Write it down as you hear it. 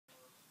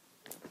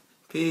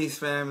Peace,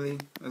 family.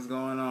 What's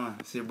going on?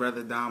 It's your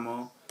brother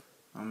DoMo.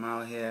 I'm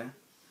out here.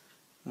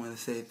 I want to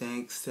say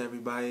thanks to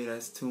everybody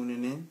that's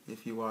tuning in.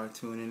 If you are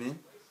tuning in,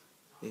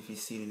 if you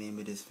see the name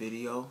of this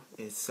video,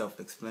 it's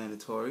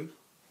self-explanatory.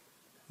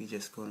 We're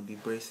just going to be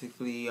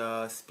basically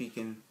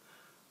speaking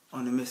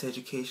on the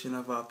miseducation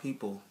of our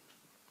people.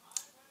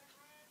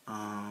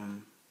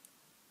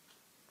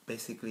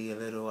 Basically a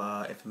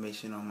little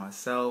information on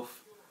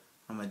myself.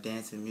 I'm a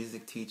dance and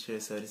music teacher,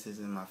 so this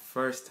isn't my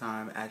first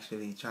time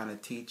actually trying to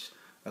teach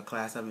a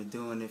class. I've been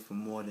doing it for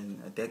more than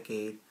a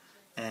decade,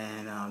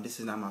 and this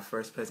is not my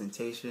first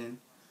presentation.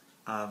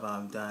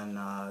 I've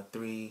done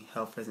 3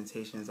 health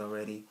presentations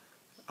already,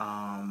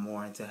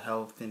 more into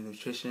health and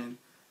nutrition,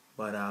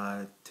 but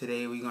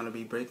today we're going to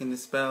be breaking the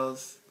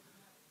spells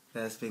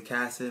that's been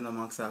casted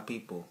amongst our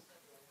people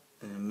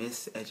and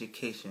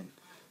miseducation.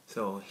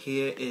 So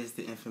here is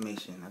the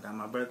information. I got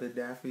my brother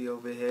Daffy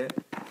over here.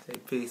 Say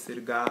peace to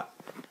the God.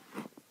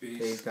 Peace.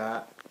 Praise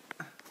God.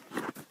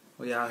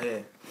 We out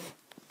here.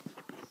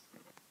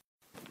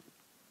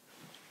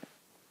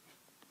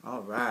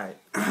 Alright.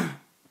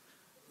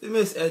 The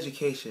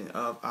miseducation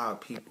of our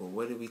people.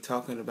 What are we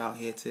talking about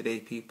here today,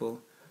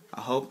 people?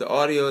 I hope the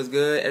audio is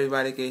good.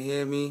 Everybody can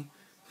hear me.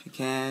 If you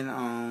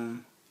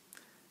can,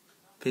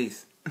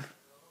 peace.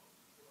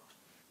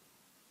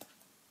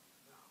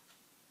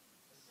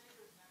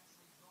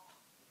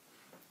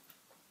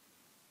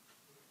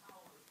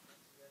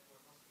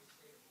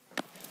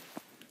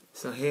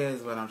 So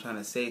here's what I'm trying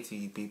to say to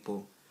you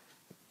people.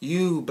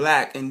 You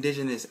black,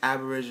 indigenous,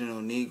 aboriginal,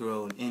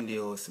 negro,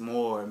 Indios,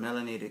 Moor,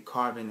 melanated,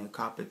 carbon, and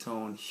copper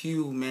tone,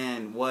 hue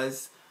man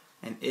was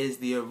and is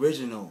the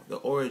original, the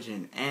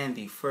origin, and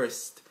the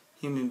first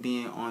human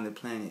being on the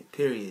planet,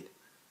 period.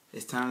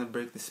 It's time to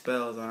break the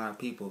spells on our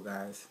people,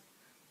 guys.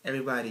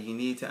 Everybody, you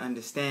need to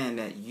understand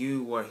that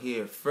you were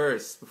here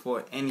first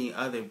before any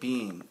other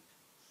being.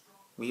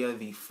 We are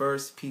the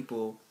first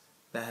people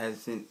that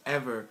has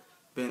ever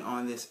been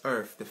on this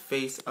earth, the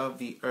face of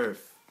the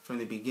earth. From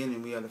the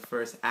beginning, we are the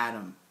first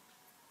Adam.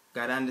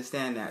 Gotta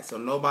understand that. So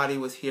nobody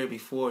was here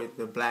before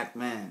the black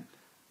man,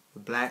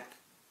 the black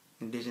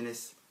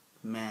indigenous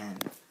man,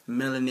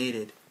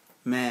 melanated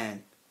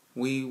man.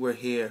 We were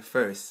here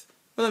first.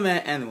 Well, the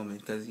man and the woman,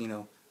 because, you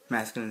know,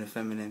 masculine and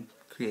feminine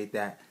create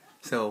that.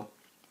 So,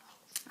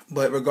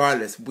 but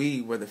regardless,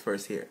 we were the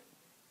first here.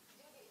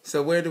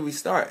 So where do we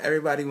start?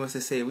 Everybody wants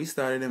to say we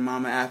started in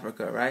Mama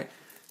Africa, right?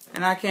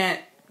 And I can't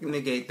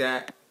negate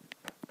that,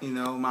 you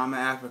know, Mama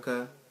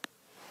Africa,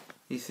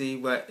 you see.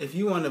 But if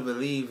you want to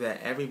believe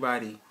that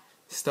everybody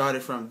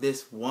started from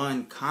this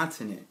one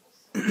continent,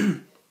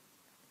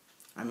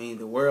 I mean,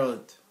 the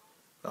world,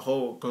 the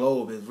whole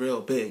globe is real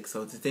big.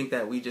 So to think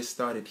that we just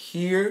started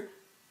here,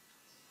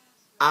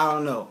 I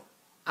don't know.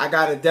 I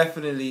gotta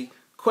definitely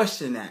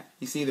question that.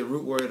 You see, the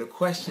root word of the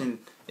question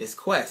is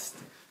quest.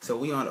 So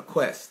we on a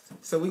quest.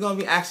 So we're gonna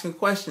be asking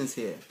questions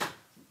here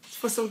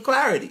for some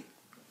clarity.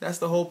 That's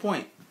the whole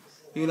point.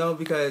 You know,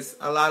 because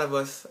a lot of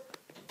us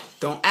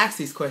don't ask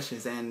these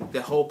questions, and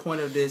the whole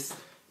point of this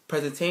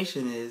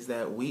presentation is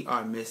that we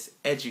are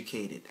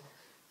miseducated.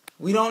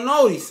 We don't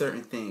know these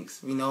certain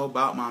things. We know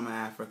about Mama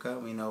Africa.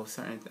 We know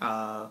certain,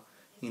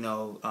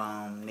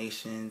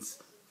 nations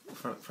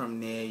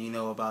from there. You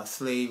know about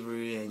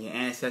slavery and your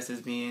ancestors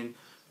being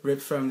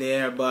ripped from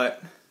there,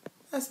 but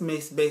that's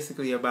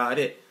basically about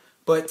it.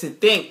 But to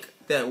think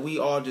that we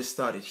all just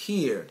started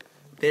here,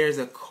 there's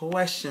a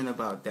question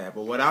about that.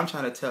 But what I'm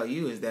trying to tell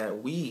you is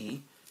that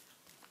we,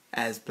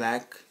 as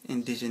black,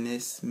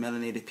 indigenous,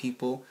 melanated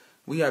people,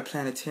 we are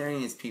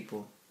planetarians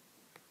people.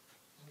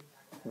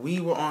 We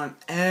were on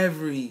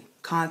every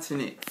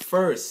continent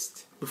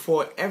first,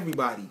 before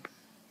everybody.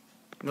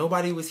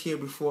 Nobody was here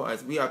before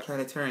us. We are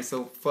planetarians.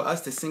 So for us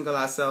to single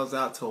ourselves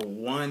out to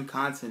one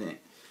continent,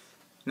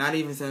 not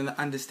even to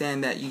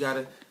understand that, you got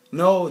to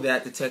know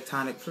that the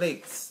tectonic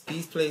plates,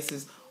 these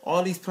places,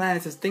 all these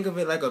planets, just think of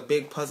it like a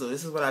big puzzle.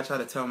 This is what I try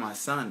to tell my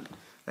son.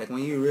 Like,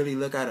 when you really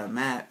look at a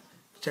map,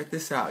 check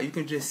this out. You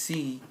can just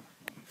see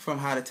from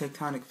how the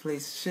tectonic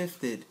plates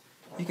shifted.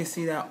 You can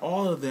see that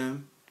all of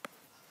them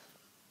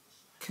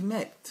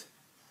connect.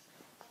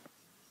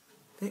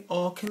 They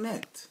all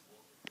connect.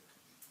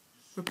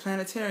 We're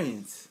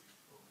planetarians.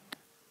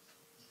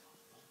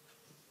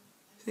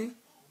 See?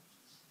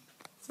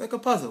 It's like a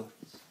puzzle.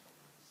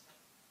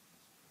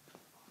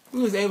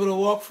 We was able to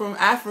walk from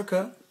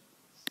Africa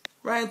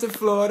right into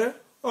Florida,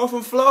 or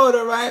from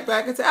Florida right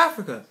back into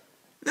Africa.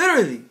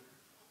 Literally.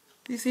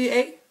 You see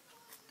A?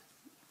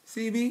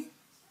 See B?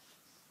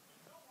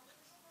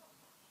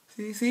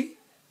 See C?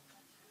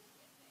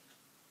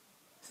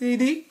 See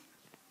D?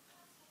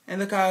 And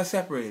look how it's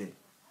separated.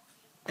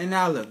 And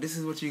now look, this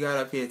is what you got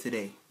up here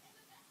today.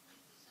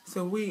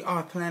 So we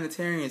are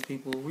planetarians,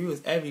 people. We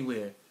was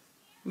everywhere.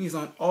 We was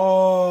on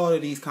all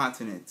of these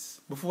continents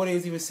before they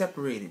was even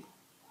separated.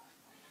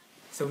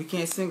 So we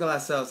can't single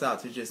ourselves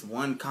out to just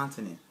one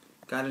continent.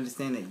 Gotta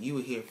understand that you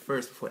were here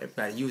first before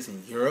everybody. You was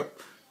in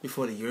Europe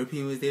before the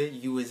European was there.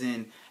 You was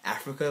in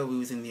Africa. We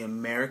was in the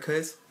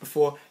Americas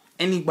before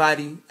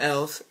anybody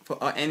else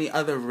or any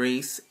other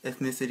race,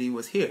 ethnicity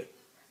was here.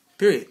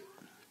 Period.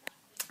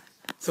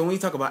 So when you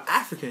talk about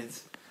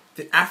Africans,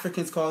 did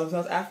Africans call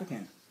themselves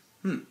African?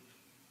 But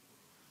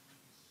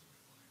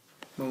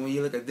when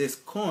you look at this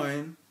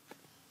coin,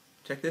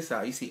 check this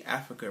out. You see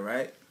Africa,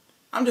 right?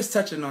 I'm just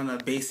touching on the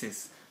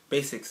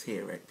basics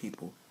here, right,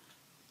 people?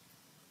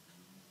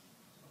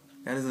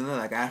 That doesn't look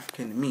like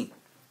African to me.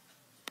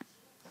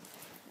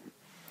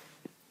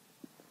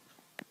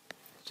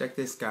 Check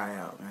this guy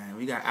out, man.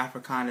 We got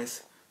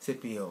Africanus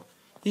Scipio.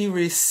 He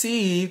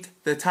received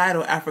the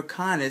title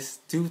Africanus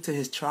due to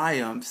his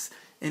triumphs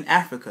in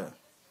Africa,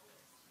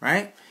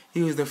 right?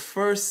 He was the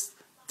first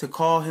to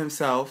call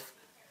himself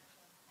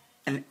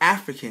an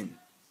African.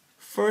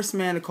 First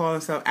man to call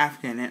himself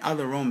African, and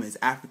other Romans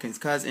Africans,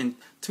 because in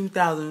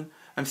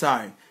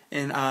 205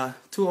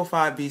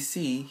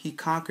 BC, he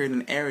conquered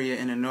an area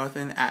in the North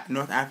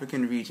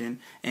African region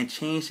and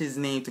changed his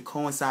name to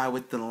coincide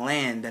with the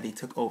land that he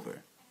took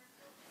over.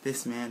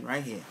 This man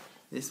right here,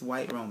 this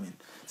white Roman.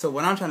 So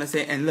what I'm trying to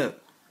say, and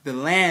look, the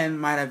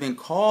land might have been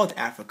called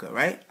Africa,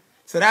 right?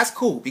 So that's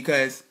cool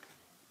because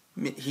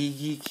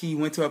he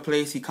went to a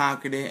place, he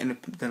conquered it, and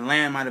the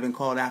land might have been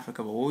called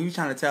Africa. But what we're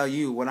trying to tell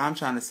you, what I'm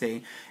trying to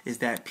say, is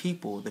that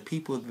the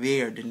people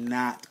there did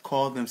not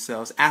call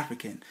themselves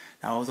African.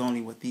 That was only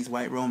what these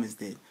white Romans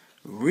did.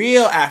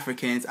 Real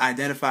Africans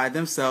identified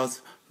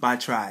themselves by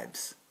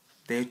tribes.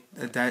 They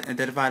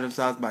identified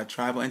themselves by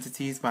tribal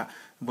entities,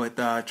 with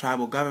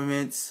tribal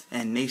governments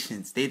and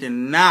nations. They did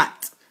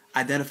not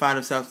identify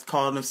themselves,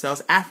 call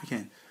themselves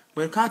African.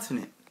 We're a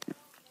continent.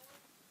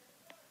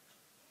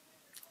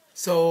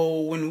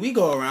 So when we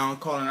go around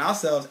calling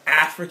ourselves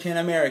African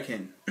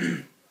American,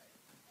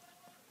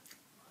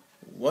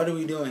 what are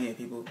we doing here,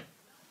 people?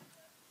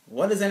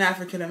 What is an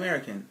African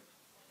American?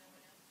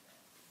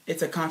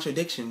 It's a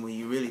contradiction when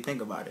you really think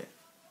about it.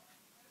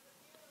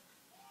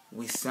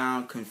 We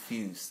sound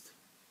confused.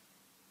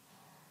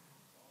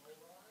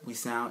 We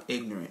sound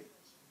ignorant.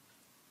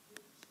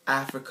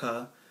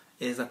 Africa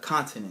is a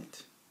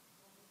continent.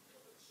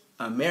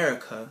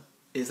 America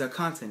is a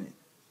continent.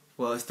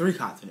 Well, it's 3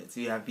 continents.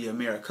 You have the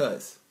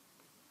Americas.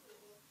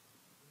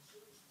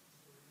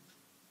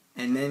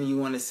 And then you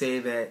want to say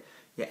that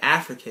you're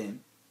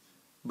African,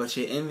 but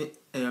you're in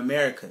the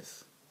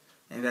Americas.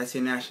 And that's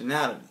your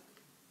nationality.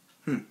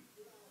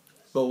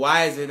 But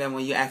why is it that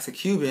when you ask a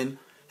Cuban,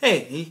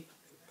 hey,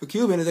 a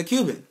Cuban is a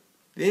Cuban.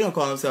 They don't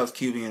call themselves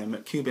Cuban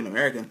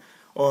American.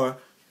 Or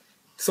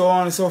so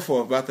on and so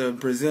forth. About the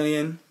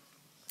Brazilian,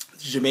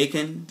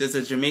 Jamaican. Does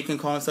a Jamaican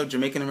call himself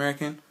Jamaican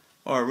American?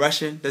 Or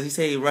Russian? Does he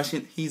say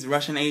he's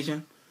Russian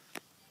Asian?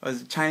 Or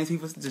the Chinese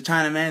people, the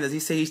China man, does he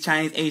say he's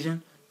Chinese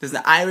Asian? Does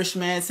the Irish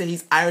man say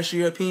he's Irish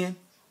European?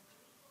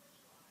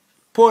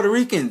 Puerto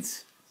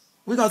Ricans.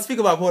 We're going to speak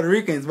about Puerto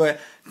Ricans, but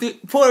the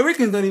Puerto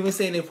Ricans don't even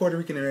say they're Puerto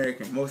Rican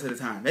American most of the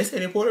time. They say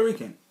they're Puerto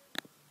Rican.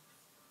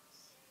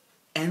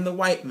 And the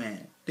white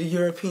man, the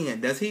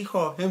European, does he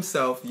call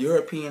himself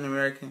European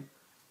American?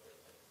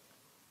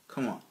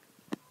 Come on.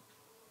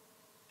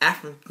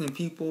 African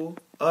people,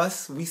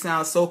 us, we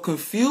sound so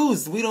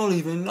confused. We don't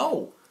even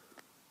know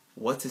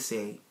what to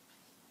say.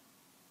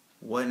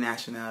 What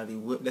nationality.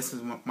 This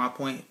is my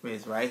point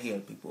is right here,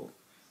 people.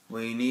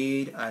 We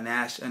need a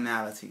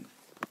nationality.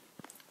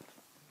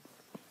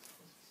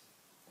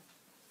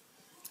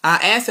 Our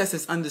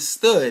ancestors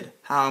understood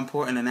how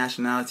important a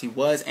nationality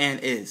was and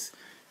is.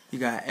 You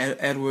got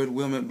Edward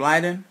Wilmot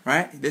Blyden,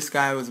 right? This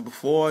guy was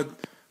before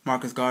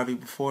Marcus Garvey,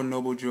 before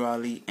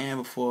DoMoJOAT,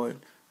 and before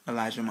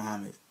Elijah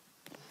Muhammad.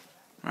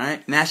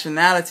 Right?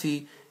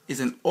 Nationality is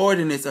an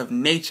ordinance of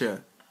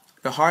nature.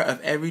 The heart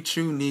of every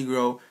true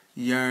Negro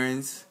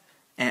yearns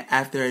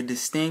after a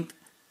distinct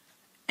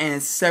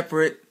and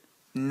separate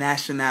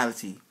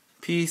nationality.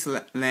 Peace,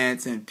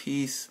 Lance, and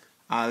peace,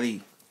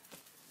 Ali.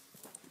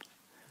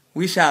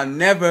 We shall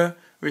never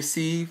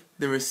receive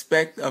the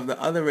respect of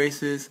the other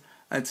races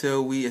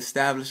until we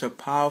establish a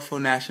powerful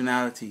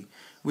nationality.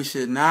 We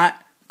should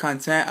not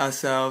content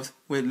ourselves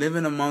with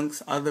living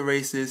amongst other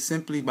races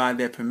simply by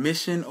their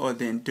permission or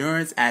the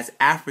endurance as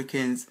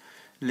Africans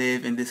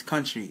live in this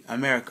country,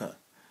 America.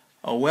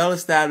 A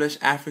well-established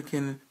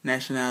African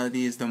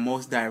nationality is the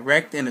most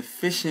direct and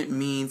efficient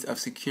means of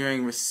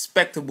securing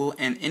respectable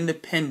and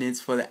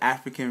independence for the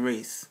African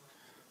race.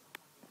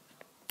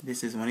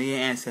 This is one of your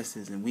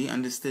ancestors, and we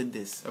understood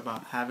this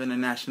about having a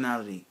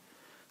nationality.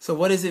 So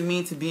what does it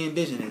mean to be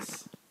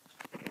indigenous?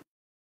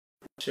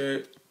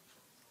 Shirt,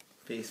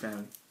 face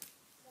family.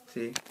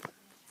 See?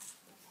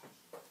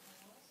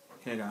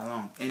 Here, got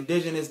along.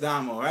 Indigenous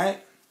DoMo, right?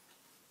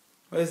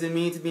 What does it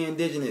mean to be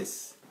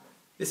indigenous?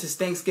 This is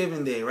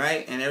Thanksgiving Day,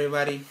 right? And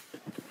everybody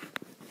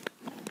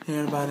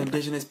hearing about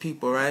indigenous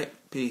people, right?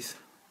 Peace.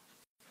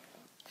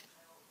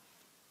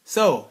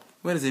 So,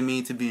 what does it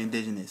mean to be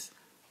indigenous?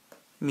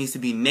 It means to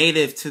be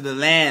native to the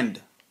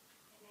land,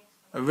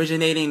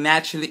 originating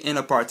naturally in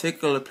a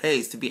particular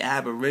place, to be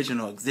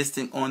aboriginal,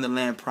 existing on the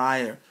land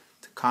prior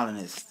to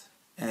colonists,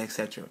 and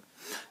etc.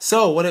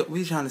 So what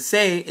we're trying to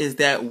say is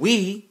that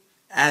we,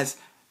 as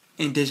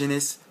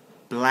indigenous,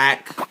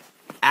 black,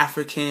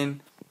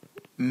 African,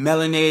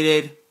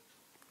 melanated,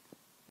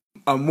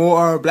 or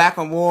more, black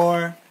or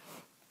more,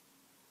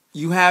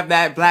 you have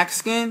that black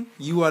skin,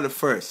 you are the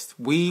first.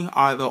 We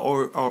are the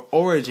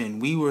origin.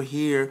 We were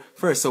here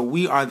first. So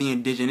we are the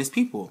indigenous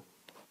people.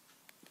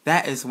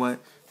 That is what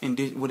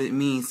it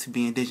means to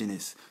be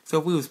indigenous. So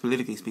if we was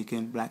politically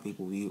speaking, black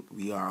people,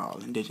 we are all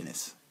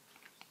indigenous.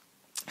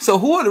 So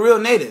who are the real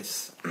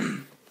natives?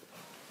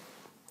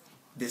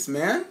 This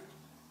man?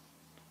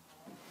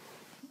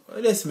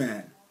 Or this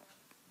man?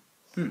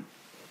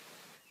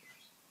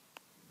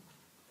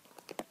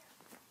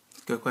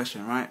 Good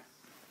question, right?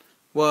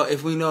 Well,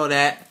 if we know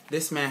that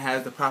this man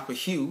has the proper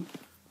hue,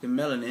 the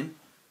melanin,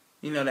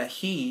 you know that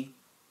he,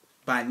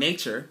 by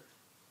nature,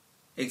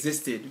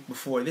 existed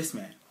before this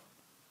man.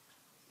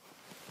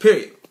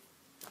 Period.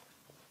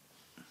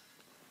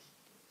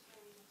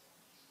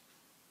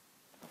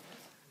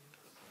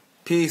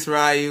 Peace,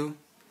 Ryu.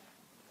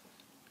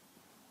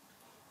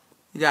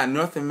 You got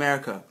North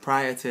America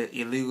prior to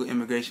illegal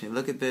immigration.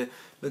 Look at the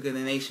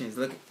nations.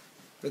 Look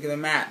at the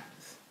map.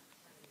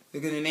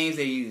 Look at the names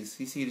they use.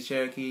 You see the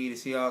Cherokee, the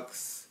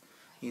Seahawks,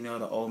 you know,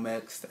 the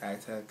Olmecs, the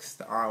Aztecs,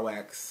 the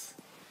Arawaks.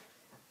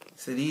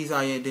 So these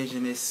are your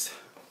indigenous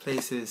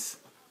places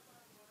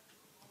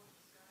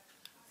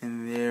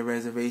and their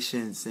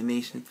reservations, the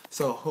nation.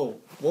 So,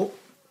 whoop,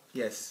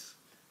 yes.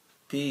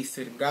 Peace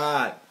to the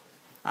God.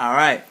 All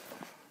right.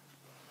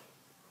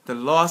 The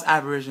Lost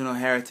Aboriginal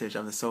Heritage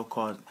of the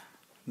so-called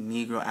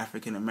Negro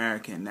African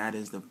American. That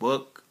is the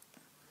book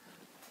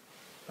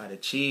by the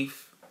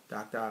Chief,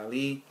 Dr.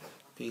 Ali.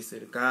 Peace to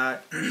the God.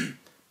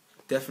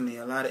 Definitely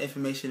a lot of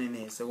information in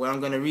there. So what I'm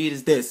going to read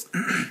is this.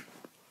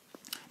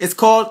 It's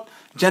called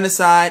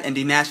Genocide and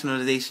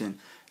Denationalization.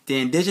 The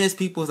indigenous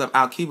peoples of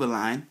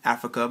Alkebuline,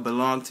 Africa,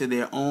 belong to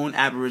their own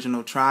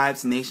aboriginal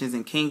tribes, nations,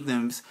 and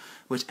kingdoms,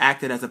 which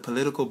acted as a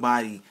political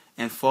body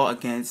and fought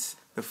against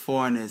the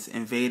foreigners,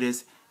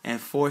 invaders,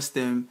 and forced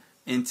them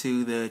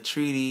into the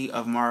Treaty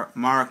of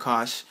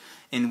Marrakesh,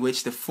 in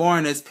which the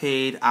foreigners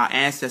paid our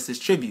ancestors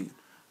tribute.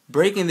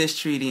 Breaking this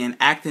treaty and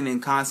acting in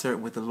concert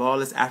with the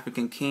lawless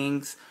African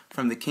kings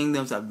from the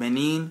kingdoms of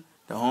Benin,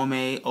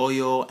 Dahomey,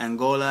 Oyo,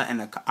 Angola,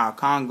 and our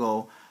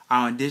Congo,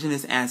 our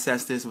indigenous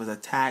ancestors was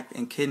attacked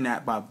and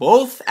kidnapped by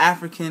both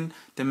African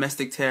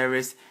domestic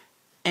terrorists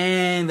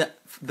and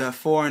the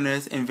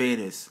foreigners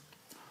invaders.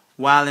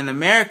 While in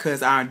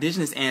Americas, our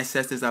indigenous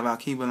ancestors of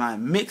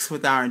Alkebuline mixed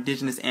with our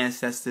indigenous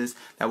ancestors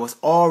that was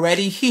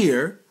already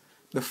here,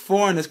 the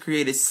foreigners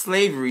created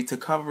slavery to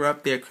cover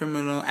up their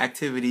criminal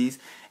activities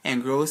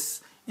and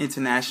gross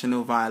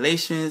international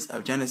violations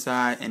of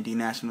genocide and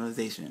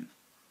denationalization.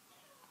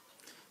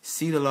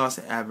 See the Lost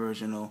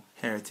Aboriginal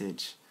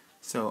Heritage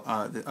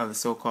of the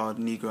so-called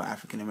Negro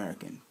African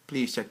American.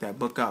 Please check that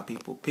book out,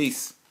 people.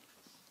 Peace.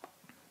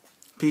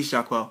 Peace,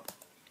 Jacques.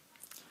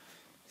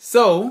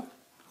 So,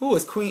 who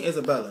is Queen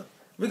Isabella?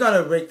 We're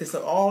going to break this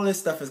up. All this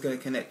stuff is going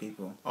to connect,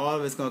 people. All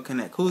of it's going to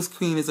connect. Who's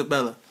Queen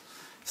Isabella?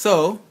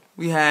 So,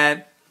 we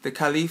had the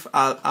Caliph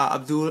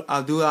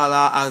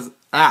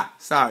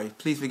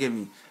please forgive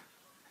me.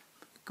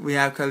 We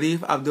have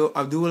Caliph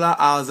Abdullah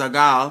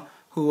al-Zagal,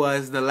 who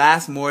was the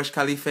last Moorish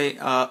caliphate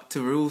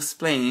to rule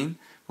Spain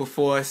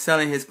before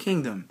selling his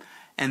kingdom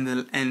and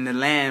the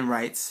land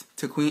rights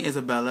to Queen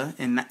Isabella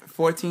in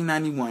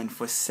 1491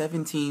 for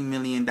 $17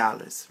 million.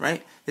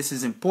 Right? This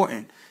is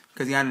important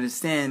because you got to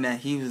understand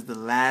that he was the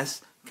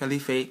last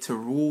caliphate to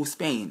rule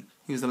Spain.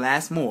 He was the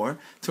last Moor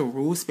to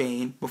rule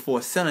Spain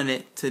before selling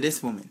it to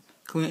this woman,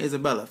 Queen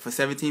Isabella, for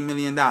 $17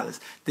 million.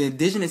 The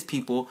indigenous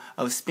people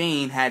of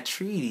Spain had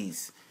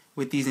treaties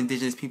with these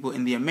indigenous people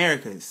in the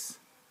Americas,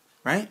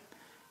 right?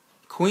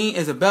 Queen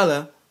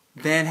Isabella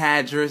then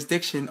had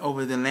jurisdiction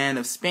over the land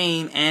of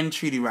Spain and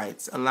treaty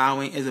rights,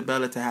 allowing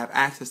Isabella to have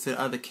access to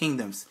other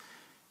kingdoms.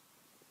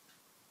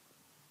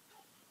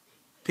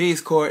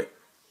 Peace, court.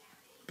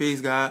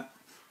 Peace, God.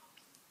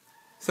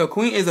 So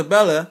Queen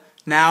Isabella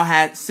now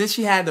had, since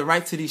she had the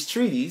right to these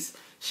treaties,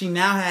 she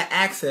now had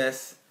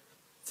access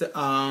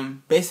to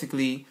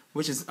basically,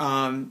 which is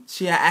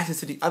she had access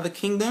to the other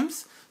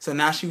kingdoms. So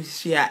now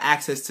she had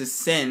access to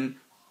send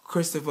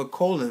Cristobal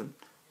Colon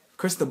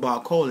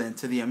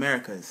to the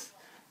Americas.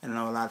 And I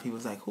know a lot of people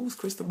was like, who's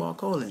Cristobal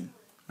Colon?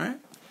 Right?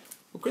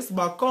 Well,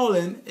 Cristobal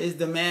Colon is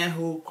the man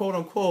who, quote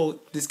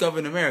unquote,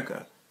 discovered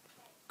America.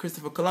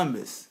 Christopher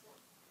Columbus.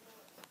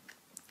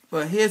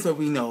 But here's what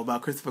we know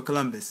about Christopher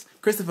Columbus.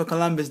 Christopher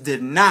Columbus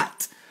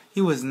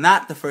he was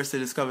not the first to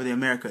discover the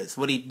Americas.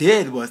 What he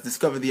did was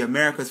discover the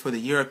Americas for the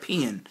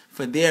European,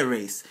 for their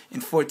race, in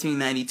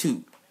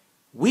 1492.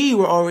 We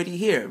were already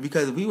here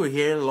because we were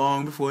here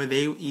long before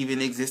they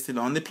even existed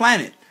on the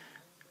planet.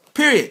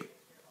 Period.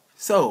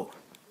 So,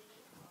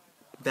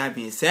 that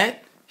being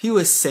said, he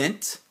was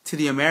sent to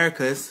the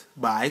Americas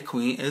by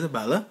Queen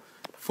Isabella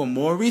for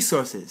more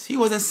resources. He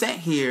wasn't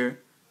sent here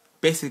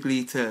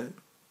basically to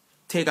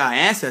take our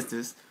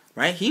ancestors,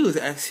 right? He was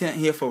sent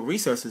here for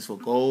resources, for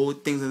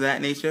gold, things of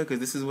that nature, because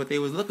this is what they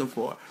was looking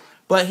for.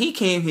 But he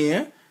came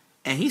here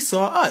and he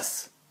saw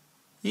us.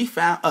 He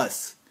found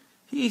us.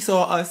 He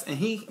saw us, and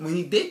when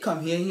he did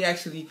come here, he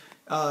actually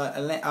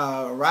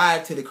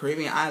arrived to the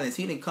Caribbean islands,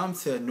 he didn't come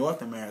to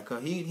North America.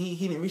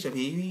 He didn't reach up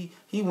here.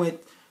 He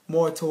went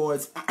more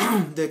towards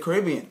the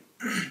Caribbean.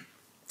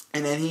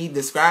 And then he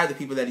described the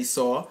people that he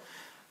saw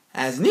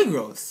as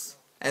Negroes,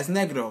 as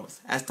Negros,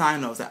 as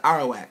Tainos, as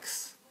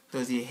Arawaks.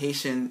 Those are your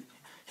Haitian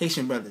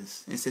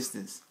brothers and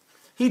sisters.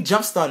 He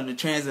jump-started the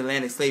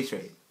transatlantic slave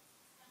trade.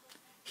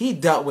 He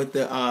dealt with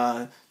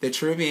the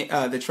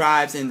Caribbean, the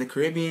tribes in the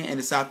Caribbean and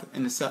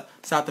the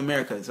South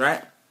Americas,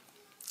 right?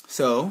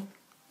 So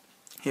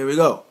here we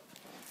go.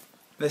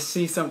 Let's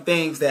see some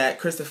things that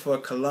Christopher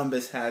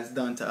Columbus has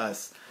done to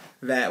us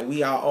that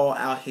we are all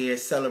out here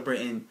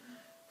celebrating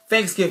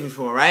Thanksgiving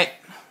for, right?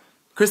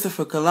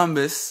 Christopher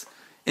Columbus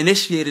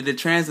initiated the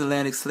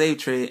transatlantic slave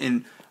trade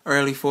in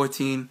early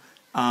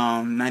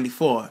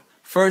 1494.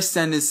 First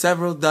sending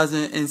several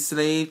dozen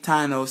enslaved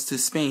Tainos to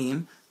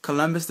Spain,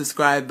 Columbus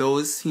described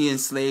those he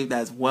enslaved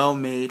as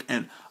well-made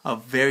and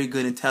of very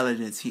good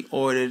intelligence. He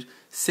ordered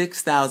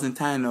 6,000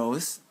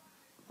 Tainos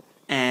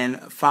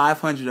and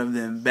 500 of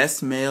them,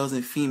 best males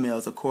and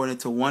females, according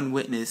to one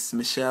witness,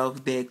 Michel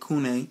de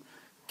Quino,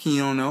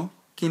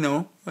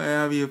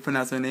 whatever you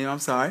pronounce her name, I'm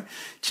sorry,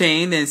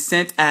 chained and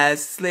sent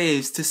as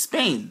slaves to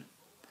Spain.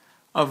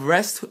 Of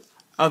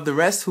the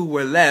rest who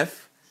were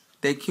left,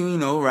 de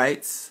Quino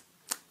writes,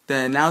 the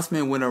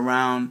announcement went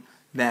around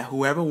that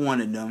whoever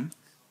wanted them,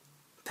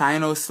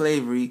 Taino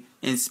slavery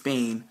in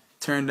Spain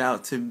turned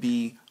out to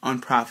be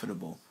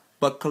unprofitable.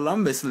 But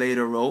Columbus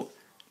later wrote,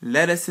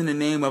 let us in the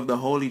name of the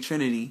Holy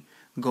Trinity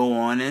go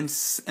on and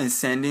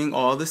sending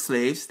all the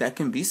slaves that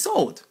can be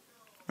sold.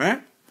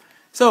 Right?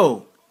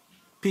 So,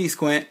 peace,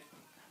 Quint.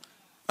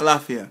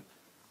 Alafia.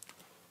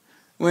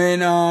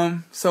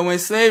 When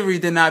slavery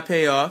did not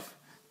pay off,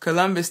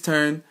 Columbus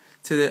turned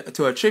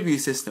to a tribute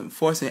system,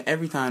 forcing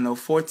every Taino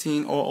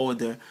 14 or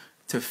older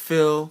to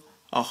fill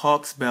a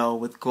hawk's bell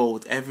with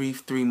gold every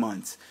 3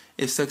 months.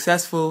 If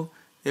successful,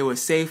 they were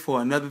safe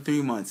for another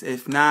 3 months.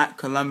 If not,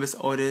 Columbus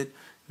ordered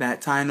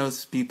that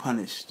Tainos be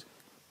punished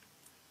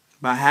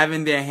by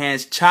having their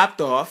hands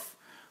chopped off,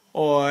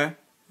 or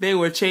they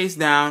were chased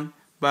down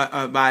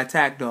by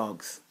attack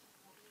dogs.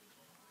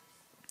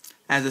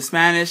 As the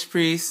Spanish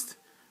priest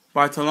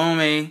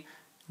Bartolomé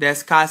de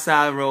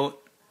Casa wrote,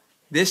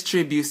 this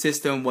tribute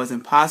system was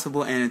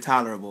impossible and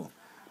intolerable.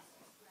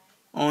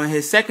 On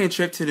his second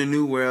trip to the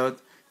New World,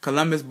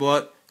 Columbus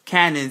bought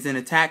cannons and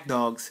attack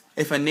dogs.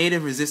 If a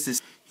native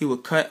resisted, he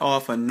would cut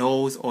off a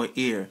nose or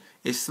ear.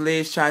 If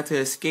slaves tried to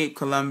escape,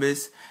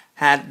 Columbus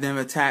had them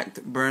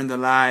attacked, burned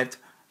alive.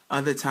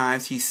 Other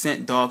times, he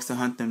sent dogs to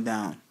hunt them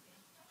down.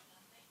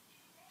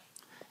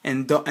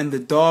 And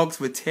the dogs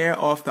would tear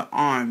off the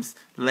arms,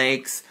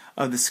 legs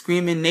of the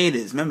screaming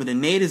natives. Remember, the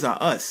natives are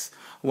us.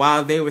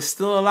 While they were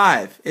still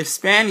alive. If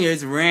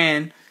Spaniards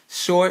ran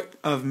short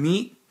of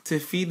meat to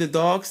feed the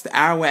dogs, the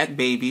Arawak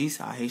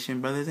babies, our Haitian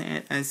brothers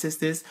and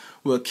sisters,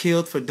 were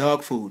killed for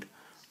dog food.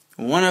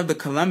 One of the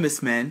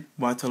Columbus men,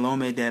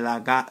 Bartolomé de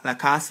las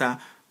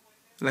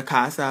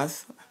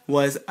Casas,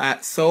 was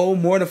so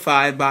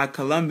mortified by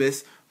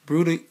Columbus'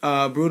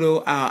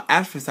 brutal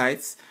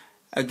atrocities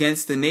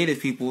against the native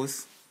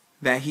peoples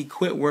that he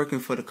quit working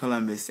for the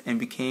Columbus and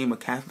became a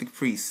Catholic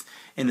priest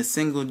in a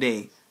single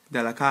day.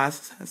 De las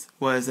Casas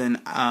was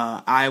an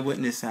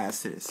eyewitness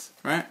as to this,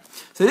 right?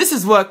 So this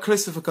is what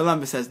Christopher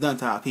Columbus has done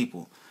to our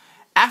people.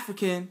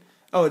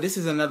 This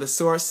is another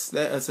source.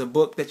 That's a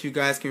book that you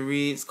guys can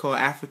read. It's called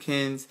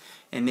Africans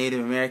and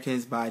Native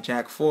Americans by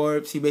Jack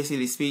Forbes. He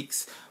basically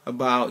speaks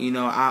about,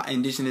 our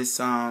indigenous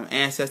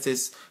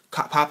ancestors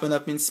popping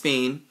up in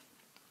Spain.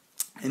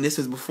 And this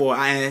was before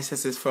our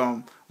ancestors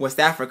from West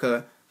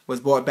Africa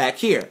was brought back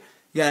here.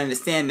 You gotta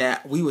understand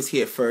that we was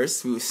here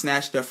first. We were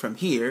snatched up from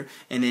here,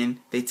 and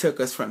then they took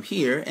us from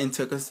here and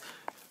took us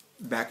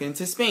back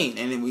into Spain,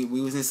 and then we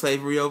was in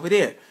slavery over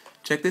there.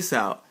 Check this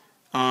out.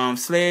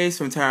 Slaves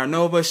from Terra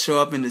Nova show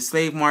up in the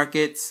slave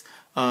markets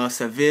of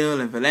Seville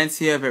and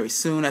Valencia very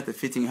soon after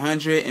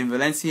 1500. In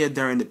Valencia,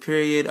 during the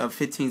period of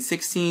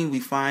 1516,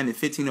 we find in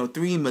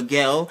 1503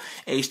 Miguel,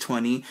 age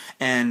 20,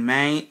 and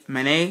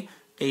Manet,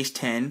 age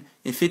 10.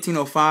 In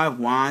 1505,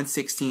 Juan,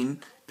 16.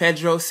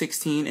 Pedro,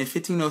 16. In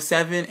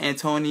 1507,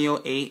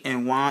 Antonio, 8.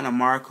 And Juan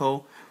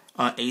Amarco,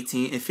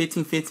 18. In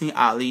 1515,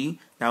 Ali,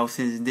 that was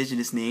his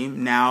indigenous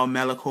name, now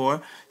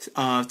Melchor,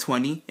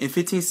 20. In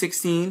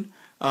 1516,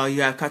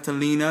 you have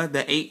Catalina,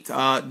 the 8.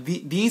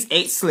 These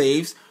 8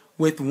 slaves,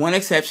 with one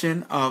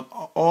exception,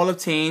 all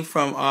obtained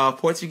from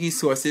Portuguese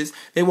sources,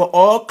 they were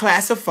all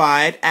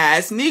classified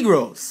as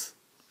Negroes,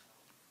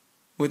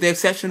 with the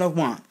exception of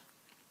one.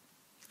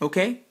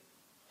 Okay?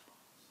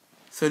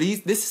 So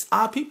this is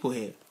our people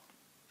here.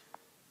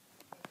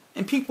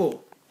 And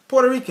people,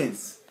 Puerto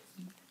Ricans,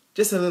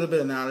 just a little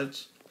bit of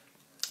knowledge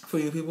for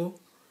you people.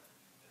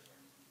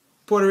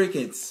 Puerto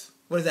Ricans,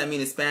 what does that mean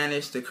in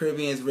Spanish? The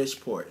Caribbean's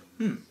rich port.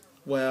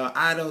 Well,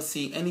 I don't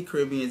see any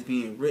Caribbeans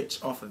being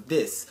rich off of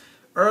this.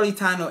 Early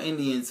Taino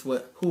Indians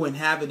who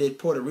inhabited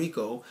Puerto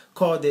Rico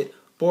called it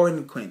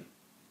Borinquen,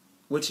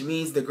 which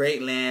means the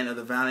great land of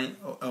the valiant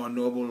or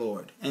noble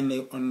lord. And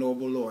the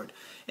noble lord.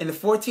 In the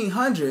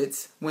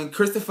 1400s, when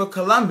Christopher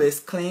Columbus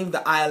claimed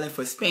the island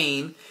for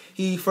Spain,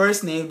 he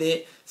first named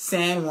it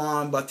San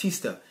Juan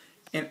Bautista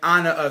in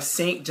honor of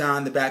Saint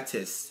John the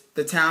Baptist.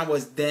 The town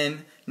was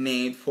then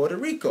named Puerto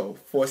Rico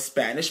for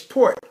Spanish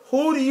port.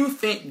 Who do you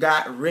think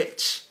got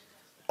rich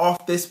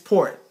off this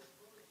port?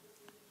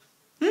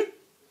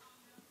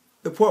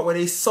 The port where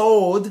they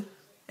sold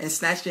and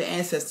snatched their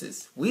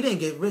ancestors. We didn't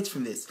get rich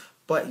from this.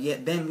 But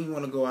yet then we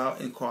want to go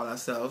out and call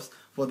ourselves,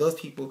 well, those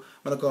people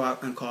want to go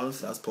out and call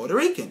themselves Puerto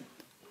Rican.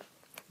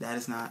 That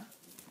is not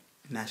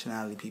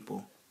nationality,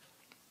 people.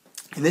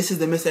 And this is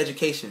the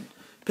miseducation.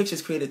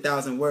 Pictures create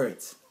 1,000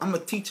 words. I'm a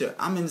teacher.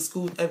 I'm in the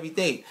school every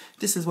day.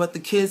 This is what the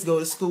kids go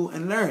to school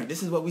and learn.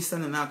 This is what we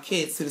sending our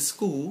kids to the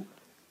school.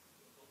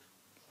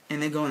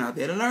 And they're going out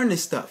there to learn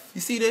this stuff.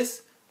 You see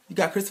this? You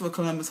got Christopher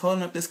Columbus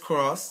holding up this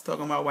cross,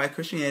 talking about white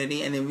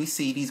Christianity, and then we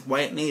see these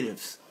white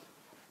natives.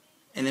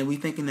 And then we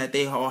thinking that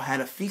they all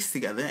had a feast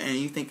together, and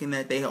you thinking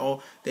that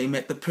they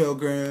met the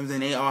pilgrims,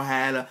 and they all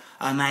had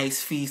a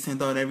nice feast and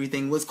thought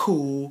everything was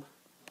cool.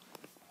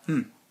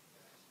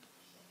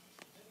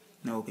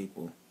 No,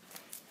 people.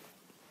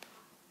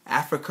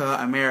 Africa,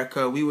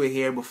 America, we were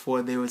here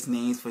before there was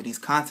names for these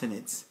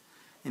continents.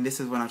 And this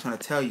is what I'm trying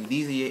to tell you.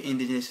 These are your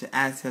indigenous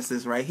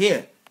ancestors right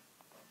here.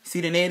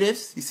 See the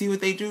natives? You see what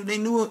they drew? They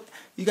knew it.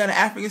 You got an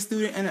African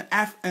student and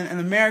an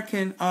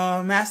American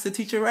master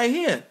teacher right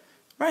here.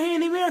 Right here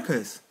in the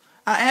Americas.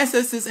 Our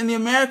ancestors in the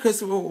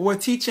Americas were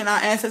teaching our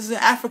ancestors in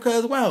Africa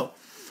as well.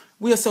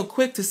 We are so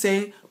quick to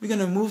say we're going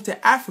to move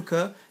to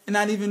Africa and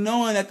not even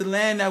knowing that the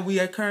land that we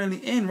are currently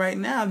in right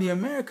now, the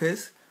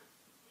Americas,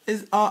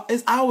 is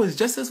ours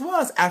just as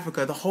well as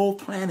Africa, the whole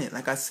planet.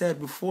 Like I said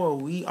before,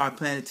 we are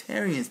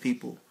planetarians,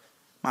 people.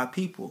 My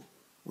people,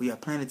 we are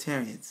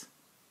planetarians.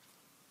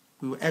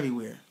 We were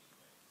everywhere.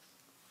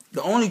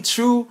 The only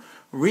true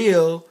and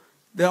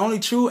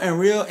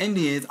real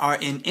Indians are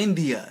in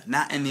India,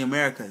 not in the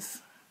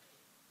Americas.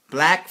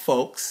 Black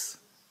folks,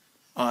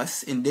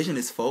 us,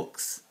 indigenous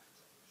folks,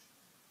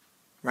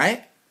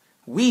 right?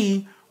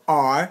 We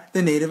are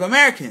the Native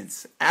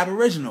Americans,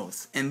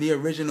 Aboriginals, and the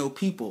original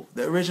people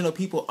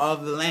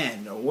of the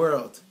land, the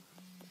world.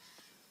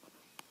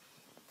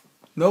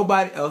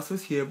 Nobody else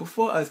was here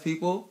before us,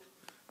 people.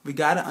 We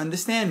got to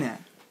understand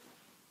that.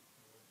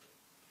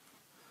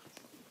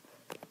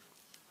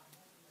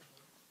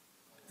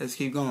 Let's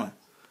keep going.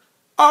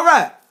 All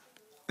right.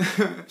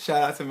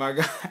 Shout out to my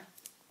guy.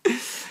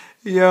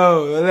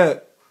 Yo,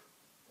 look.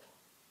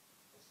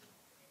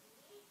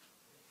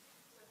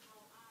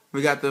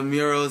 We got the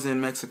murals in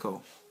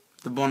Mexico.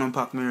 The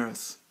Bonampak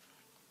murals.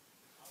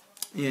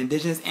 The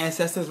indigenous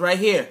ancestors right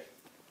here.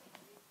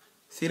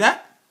 See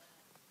that?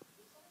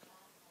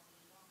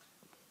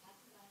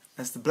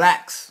 That's the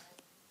blacks.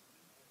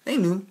 They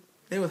knew.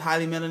 They was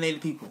highly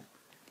melanated people.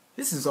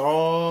 This is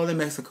all in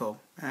Mexico.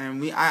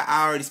 And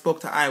I already spoke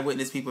to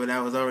eyewitness people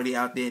that was already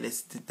out there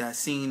that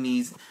seen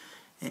these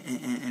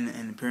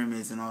in the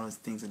pyramids and all those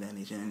things of that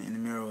nature, and the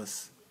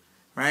murals,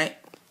 right?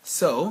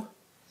 So,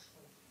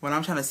 what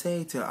I'm trying to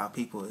say to our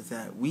people is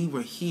that we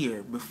were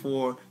here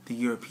before the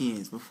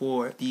Europeans,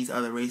 before these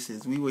other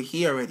races. We were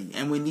here already.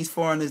 And when these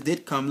foreigners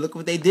did come, look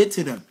what they did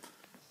to them.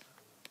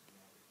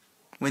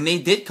 When they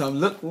did come,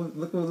 look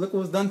what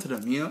was done to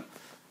them, you know?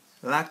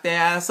 Lock their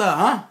ass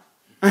up,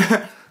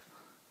 huh?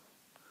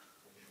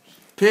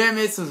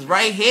 Pyramids was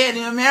right here in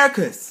the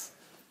Americas.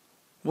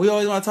 We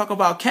always want to talk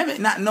about Kemet,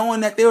 not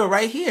knowing that they were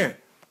right here.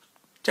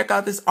 Check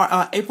out this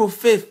April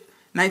 5th,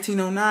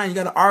 1909. You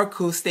got an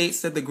article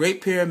states that the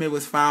Great Pyramid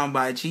was found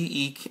by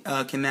G.E.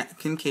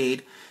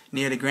 Kincaid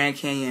near the Grand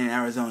Canyon in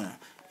Arizona.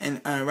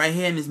 And right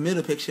here in this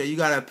middle picture, you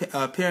got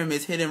a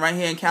pyramid hidden right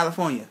here in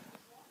California.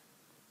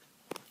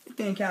 Right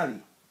there in Cali.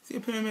 See a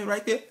pyramid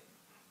right there?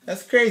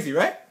 That's crazy,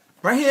 right?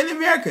 Right here in the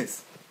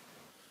Americas.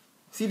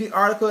 See the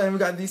article, and we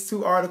got these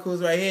two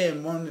articles right here.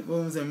 And one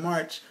was in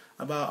March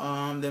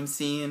about them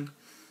seeing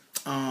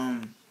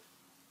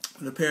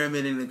the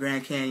pyramid in the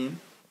Grand Canyon,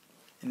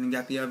 and then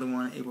got the other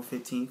one April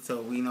 15th.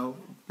 So we know,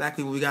 black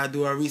people, we gotta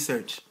do our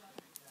research.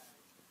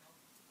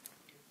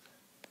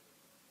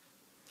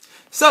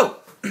 So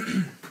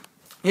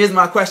here's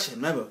my question.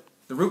 Remember,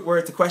 the root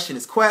word to question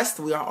is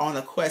quest. We are on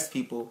a quest,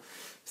 people.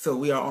 So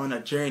we are on a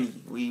journey.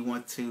 We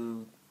want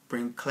to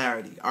bring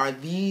clarity. Are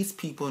these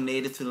people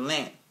native to the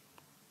land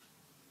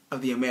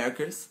of the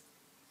Americas?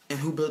 And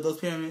who built those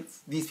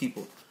pyramids? These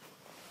people.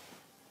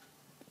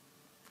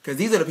 Because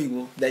these are the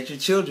people that your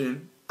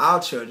children, our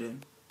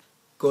children,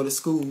 go to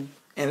school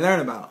and learn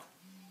about.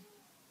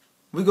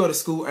 We go to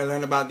school and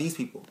learn about these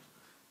people.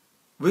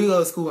 We go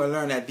to school and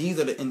learn that these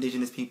are the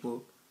indigenous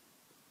people.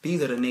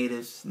 These are the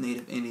natives,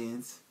 native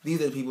Indians.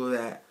 These are the people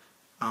that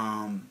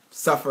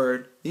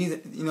suffered. These,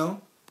 you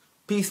know,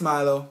 peace,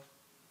 Milo.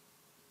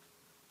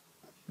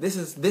 This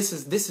is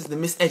the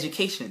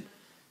miseducation.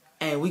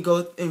 And we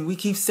go and we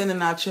keep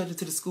sending our children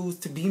to the schools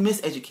to be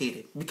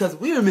miseducated because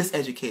we are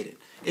miseducated.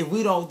 If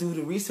we don't do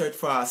the research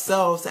for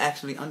ourselves to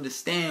actually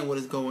understand what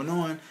is going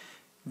on,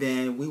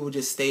 then we will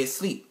just stay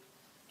asleep.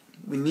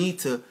 We need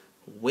to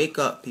wake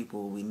up,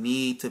 people. We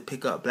need to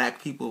pick up.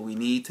 Black people, we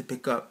need to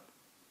pick up.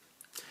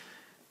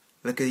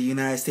 Look at the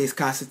United States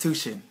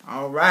Constitution.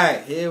 All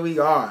right, here we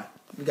are.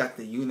 We got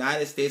the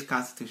United States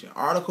Constitution.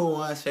 Article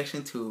 1,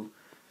 Section 2,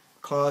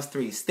 Clause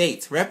 3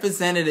 states,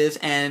 representatives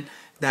and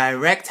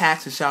direct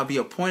taxes shall be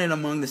appointed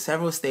among the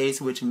several states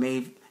which may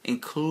be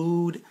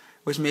included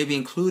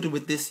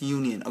with this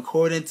union,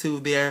 according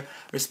to their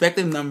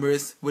respective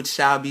numbers, which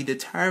shall be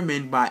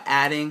determined by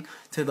adding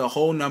to the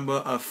whole number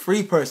of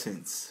free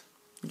persons.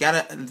 You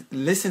gotta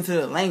listen to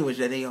the language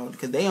that they own,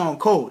 because they own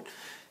code.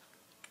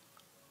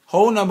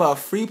 Whole number of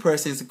free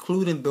persons,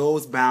 including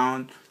those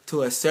bound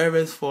to a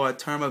service for a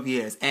term of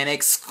years, and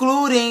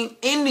excluding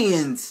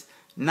Indians,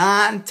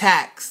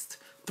 non-taxed,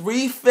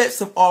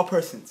 3/5 of all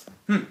persons.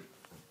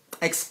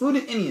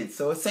 Excluding Indians.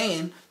 So it's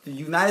saying the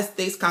United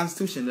States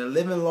Constitution, the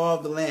living law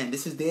of the land,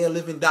 this is their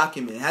living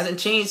document. It hasn't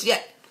changed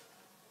yet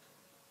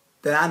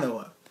that I know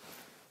of.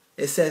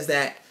 It says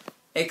that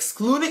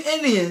excluding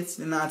Indians,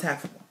 they're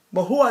non-taxable.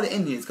 But who are the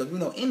Indians? Because we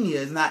know India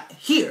is not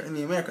here in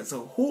the America.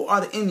 So who are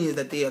the Indians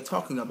that they are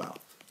talking about?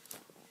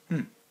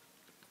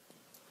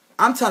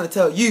 I'm trying to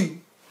tell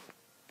you,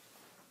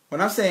 what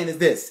I'm saying is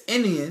this.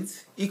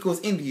 Indians equals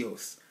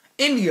Indios.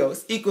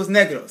 Indios equals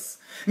Negros.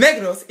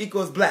 Negros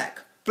equals black.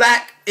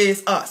 Black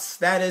is us.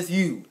 That is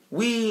you.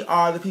 We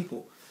are the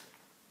people.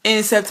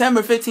 In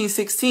September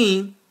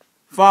 1516,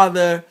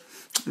 Father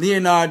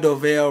Leonard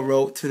Dovale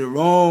wrote to the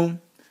Rome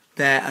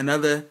that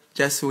another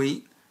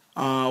Jesuit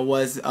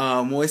was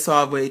muy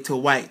suave to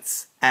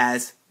whites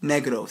as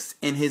Negros.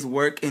 In his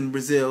work in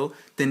Brazil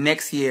the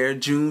next year,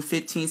 June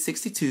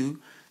 1562,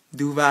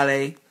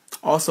 Duvale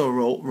also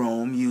wrote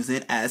Rome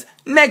using as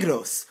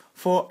Negros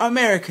for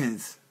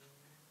Americans.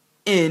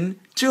 In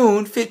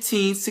June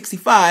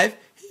 1565,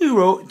 he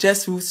wrote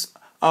Jesus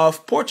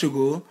of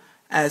Portugal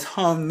as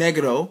Hum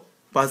Negro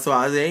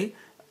Batizado,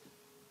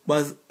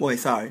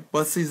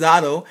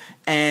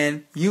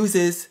 and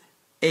uses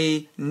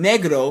a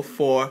negro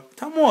for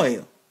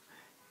Tamoyo.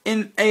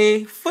 In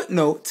a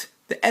footnote,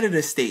 the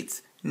editor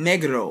states,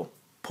 negro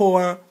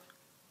por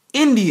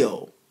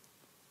indio,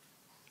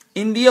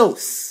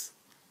 indios,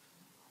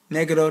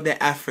 negro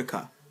de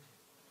Africa.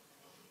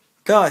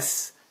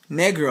 Thus,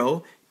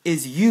 negro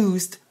is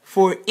used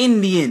for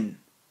Indian,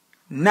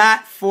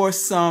 not for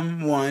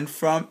someone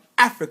from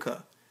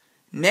Africa.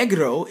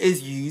 Negro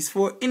is used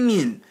for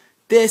Indian.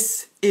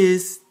 This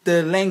is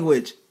the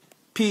language.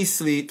 Peace,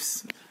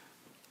 Sleeps.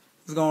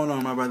 What's going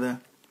on, my brother?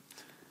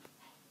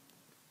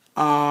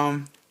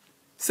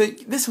 So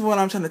this is what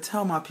I'm trying to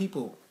tell my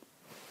people.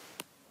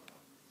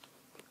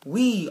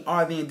 We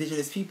are the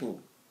indigenous people.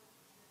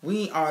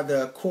 We are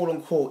the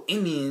quote-unquote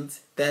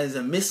Indians. That is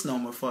a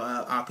misnomer for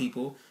our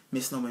people.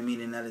 Misnomer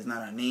meaning that is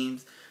not our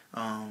names.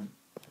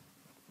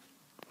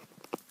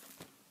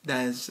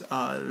 That is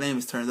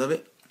lamest terms of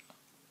it.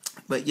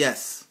 But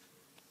yes,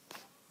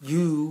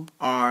 you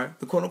are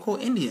the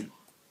quote-unquote Indian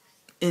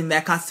in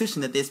that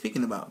constitution that they're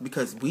speaking about,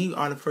 because we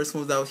are the first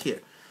ones that was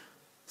here.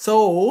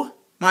 So,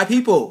 my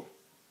people,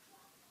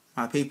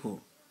 my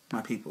people,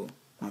 my people,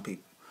 my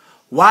people,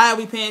 why are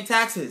we paying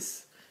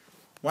taxes?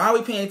 Why are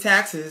we paying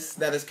taxes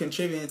that is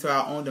contributing to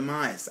our own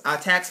demise? Our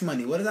tax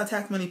money. What does our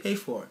tax money pay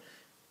for?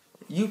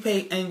 You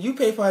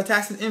pay for our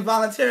taxes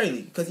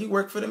involuntarily because you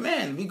work for the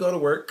man. We go to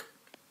work.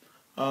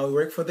 We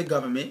work for the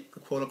government, the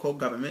quote-unquote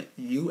government,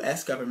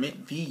 U.S.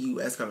 government, the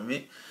U.S.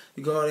 government.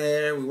 We go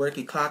there, we work,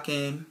 you clock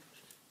in.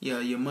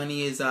 Your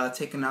money is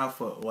taken out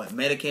for what?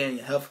 Medicare and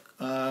your health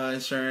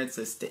insurance.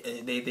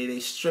 They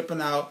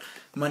stripping out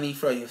money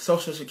for your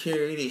Social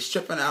Security. They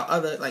stripping out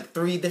other, like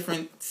 3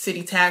 different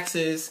city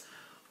taxes.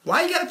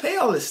 Why you gotta pay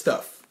all this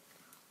stuff?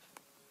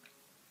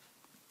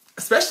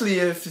 Especially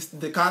if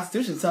the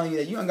Constitution is telling you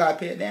that you don't gotta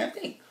pay a damn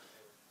thing.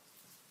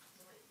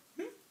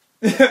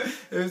 It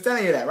was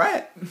telling you that,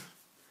 right?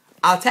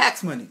 Our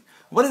tax money.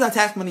 What is our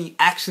tax money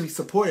actually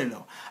supporting,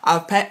 though?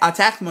 Our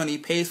tax money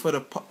pays for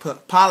the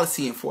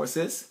policy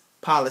enforcers.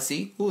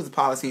 Policy. Who is the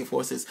policy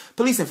enforcers?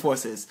 Police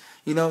enforcers.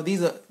 You know,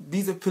 these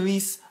are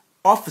police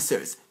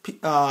officers.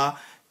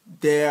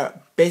 They're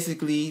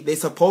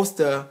supposed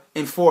to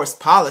enforce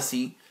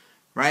policy,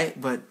 right?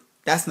 But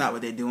that's not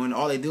what they're doing.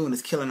 All they're doing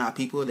is killing our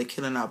people. They're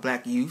killing our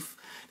black youth.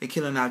 They're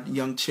killing our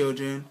young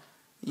children.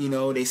 You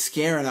know, they're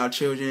scaring our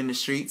children in the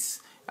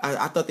streets.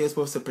 I thought they were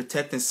supposed to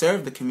protect and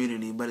serve the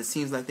community, but it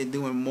seems like they're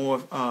doing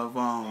more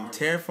of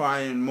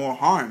terrifying and more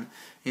harm,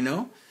 you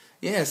know?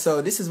 Yeah,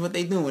 so this is what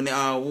they're doing.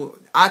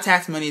 Our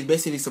tax money is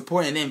basically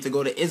supporting them to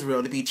go to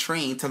Israel to be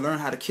trained to learn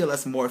how to kill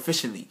us more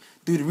efficiently.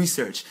 Do the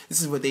research.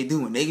 This is what they're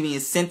doing. They're being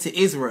sent to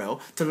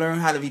Israel to learn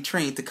how to be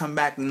trained to come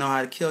back and know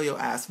how to kill your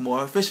ass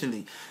more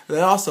efficiently.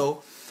 They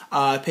also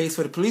pays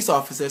for the police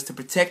officers to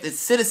protect its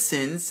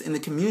citizens in the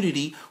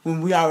community when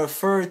we are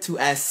referred to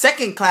as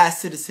second-class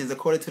citizens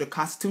according to the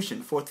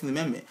Constitution, 14th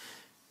Amendment.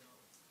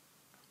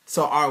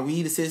 So are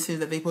we the citizens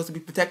that they're supposed to be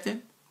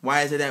protecting?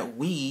 Why is it that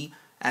we,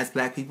 as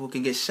black people,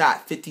 can get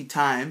shot 50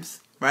 times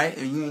right?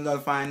 And you ain't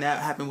gonna find that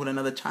happen with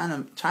another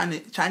Chinese,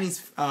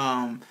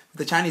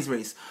 the Chinese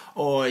race,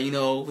 or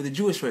with the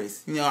Jewish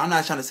race. I'm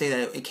not trying to say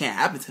that it can't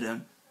happen to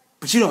them,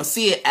 but you don't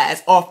see it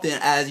as often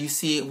as you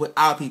see it with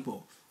our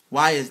people.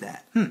 Why is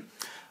that?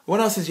 What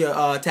else is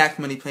your tax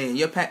money paying?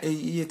 Your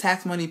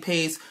tax money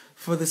pays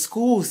for the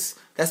schools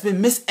that's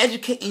been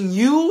miseducating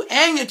you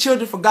and your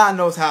children for God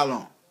knows how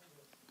long.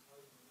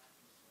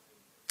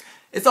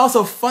 It's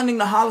also funding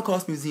the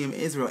Holocaust Museum in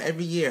Israel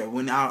every year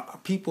when our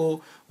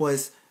people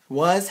has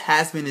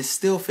been, is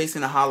still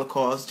facing the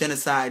Holocaust,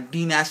 genocide,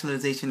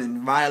 denationalization,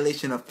 and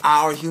violation of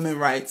our human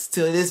rights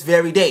to this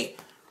very day.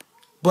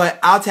 But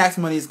our tax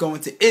money is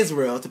going to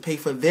Israel to pay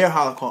for their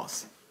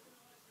Holocaust.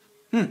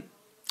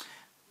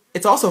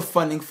 It's also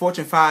funding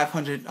Fortune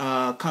 500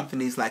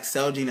 companies like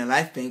Celgene and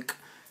LifeBank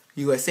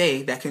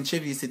USA that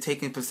contributes to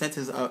taking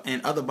placentas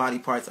and other body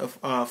parts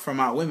from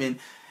our women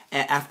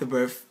after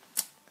birth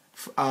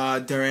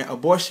during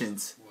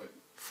abortions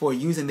for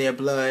using their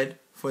blood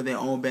for their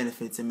own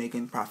benefits and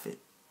making profit.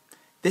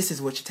 This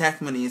is what your tax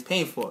money is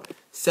paying for.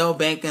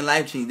 Cellbank and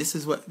LifeGene.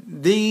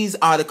 These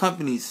are the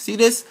companies. See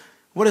this?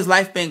 What does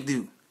LifeBank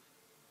do?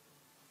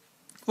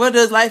 What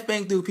does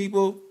LifeBank do,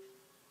 people?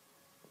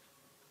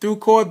 Through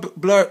cord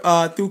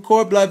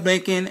blood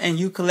banking, and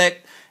you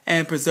collect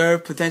and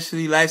preserve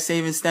potentially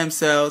life-saving stem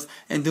cells.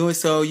 And doing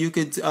so, you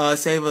could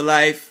save a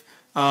life.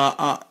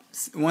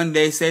 One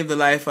day, save the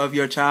life of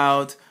your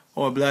child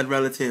or blood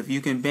relative.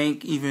 You can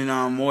bank even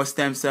more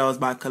stem cells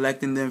by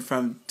collecting them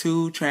from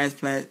 2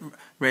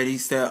 transplant-ready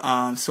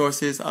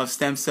sources of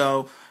stem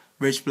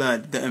cell-rich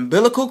blood: the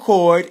umbilical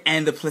cord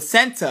and the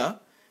placenta.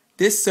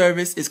 This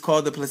service is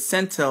called the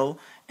placental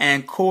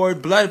and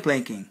cord blood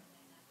banking.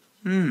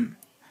 And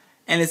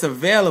it's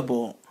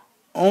available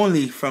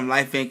only from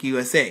LifeBank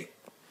USA.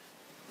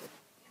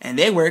 And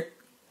they work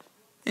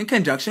in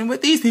conjunction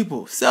with these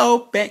people.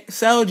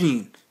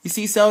 Celgene. You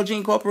see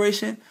Celgene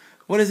Corporation?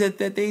 What is it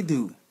that they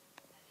do?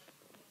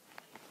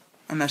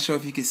 I'm not sure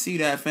if you can see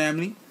that,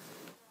 family.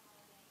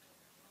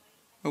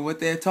 But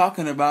what they're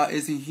talking about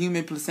is the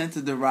human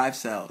placenta-derived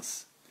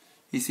cells.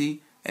 You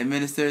see?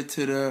 Administered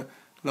to the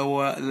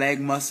lower leg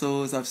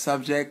muscles of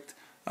subject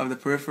of the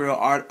peripheral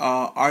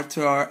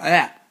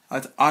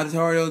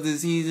arterial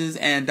diseases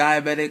and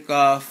diabetic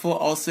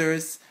foot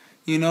ulcers.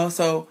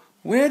 So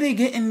where are they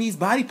getting these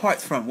body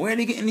parts from? Where are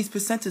they getting these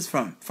placentas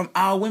from? From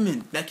our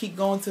women that keep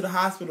going to the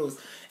hospitals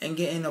and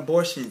getting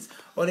abortions,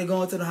 or they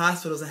going to the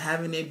hospitals and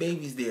having their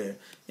babies there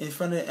in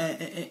front of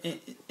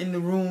in the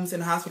rooms,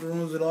 in the hospital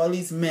rooms, with all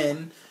these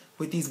men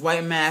with these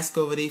white masks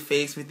over their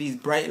face with these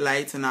bright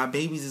lights, and our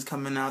babies is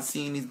coming out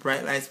seeing these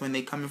bright lights when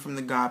they coming from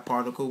the God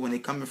particle, when they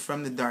coming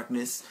from the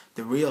darkness,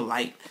 the real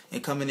light,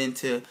 and coming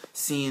into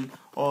seeing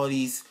all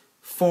these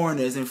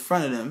foreigners in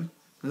front of them,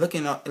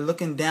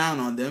 looking down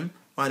on them,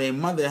 while their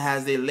mother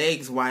has their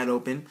legs wide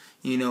open,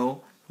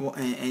 and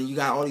you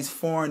got all these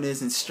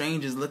foreigners and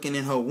strangers looking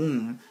in her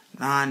womb,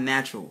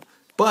 non-natural.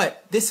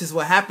 But this is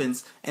what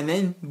happens, and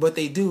then what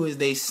they do is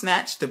they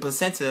snatch the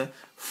placenta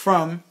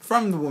from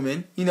the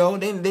woman. They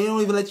don't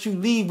even let you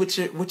leave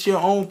with your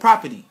own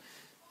property,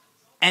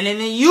 and then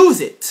they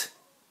use it.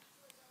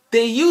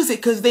 They use it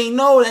because they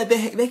know that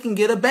they can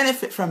get a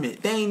benefit from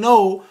it. They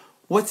know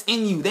what's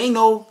in you. They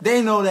know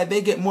that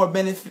they get more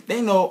benefit.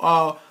 They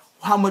know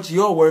how much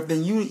you're worth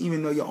than you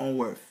even know your own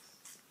worth.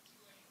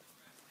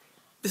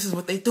 This is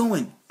what they're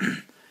doing.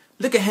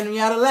 Look at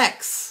Henrietta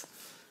Lacks.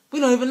 We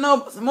don't even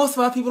know. Most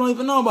of our people don't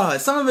even know about her.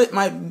 Some of this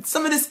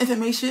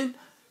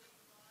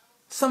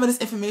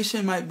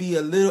information might be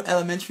a little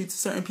elementary to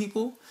certain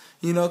people.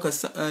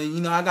 Because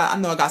I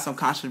got some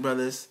conscious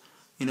brothers.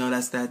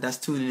 That's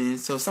tuning in.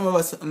 So some of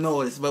us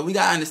know this, but we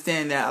gotta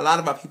understand that a lot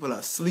of our people are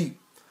asleep.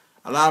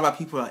 A lot of our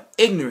people are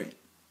ignorant.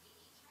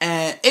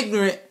 And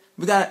ignorant,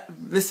 we gotta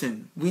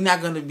listen. We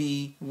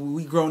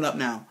grown up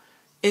now.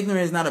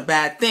 Ignorant is not a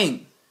bad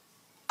thing.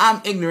 I'm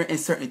ignorant in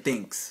certain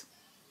things.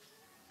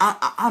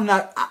 I'm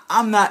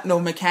not no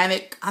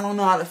mechanic. I don't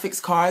know how to fix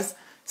cars.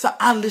 So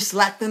I just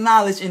lack the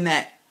knowledge in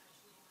that.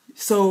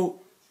 So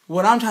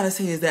what I'm trying to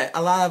say is that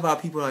a lot of our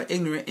people are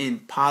ignorant in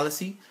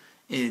policy,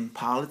 in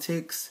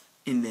politics,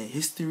 in their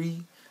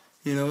history.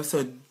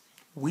 So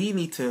we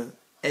need to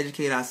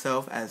educate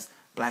ourselves as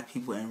black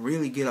people and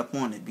really get up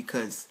on it,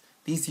 because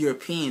these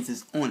Europeans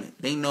is on it.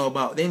 They know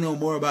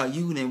more about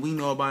you than we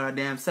know about our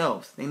damn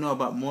selves. They know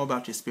more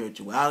about your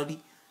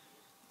spirituality.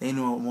 They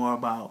know more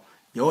about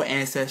your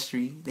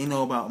ancestry. They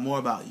know more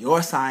about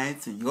your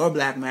science and your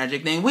black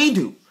magic than we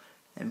do.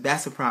 And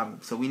that's a problem.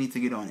 So we need to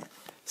get on it.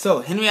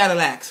 So, Henrietta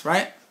Lacks,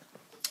 right?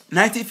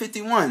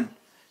 1951,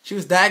 she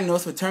was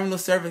diagnosed with terminal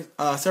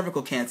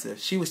cervical cancer.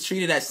 She was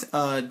treated at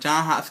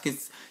Johns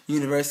Hopkins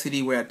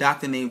University, where a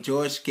doctor named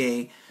George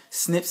Gay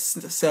snipped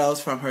cells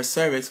from her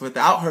cervix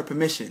without her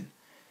permission.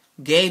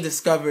 Gay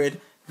discovered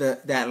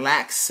that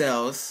Lacks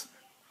cells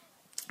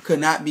could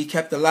not be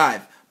kept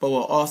alive, but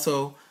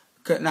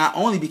could not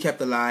only be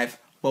kept alive,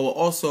 but will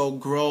also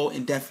grow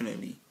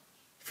indefinitely.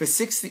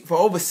 For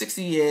over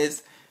 60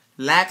 years,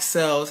 Lacks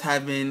cells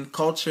have been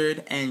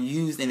cultured and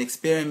used in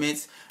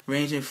experiments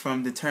ranging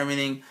from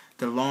determining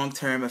the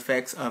long-term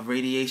effects of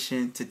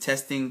radiation to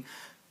testing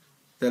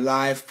the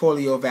live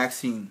polio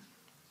vaccine.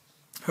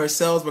 Her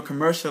cells were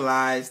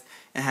commercialized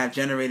and have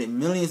generated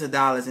millions of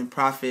dollars in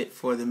profit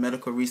for the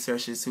medical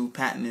researchers who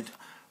patented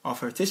off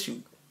her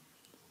tissue.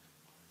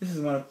 This is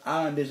one of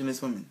our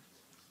indigenous women.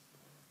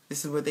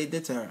 This is what they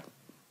did to her.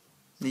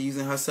 They're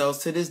using her cells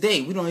to this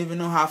day. We don't even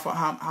know how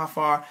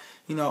far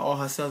all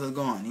her cells are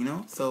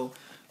gone. So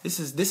this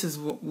is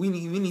what we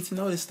need to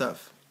know this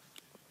stuff.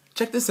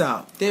 Check this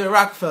out. David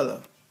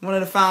Rockefeller, one of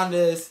the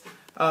founders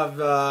of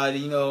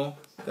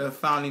the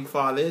founding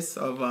fathers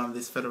of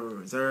this Federal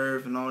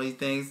Reserve and all these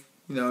things.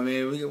 We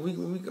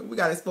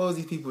gotta expose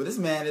these people. This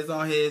man is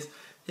on his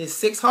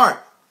sixth heart.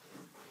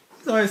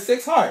 He's on his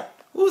sixth heart.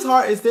 Whose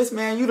heart is this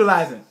man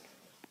utilizing?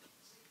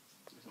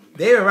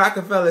 David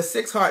Rockefeller's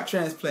sixth heart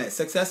transplant,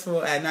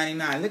 successful at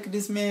 99. Look at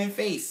this man's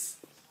face.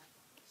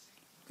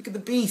 Look at the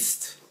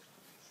beast.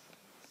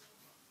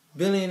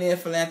 Billionaire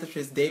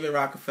philanthropist David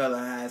Rockefeller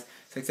has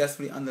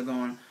successfully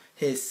undergone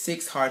his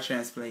sixth heart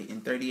transplant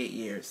in 38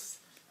 years.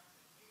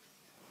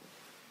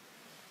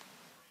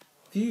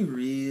 Do you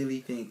really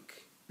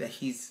think that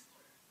he's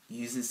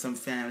using some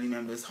family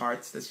member's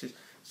hearts that's just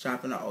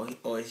chopping out,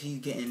 or is he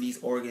getting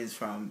these organs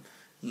from,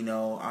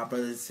 our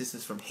brothers and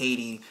sisters from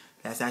Haiti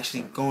that's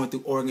actually going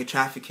through organ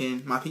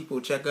trafficking? My people,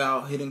 check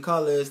out Hidden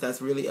Colors.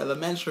 That's really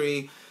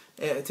elementary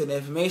to the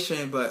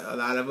information, but a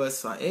lot of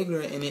us are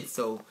ignorant in it.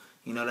 So,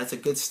 that's a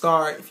good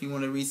start if you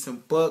want to read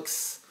some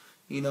books.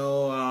 There's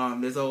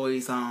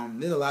always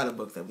there's a lot of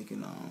books that we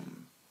can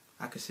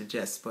I could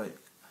suggest, but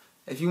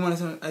if you want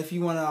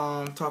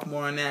to talk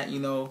more on that,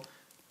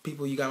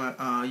 people, you got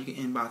my you can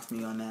inbox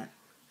me on that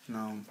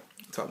and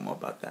talk more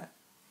about that.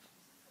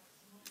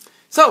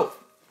 So,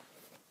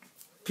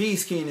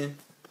 peace, Keenan.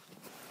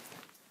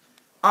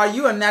 Are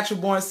you a natural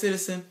born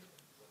citizen?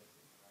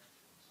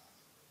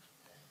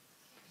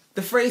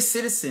 The phrase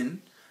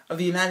citizen of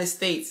the United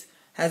States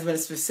has been a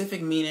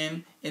specific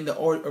meaning in the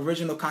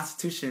original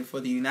Constitution for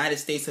the United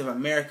States of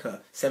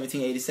America,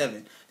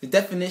 1787. The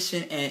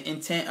definition and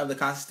intent of the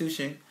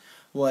Constitution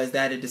was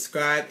that it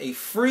described a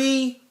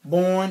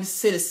free-born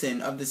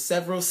citizen of the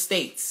several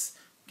states.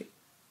 You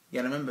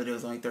gotta remember, there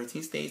was only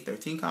 13 states,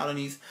 13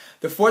 colonies.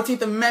 The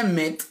 14th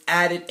Amendment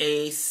added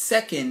a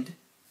second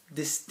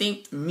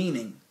distinct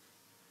meaning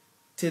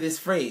to this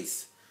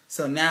phrase.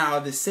 So now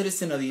the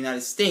citizen of the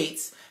United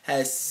States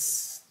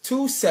has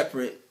two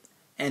separate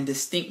and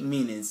distinct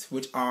meanings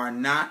which are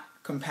not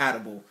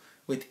compatible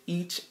with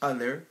each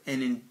other,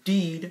 and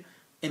indeed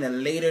in a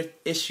later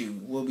issue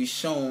will be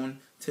shown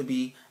to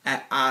be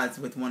at odds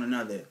with one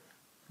another.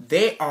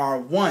 They are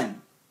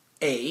 1.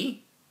 A.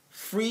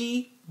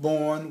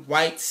 Free-born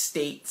white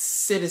state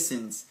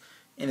citizens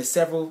in the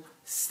several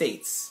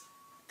states,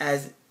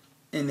 as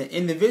in the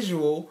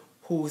individual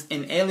whose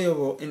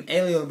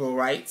inalienable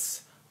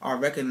rights are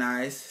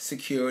recognized,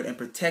 secured, and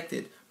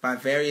protected by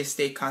various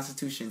state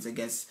constitutions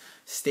against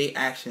state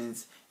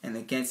actions and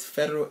against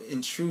federal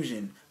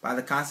intrusion by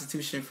the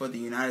Constitution for the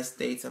United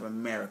States of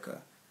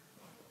America.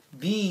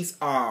 These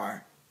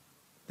are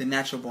the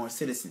natural born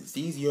citizens.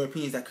 These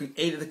Europeans that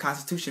created the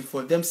Constitution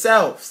for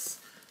themselves.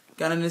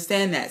 Gotta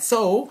understand that.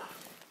 So,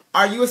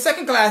 are you a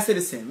second class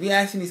citizen? We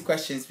asking these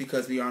questions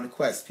because we are on a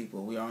quest,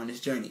 people. We are on this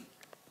journey.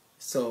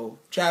 So,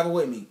 travel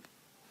with me.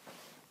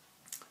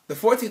 The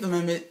 14th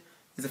Amendment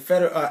is the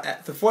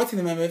 14th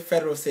Amendment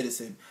federal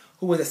citizen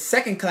who is a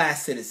second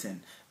class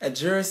citizen, a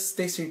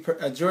juristic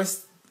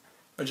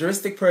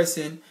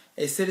person,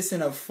 a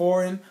citizen of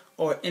foreign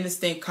or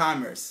interstate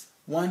commerce,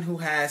 one who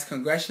has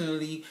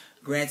congressionally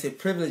granted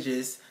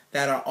privileges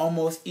that are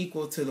almost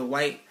equal to the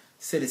white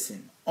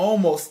citizen.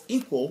 Almost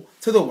equal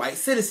to the white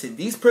citizen.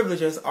 These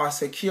privileges are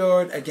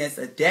secured against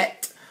a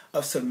debt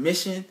of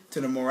submission to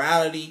the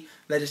morality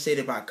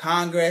legislated by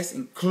Congress,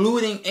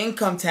 including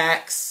income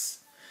tax.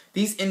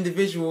 These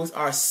individuals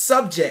are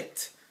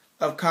subject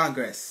of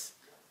Congress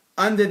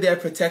under their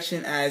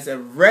protection as a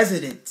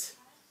resident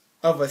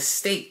of a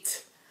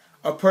state.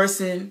 A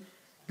person,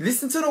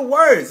 listen to the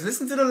words,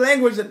 listen to the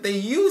language that they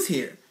use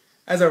here.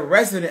 As a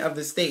resident of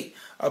the state,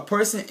 a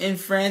person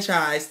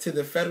enfranchised to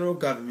the federal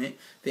government,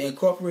 the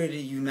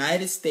incorporated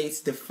United States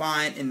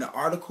defined in the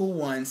Article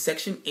 1,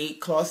 Section 8,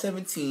 Clause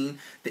 17,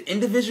 the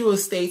individual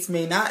states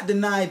may not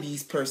deny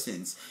these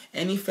persons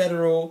any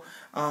federal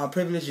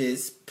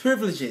privileges,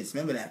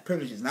 remember that,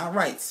 privileges, not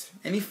rights,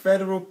 any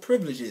federal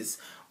privileges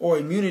or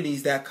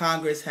immunities that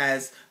Congress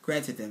has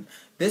granted them.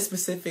 This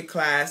specific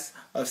class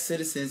of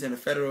citizens and a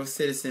federal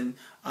citizen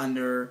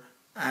under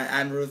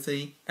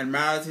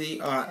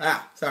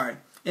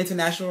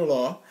international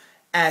law.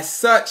 As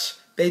such,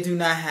 they do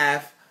not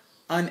have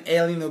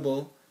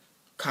unalienable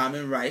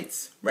common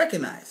rights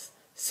recognized,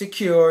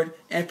 secured,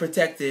 and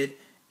protected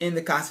in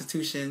the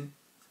Constitution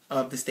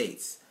of the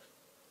states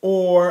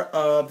or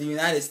of the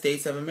United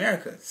States of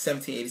America,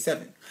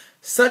 1787,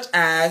 such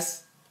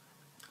as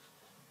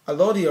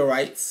allodial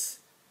rights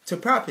to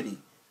property,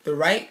 the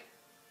right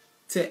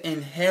to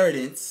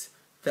inheritance,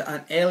 the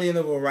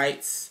unalienable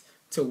rights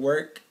to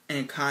work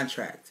and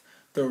contract,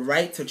 the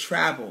right to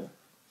travel,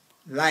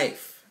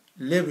 life,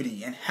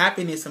 liberty, and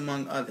happiness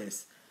among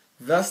others.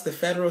 Thus, the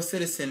federal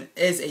citizen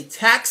is a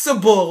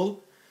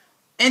taxable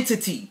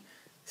entity,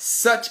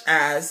 such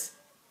as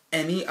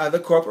any other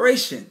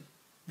corporation.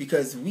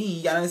 Because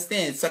we gotta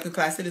understand,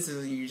 second-class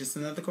citizens, you're just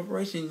another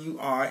corporation. You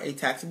are a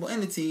taxable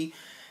entity,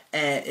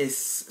 and is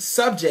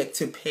subject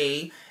to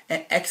pay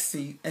an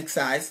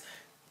excise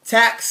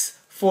tax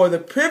for the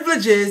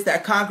privileges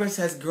that Congress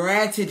has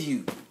granted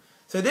you.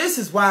 So this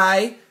is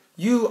why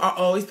you are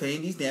always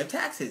paying these damn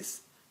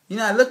taxes. You're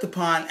not looked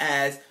upon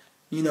as,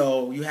 you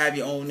know, you have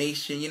your own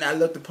nation. You're not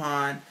looked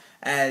upon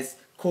as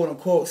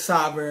quote-unquote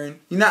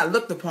sovereign. You're not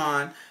looked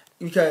upon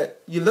because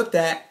you're looked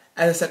at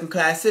as a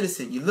second-class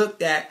citizen. You're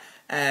looked at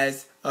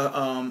as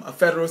a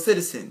federal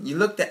citizen. You're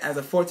looked at as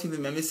a 14th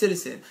Amendment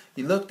citizen.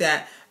 You're looked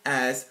at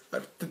as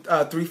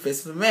a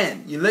three-fifths of a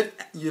man.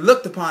 You're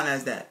looked upon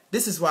as that.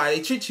 This is why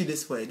they treat you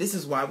this way. This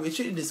is why we're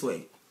treated this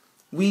way.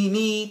 We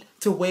need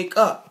to wake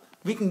up.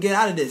 We can get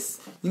out of this.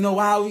 You know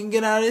how we can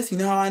get out of this? You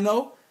know how I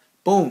know?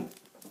 Boom.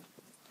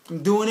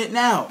 I'm doing it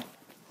now.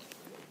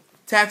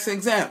 Tax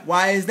exempt.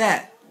 Why is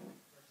that?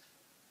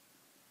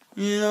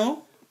 You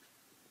know?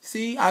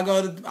 See, I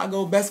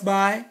go Best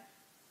Buy.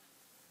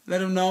 Let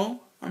them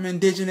know I'm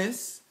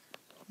indigenous.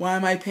 Why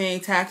am I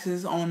paying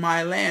taxes on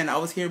my land? I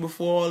was here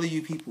before all of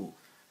you people.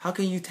 How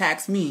can you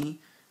tax me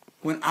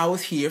when I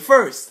was here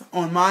first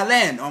on my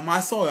land, on my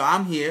soil?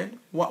 I'm here.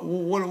 What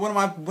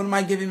am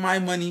I giving my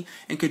money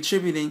and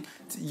contributing?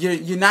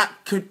 You're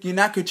not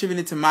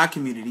contributing to my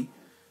community.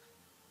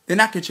 They're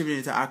not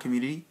contributing to our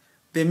community.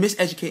 They're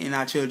miseducating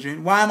our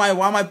children. Why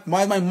is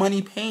my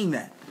money paying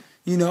that?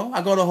 You know,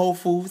 I go to Whole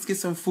Foods, get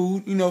some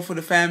food, you know, for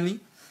the family.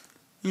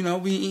 You know,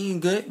 we eating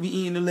good. We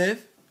eating to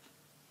live.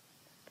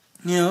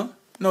 You know,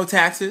 no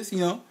taxes. You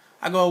know,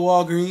 I go to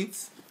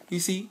Walgreens. You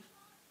see,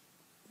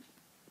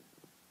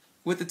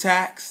 with the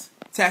tax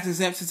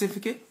exempt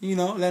certificate. You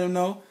know, let them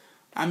know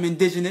I'm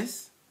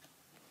indigenous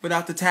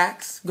without the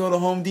tax. Go to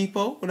Home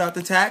Depot without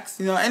the tax.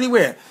 You know,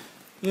 anywhere.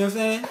 You know what I'm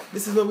saying?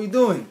 This is what we're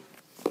doing.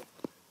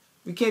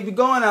 We can't be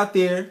going out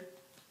there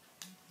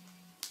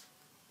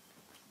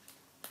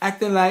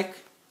acting like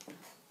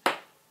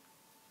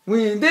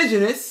we're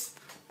indigenous.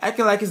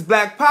 Acting like it's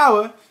black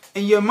power,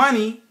 and your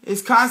money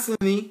is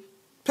constantly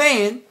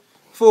paying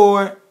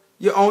for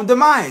your own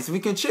demise.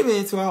 We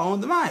contributing to our own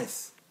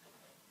demise.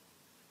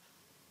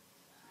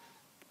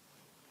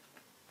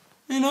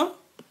 You know?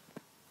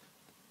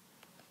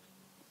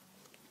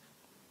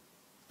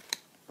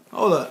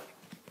 Hold up.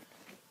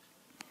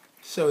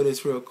 Show you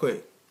this real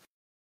quick.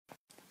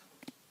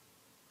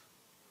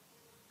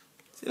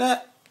 See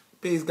that?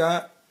 Peace,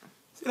 God.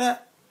 See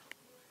that?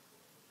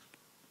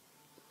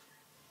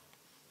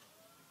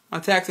 My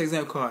tax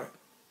exempt card.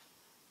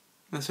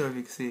 Not sure if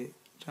you can see it,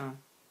 John.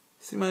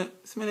 See my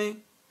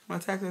name? My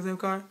tax exempt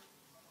card?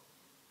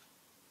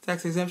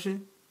 Tax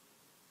exemption?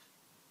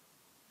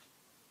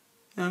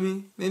 You know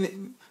what I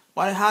mean?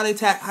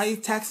 How you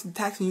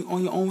taxing you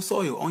on your own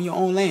soil, on your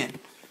own land?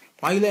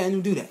 Why you letting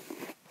them do that?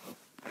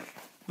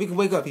 We can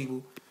wake up,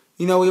 people.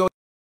 You know, we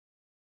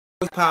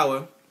always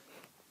power,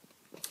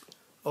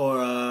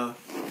 or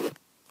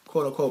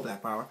quote unquote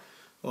black power,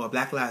 or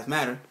Black Lives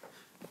Matter.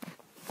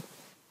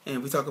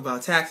 And we talk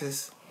about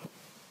taxes,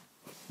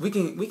 we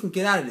can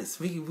get out of this.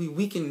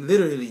 We can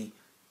literally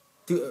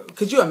do.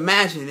 Could you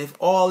imagine if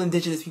all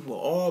indigenous people,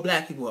 all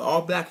black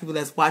people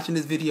that's watching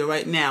this video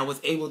right now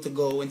was able to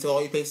go into all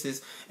your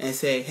places and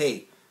say,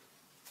 hey,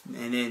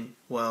 and then,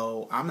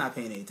 well, I'm not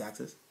paying any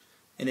taxes.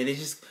 And then they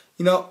just,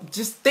 you know,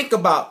 just think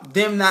about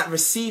them not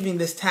receiving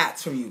this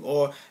tax from you,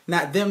 or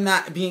them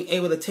not being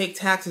able to take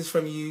taxes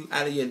from you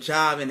out of your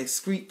job and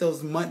excrete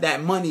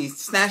that money,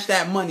 snatch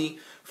that money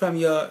from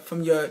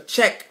your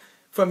check,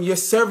 from your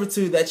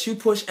servitude that you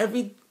push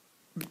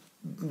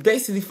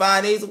basically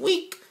 5 days a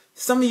week.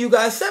 Some of you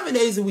guys 7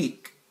 days a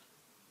week.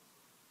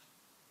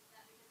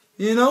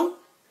 You know?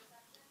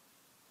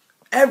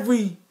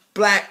 Every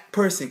black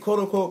person, quote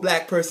unquote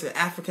black person,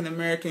 African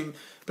American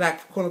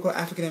black, quote unquote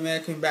African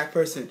American black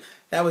person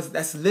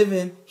that's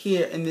living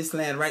here in this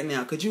land right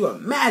now. Could you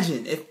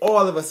imagine if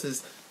all of us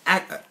is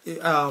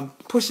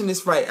pushing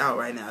this right out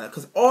right now?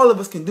 Because all of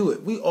us can do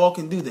it. We all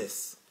can do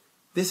this.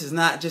 This is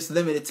not just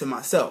limited to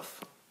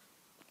myself.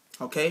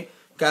 Okay?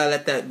 Gotta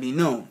let that be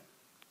known.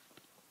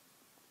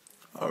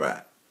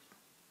 Alright.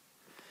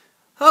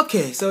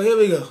 Okay, so here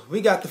we go.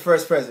 We got the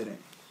first president.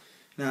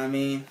 You know what I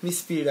mean? Let me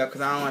speed it up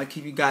because I don't want to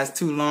keep you guys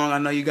too long. I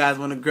know you guys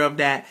want to grub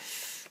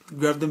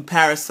them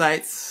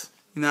parasites.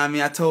 You know what I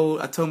mean? I told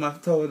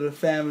the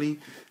family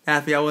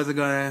after I wasn't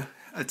gonna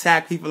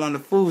attack people on the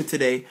food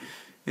today.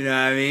 You know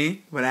what I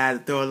mean? But I had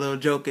to throw a little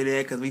joke in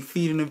there because we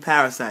feeding them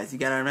parasites. You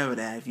gotta remember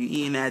that. If you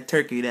eating that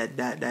turkey,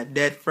 that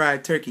dead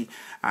fried turkey.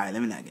 Alright,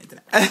 let me not get into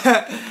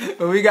that.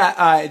 But we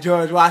got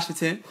George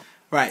Washington.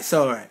 Right,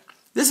 so alright.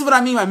 This is what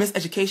I mean by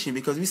miseducation,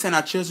 because we send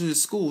our children to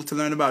school to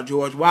learn about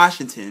George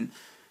Washington.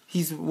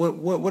 He's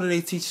what do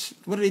they teach?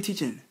 What are they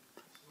teaching?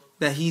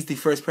 That he's the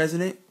first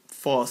president?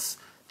 False.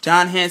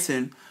 John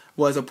Hanson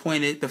was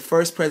appointed the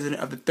first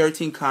president of the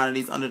 13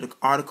 colonies under the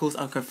Articles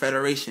of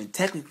Confederation.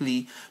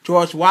 Technically,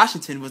 George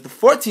Washington was the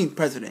 14th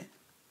president,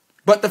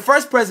 but the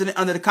first president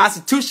under the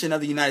Constitution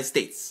of the United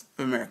States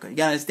of America. You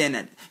gotta understand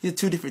that. These are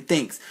two different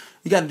things.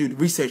 You gotta do the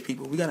research,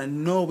 people. We gotta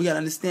know, we gotta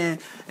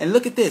understand. And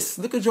look at this.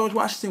 Look at George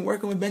Washington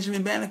working with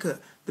Benjamin Banneker,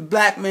 the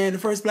black man, the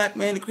first black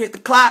man to create the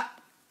clock,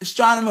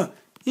 astronomer.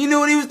 He knew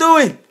what he was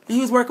doing. And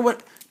he was working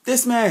with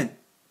this man.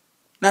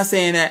 Not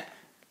saying that,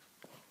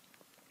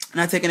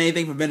 not taking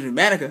anything from Benjamin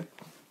Banneker,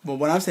 but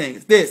what I'm saying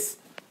is this.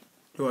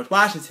 George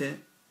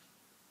Washington,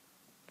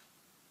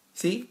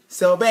 see,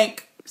 sell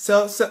bank,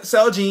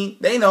 sell gene,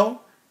 they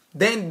know.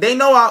 They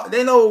know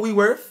what we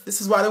worth. This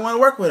is why they want to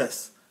work with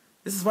us.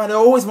 This is why they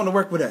always want to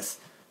work with us.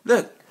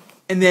 Look,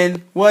 and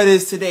then what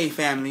is today,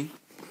 family?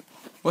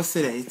 What's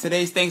today?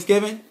 Today's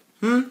Thanksgiving?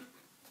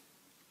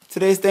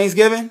 Today's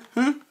Thanksgiving?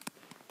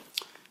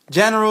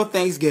 General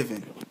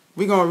Thanksgiving.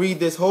 We're going to read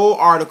this whole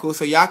article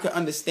so y'all can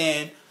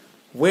understand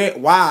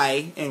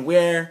why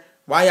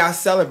y'all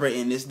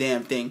celebrating this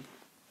damn thing.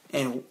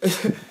 And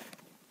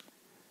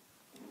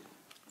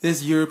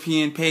this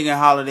European pagan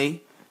holiday.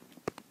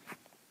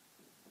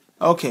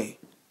 Okay.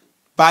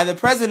 By the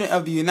President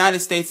of the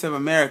United States of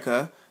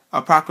America,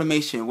 a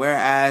proclamation,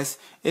 whereas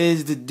it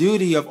is the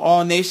duty of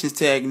all nations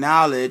to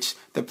acknowledge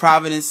the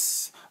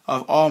providence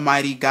of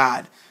Almighty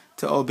God,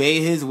 to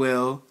obey His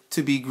will,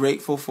 to be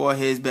grateful for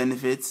His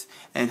benefits,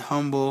 and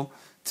humble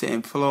to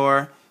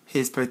implore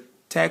His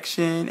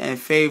protection and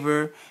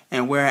favor,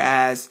 and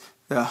whereas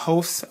the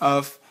hosts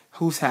of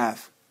whose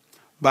have,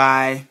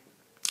 by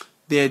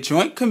their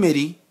joint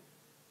committee,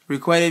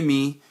 requested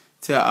me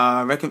to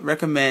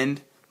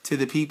recommend to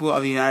the people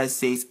of the United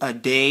States a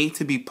day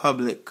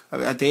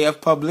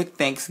of public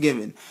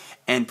thanksgiving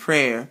and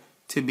prayer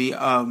to be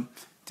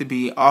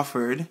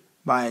offered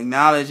by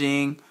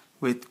acknowledging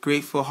with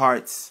grateful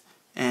hearts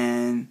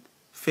and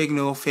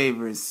signal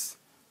favors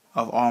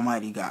of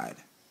Almighty God,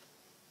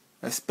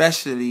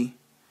 especially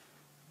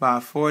by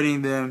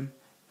affording them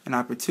an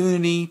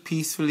opportunity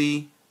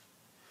peaceably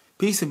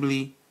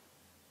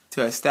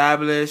to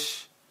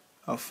establish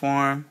a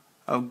form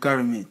of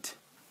government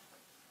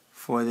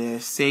for their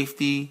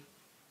safety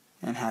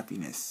and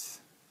happiness.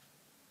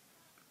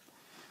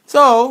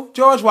 So,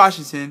 George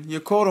Washington, your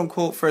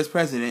quote-unquote first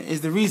president,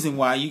 is the reason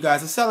why you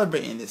guys are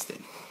celebrating this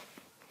thing.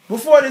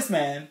 Before this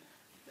man,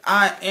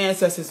 our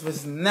ancestors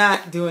was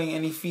not doing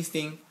any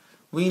feasting.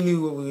 We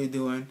knew what we were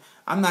doing.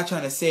 I'm not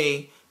trying to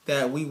say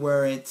that we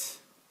weren't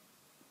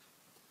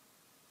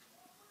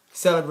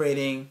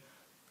celebrating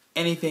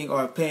anything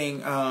or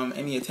paying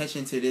any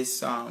attention to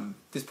this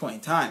this point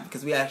in time,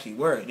 because we actually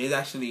were. There's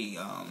actually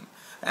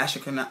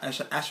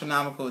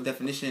astronomical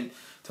definition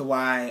to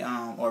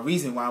why or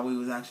reason why we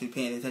was actually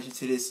paying attention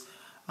to this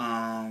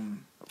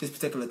this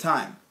particular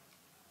time,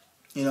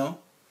 you know.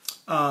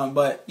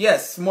 But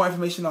yes, more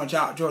information on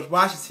George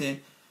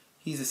Washington.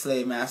 He's a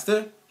slave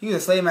master. He was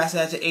a slave master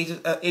at the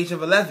age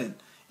of 11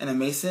 and a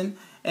Mason,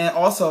 and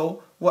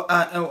also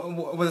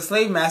was a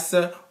slave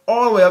master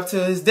all the way up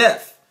to his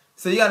death.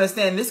 So you gotta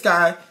understand,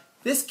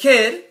 this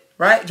kid,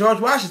 right? George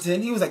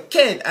Washington, he was a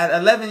kid at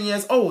 11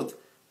 years old.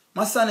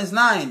 My son is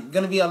 9,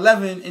 gonna be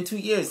 11 in 2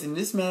 years, and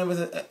this man was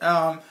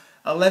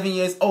 11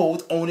 years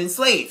old owning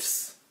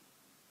slaves.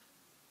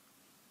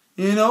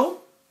 You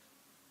know,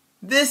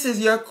 this is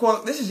your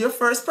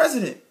first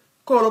president,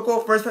 quote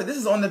unquote first president.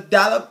 This is on the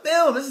dollar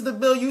bill. This is the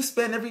bill you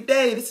spend every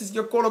day. This is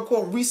your quote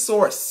unquote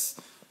resource.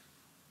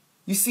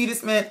 You see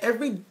this man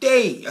every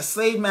day, a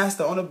slave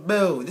master on a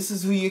bill. This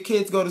is who your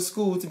kids go to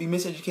school to be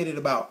miseducated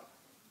about,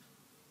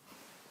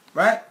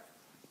 right?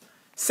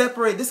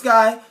 This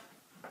guy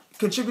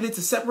contributed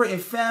to separating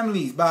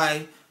families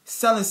by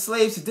selling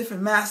slaves to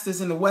different masters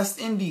in the West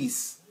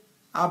Indies.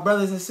 Our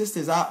brothers and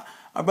sisters, our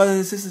brothers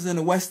and sisters in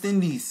the West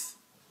Indies.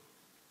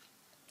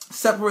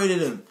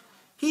 Separated them.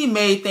 He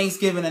made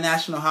Thanksgiving a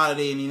national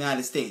holiday in the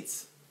United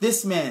States.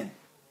 This man,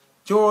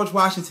 George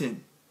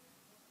Washington.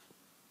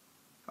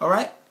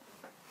 Alright?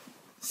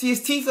 See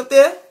his teeth up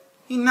there?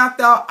 He knocked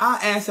out our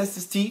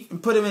ancestors' teeth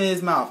and put them in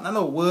his mouth. I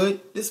know wood.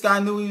 This guy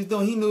knew what he was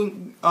doing. He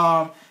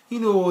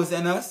knew what was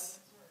in us.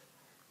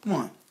 Come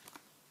on.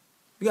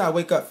 We gotta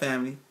wake up,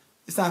 family.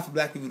 It's time for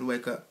black people to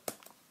wake up.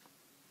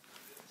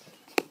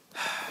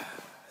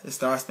 The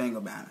Star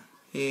Spangled Banner.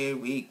 Here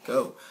we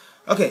go.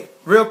 Okay,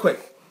 real quick.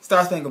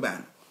 Star Spangled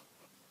Banner.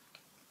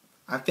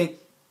 I think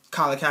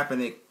Colin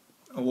Kaepernick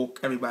woke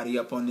everybody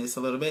up on this a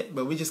little bit,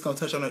 but we're just gonna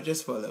touch on it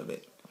just for a little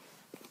bit.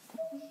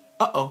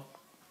 Uh-oh.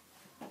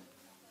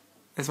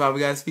 That's why we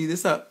gotta speed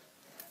this up.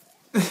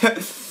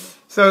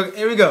 So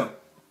here we go.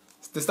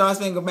 The Star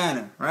Spangled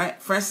Banner,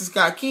 right? Francis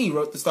Scott Key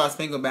wrote the Star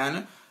Spangled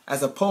Banner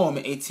as a poem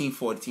in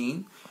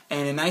 1814,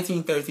 and in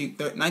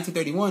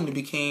 1931 it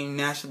became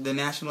the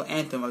national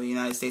anthem of the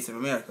United States of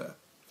America.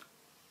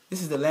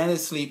 This is the land of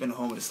sleep and the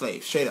home of the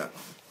slave. Straight up.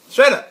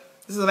 Straight up.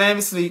 This is the land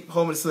of sleep,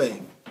 home of the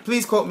slave.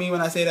 Please quote me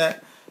when I say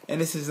that. And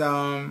this is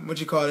what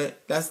you call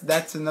it?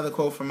 That's another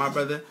quote from my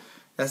brother.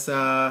 That's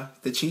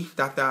the chief,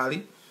 Dr.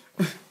 Ali.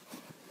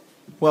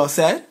 Well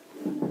said.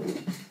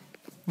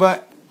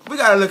 But we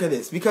gotta look at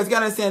this because you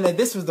gotta understand that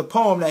this was the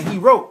poem that he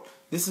wrote.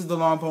 This is the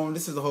long poem.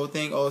 This is the whole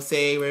thing. Oh,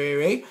 say,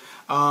 ray.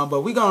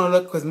 But we're gonna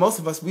look because most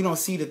of us we don't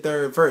see the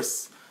third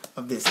verse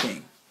of this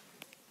thing.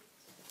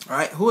 All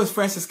right, who is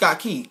Francis Scott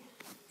Key?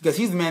 Because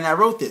he's the man that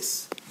wrote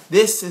this.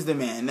 This is the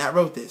man that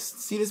wrote this.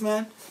 See this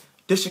man?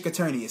 District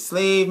attorney, a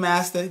slave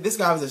master. This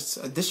guy was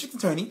a district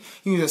attorney.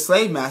 He was a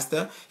slave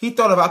master. He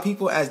thought about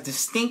people as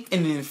distinct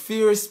and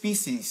inferior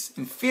species.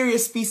 Inferior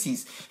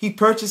species. He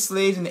purchased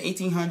slaves in the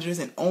 1800s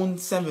and owned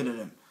 7 of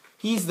them.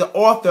 He's the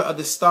author of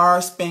the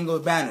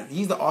Star-Spangled Banner.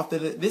 He's the author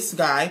of this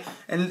guy.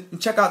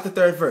 And check out the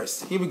third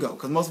verse. Here we go,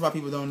 because most of our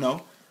people don't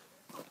know.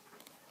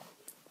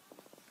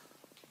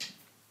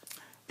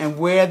 And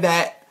where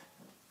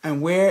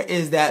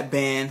is that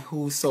band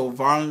who so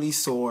violently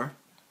soar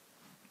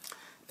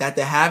that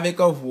the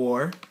havoc of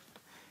war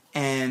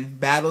and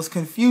battle's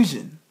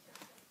confusion,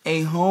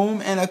 a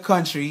home and a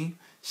country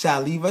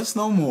shall leave us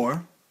no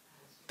more.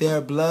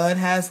 Their blood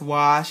has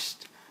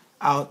washed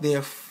out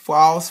their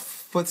false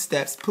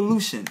footsteps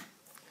pollution.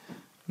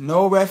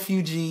 No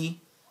refugee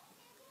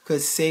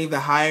could save the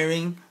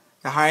hireling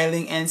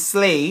and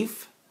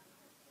slave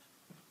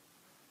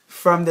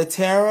from the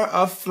terror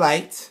of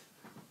flight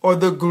or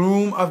the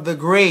gloom of the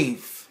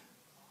grave.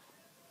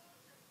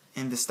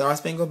 In the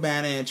Star-Spangled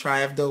Banner and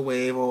Triumph the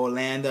Wave, or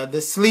land of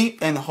the sleep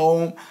and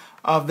home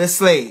of the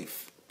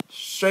slave.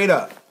 Straight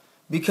up.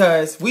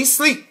 Because we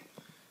sleep,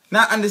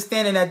 not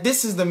understanding that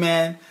this is the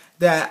man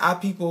that our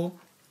people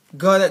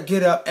gotta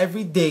get up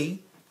every day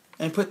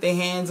and put their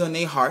hands on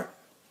their heart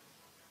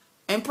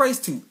and praise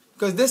to.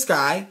 Because this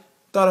guy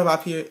thought of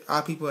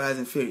our people as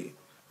inferior.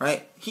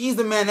 Right? He's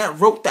the man that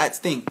wrote that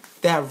thing,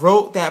 that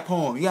wrote that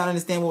poem. You gotta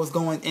understand what was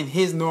going in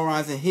his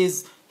neurons and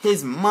his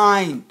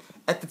mind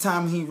at the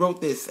time he wrote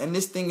this. And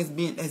this thing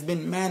has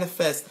been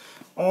manifest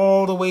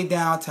all the way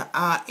down to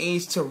our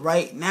age to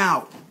right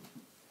now.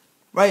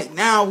 Right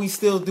now we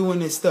still doing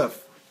this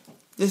stuff.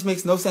 This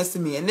makes no sense to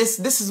me. And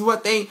this is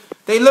what they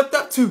looked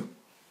up to.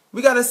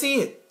 We gotta see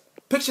it.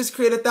 Pictures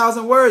create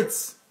 1,000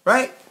 words,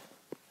 right?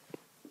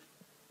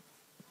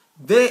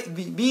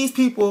 These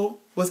people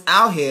was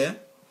out here.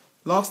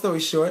 Long story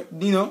short,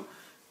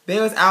 they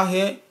was out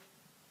here.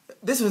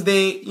 This was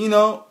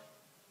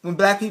when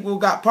black people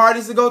got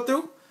parties to go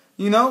through.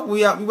 We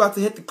about to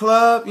hit the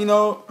club.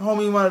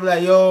 Homie want to be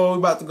like, yo, we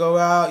about to go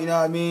out. You know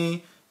what I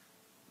mean?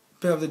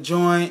 Pick up the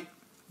joint.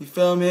 You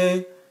feel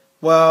me?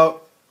 Well,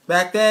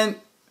 back then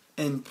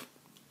and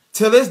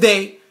till this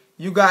day,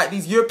 you got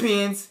these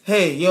Europeans.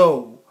 Hey,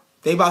 yo,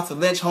 they about to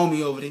lynch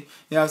homie over there. You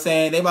know what I'm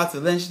saying? They about to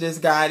lynch this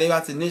guy. They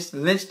about to lynch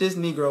this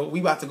Negro.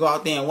 We about to go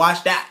out there and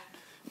watch that.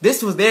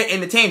 This was their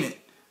entertainment.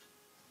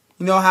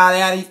 You know how they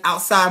had these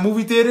outside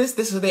movie theaters?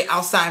 This was their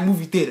outside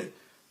movie theater.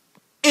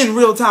 In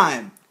real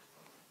time.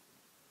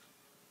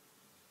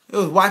 It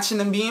was watching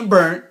them being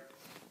burnt.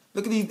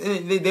 Look at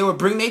these. They would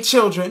bring their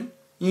children.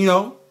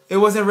 It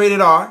wasn't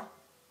rated R.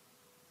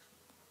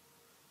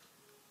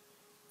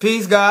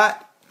 Peace, God.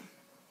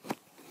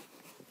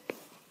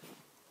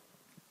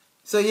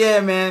 So yeah,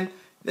 man.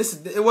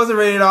 It wasn't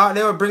rated R.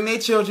 They would bring their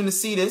children to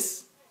see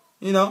this.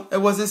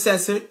 It wasn't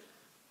censored.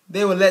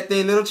 They would let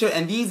their little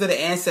children, and these are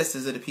the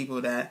ancestors of the people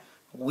that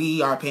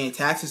we are paying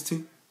taxes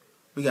to.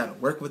 We got to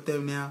work with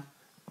them now.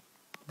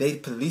 They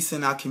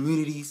policing our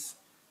communities.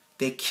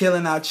 They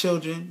killing our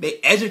children.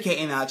 They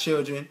educating our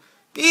children.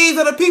 These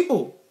are the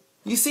people.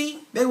 You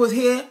see, they was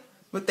here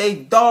with they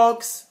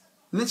dogs,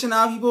 lynching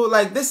our people.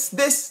 Like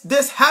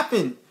this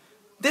happened.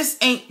 This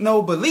ain't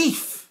no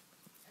belief.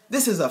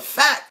 This is a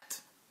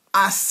fact.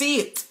 I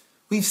see it.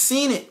 We've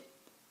seen it.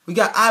 We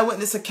got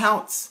eyewitness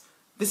accounts.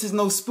 This is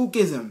no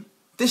spookism.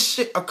 This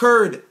shit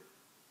occurred.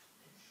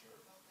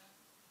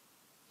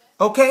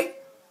 Okay?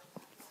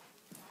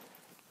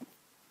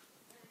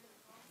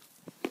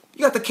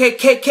 You got the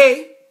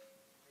KKK.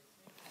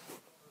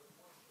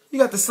 You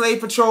got the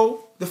slave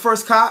patrol, the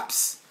first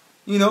cops,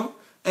 and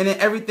then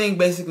everything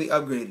basically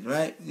upgraded,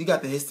 right? You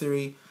got the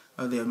history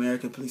of the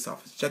American police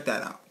officer. Check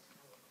that out.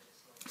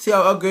 See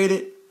how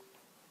upgraded?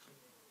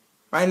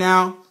 Right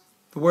now,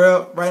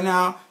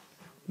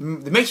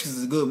 The Matrix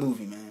is a good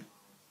movie, man.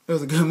 It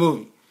was a good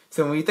movie.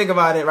 So when you think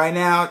about it right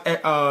now,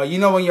 when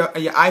your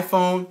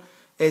iPhone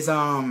is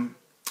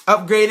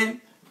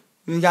upgrading,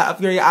 when you got to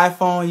upgrade your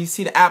iPhone, you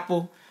see the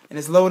Apple and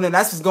it's loading.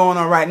 That's what's going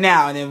on right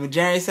now. And then when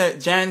January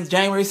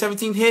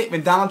 17th hit,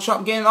 when Donald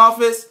Trump get in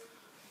office,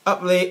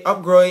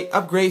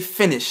 upgrade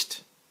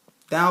finished.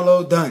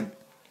 Download done.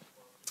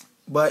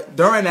 But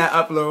during that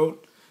upload,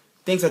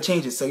 things are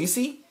changing. So you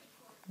see,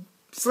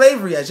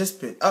 slavery has just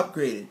been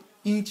upgraded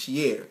each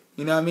year.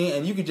 You know what I mean?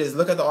 And you can just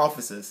look at the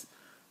officers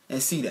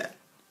and see that.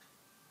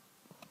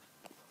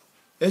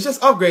 It's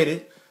just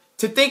upgraded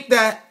to think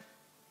that,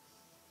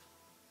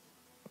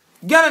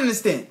 you gotta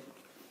understand,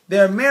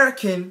 the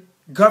American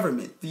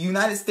government, the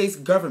United States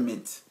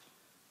government,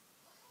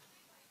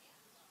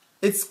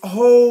 its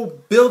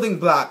whole building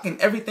block and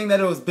everything that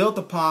it was built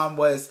upon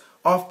was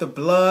off the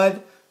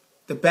blood,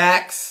 the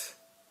backs,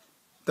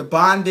 the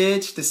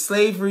bondage, the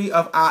slavery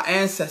of our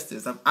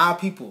ancestors, of our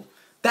people.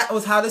 That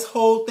was how this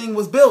whole thing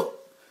was built.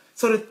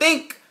 So to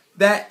think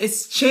that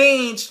it's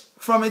changed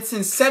from its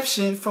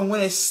inception, from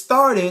when it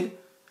started.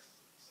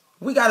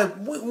 We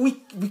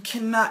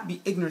cannot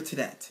be ignorant to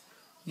that.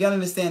 You gotta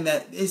understand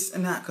that it's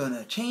not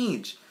gonna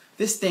change.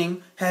 This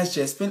thing has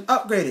just been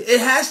upgraded. It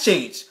has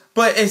changed,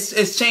 but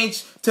it's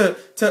changed to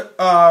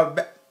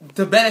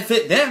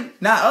benefit them,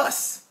 not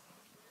us.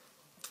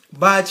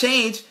 By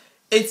change,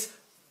 it's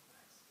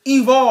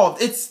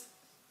evolved. It's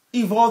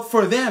evolved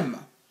for them.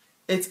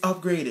 It's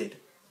upgraded.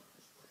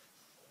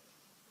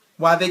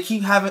 While they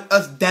keep having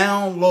us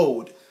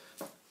download,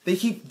 they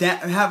keep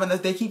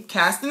they keep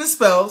casting the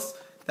spells.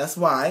 That's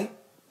why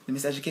the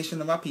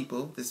miseducation of our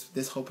people.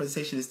 This whole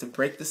presentation is to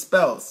break the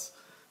spells.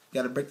 We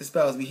gotta break the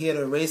spells. We're here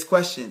to raise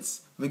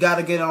questions. We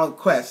gotta get on a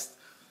quest.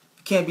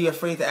 You can't be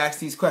afraid to ask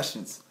these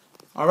questions.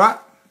 All right.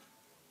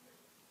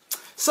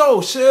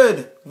 So,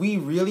 should we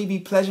really be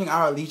pledging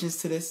our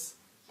allegiance to this?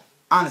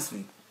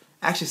 Honestly,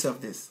 ask yourself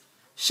this.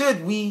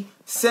 Should we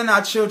send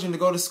our children to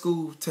go to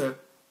school to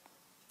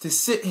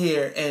sit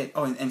here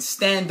and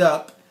stand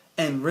up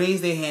and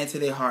raise their hand to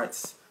their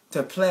hearts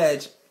to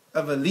pledge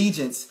of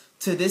allegiance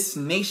to this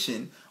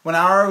nation when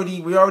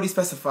we already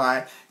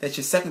specified that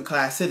you're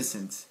second-class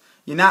citizens?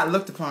 You're not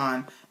looked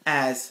upon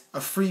as a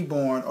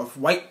freeborn or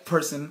white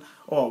person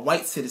or a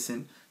white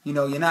citizen. You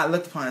know, you're not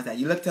looked upon as that.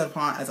 You're looked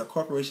upon as a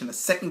corporation, a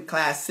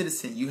second-class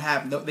citizen.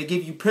 They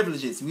give you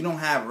privileges. We don't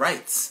have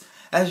rights.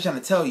 That's what I'm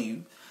trying to tell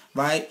you,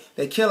 right?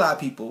 They kill our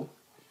people.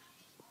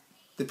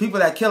 The people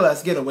that kill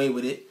us get away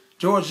with it.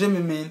 George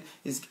Zimmerman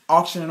is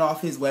auctioning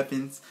off his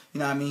weapons. You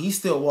know what I mean? He's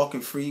still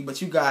walking free,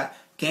 but you got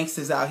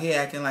gangsters out here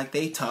acting like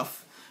they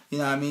tough. You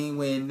know what I mean?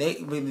 When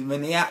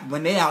they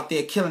out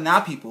there killing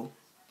our people,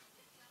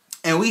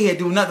 and we here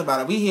doing nothing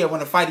about it. We here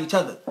want to fight each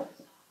other.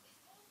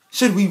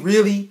 Should we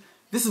really?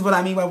 This is what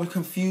I mean by we're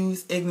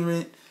confused,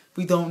 ignorant.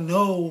 We don't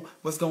know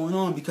what's going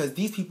on because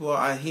these people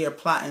are here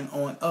plotting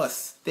on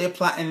us. They're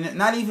plotting,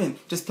 not even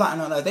just plotting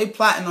on us. They're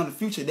plotting on the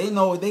future. They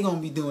know what they're going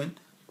to be doing.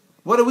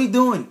 What are we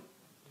doing?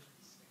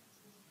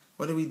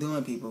 What are we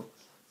doing, people?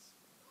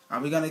 Are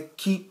we going to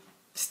keep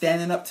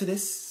standing up to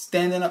this?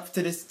 Standing up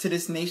to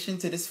this nation,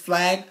 to this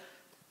flag?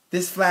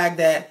 This flag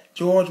that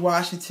George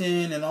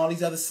Washington and all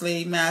these other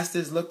slave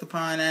masters looked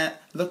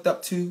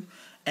up to,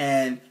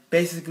 and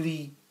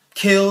basically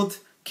killed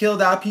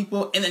our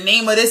people in the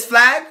name of this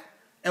flag?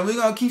 And we're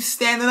going to keep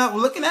standing up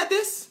looking at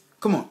this?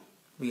 Come on.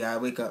 We got to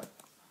wake up.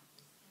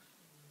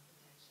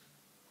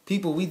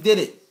 People, we did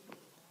it.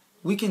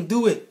 We can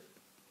do it.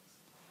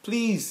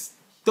 Please,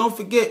 don't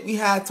forget, we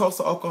had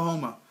Tulsa,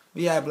 Oklahoma.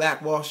 We had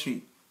Black Wall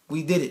Street.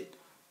 We did it.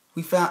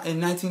 We found, in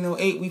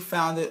 1908, we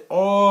founded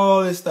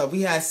all this stuff.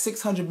 We had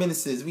 600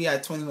 businesses. We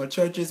had 21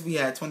 churches. We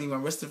had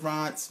 21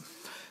 restaurants,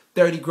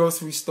 30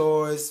 grocery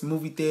stores,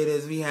 movie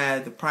theaters. We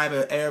had the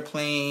private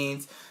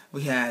airplanes.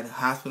 We had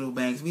hospital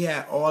banks. We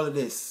had all of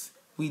this.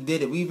 We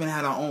did it. We even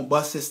had our own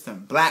bus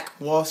system. Black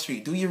Wall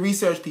Street. Do your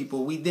research,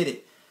 people. We did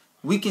it.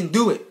 We can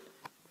do it.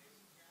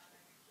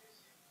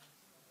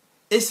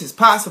 This is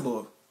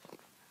possible.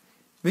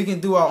 We can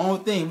do our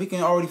own thing. We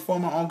can already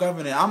form our own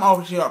government. I'm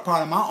already a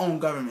part of my own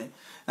government.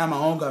 Not my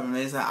own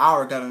government. It's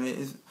our government.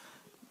 It's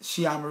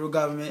Shiamaru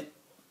government.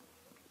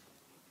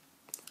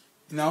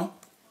 You know?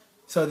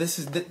 So this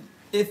is...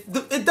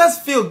 It does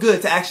feel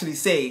good to actually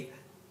say,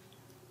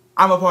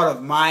 I'm a part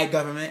of my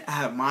government. I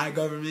have my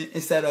government.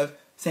 Instead of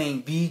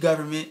saying the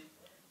government.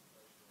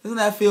 Doesn't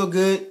that feel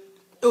good?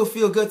 It would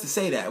feel good to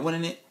say that,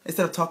 wouldn't it?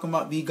 Instead of talking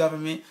about the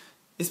government.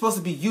 It's supposed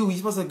to be you. You're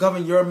supposed to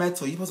govern your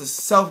mental. You're supposed to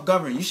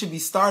self-govern. You should be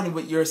starting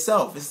with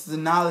yourself. It's the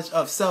knowledge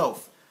of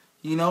self.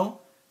 You know?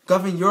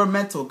 Govern your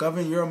mental.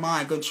 Govern your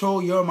mind.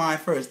 Control your mind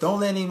first. Don't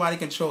let anybody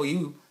control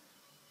you.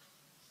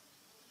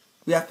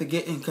 We have to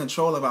get in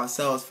control of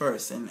ourselves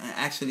first and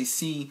actually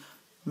see.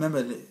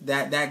 Remember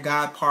that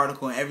God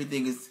particle and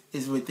everything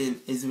is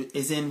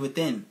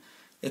within.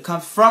 It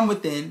comes from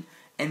within,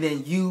 and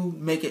then you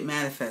make it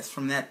manifest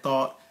from that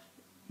thought,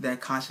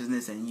 that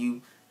consciousness, and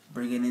you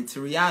bring it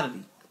into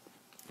reality.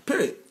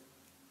 Period.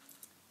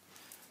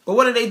 But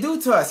what did they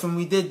do to us when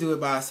we did do it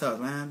by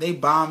ourselves, man? They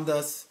bombed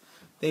us.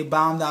 They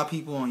bombed our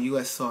people on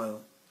U.S.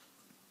 soil.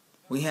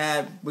 We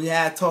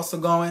had Tulsa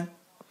going,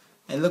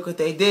 and look what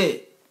they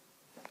did.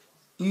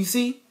 You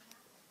see?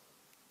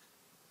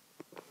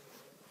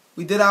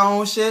 We did our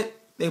own shit.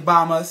 They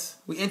bomb us.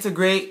 We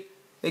integrate.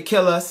 They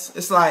kill us.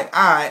 It's like,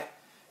 all right.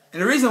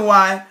 And the reason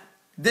why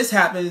this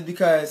happened is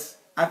because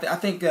I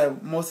think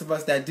that most of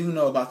us that do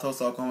know about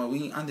Tulsa, Oklahoma,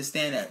 we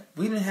understand that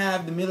we didn't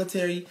have the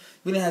military,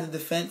 we didn't have the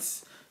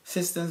defense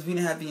systems, we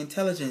didn't have the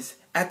intelligence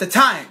at the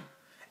time.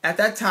 At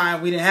that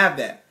time, we didn't have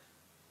that.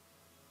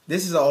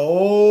 This is a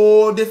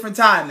whole different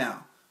time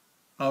now.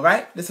 All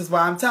right? This is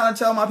why I'm telling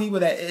my people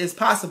that it is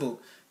possible.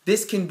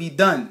 This can be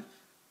done.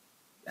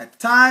 At the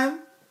time,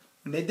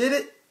 when they did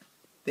it,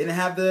 they didn't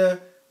have the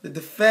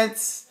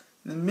defense,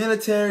 the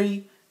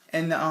military,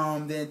 and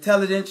the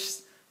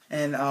intelligence,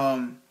 and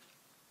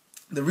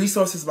the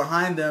resources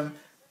behind them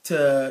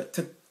to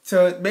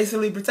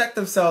basically protect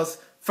themselves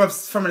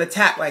from an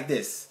attack like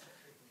this.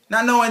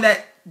 Not knowing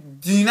that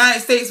the United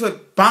States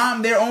would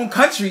bomb their own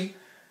country,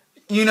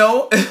 you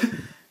know.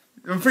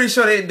 I'm pretty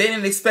sure they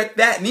didn't expect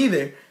that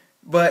neither,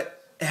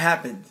 but it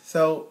happened.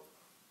 So,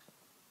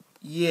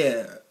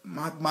 yeah,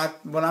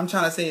 what I'm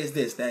trying to say is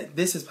this, that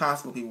this is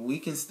possible, people. We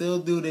can still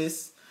do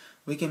this.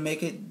 We can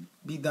make it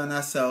be done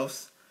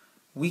ourselves.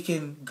 We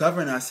can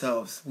govern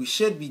ourselves. We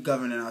should be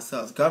governing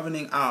ourselves,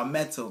 governing our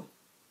mental.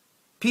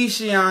 Peace,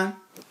 Shion.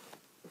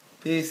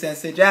 Peace,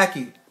 Sensei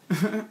Jackie.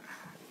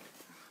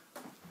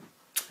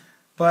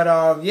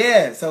 But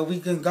yeah, so we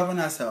can govern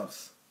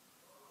ourselves.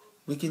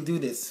 We can do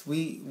this.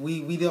 We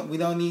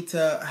don't need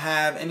to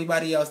have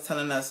anybody else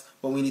telling us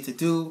what we need to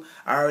do.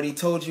 I already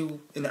told you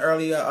in the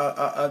earlier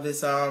of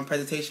this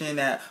presentation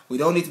that we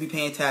don't need to be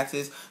paying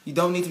taxes. You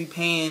don't need to be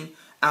paying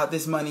out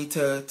this money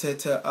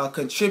to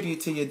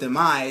contribute to your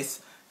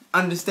demise.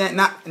 Understand?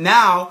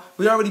 Now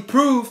we already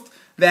proved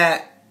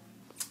that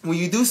when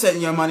you do set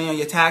your money on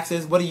your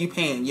taxes, what are you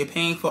paying? You're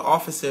paying for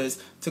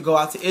officers to go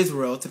out to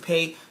Israel to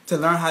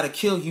learn how to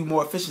kill you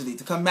more efficiently,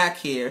 to come back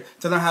here,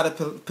 to learn how to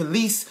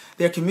police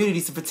their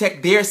communities, to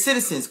protect their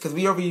citizens. Because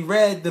we already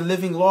read the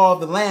living law of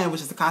the land, which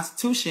is the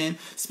Constitution,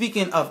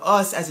 speaking of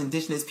us as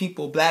indigenous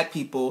people, black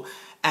people,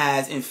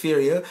 as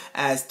inferior,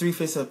 as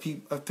three-fifths of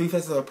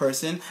a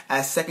person,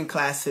 as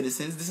second-class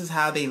citizens. This is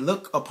how they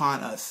look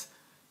upon us.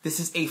 This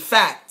is a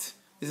fact.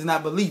 This is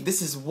not belief.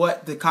 This is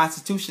what the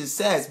Constitution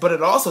says. But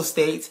it also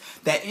states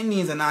that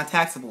Indians are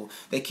non-taxable.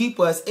 They keep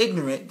us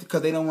ignorant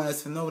because they don't want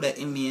us to know that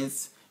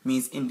Indians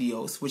means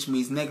Indios, which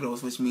means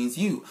Negros, which means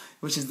you,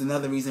 which is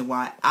another reason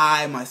why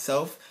I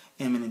myself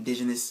am an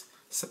indigenous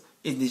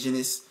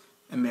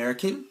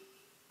American,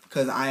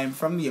 because I am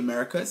from the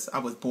Americas. I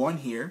was born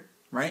here,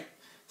 right?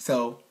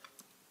 So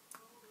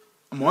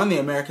I'm on the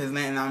Americas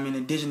land and I'm an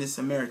indigenous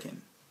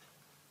American.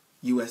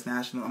 U.S.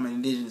 national, I'm an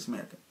indigenous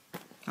American.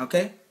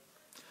 Okay?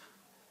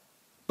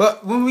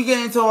 But when we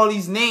get into all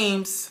these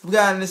names, we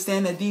gotta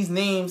understand that these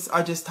names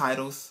are just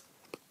titles.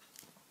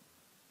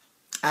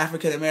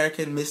 African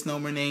American,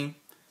 misnomer name.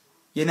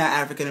 You're not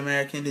African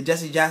American. Did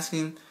Jesse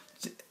Jackson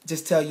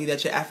just tell you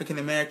that you're African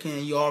American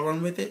and you all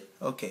run with it?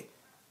 Okay.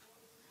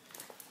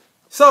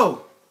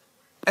 So,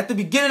 at the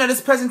beginning of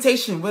this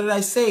presentation, what did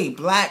I say?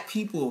 Black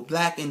people,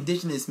 black,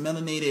 indigenous,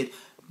 melanated,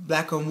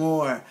 black or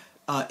more,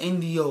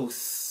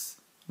 Indios,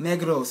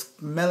 Negros,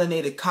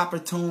 melanated,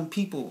 copper-toned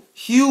people,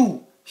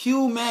 hue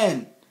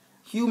men,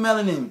 hue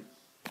melanin.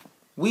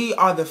 We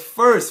are the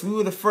first. We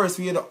were the first.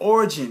 We are the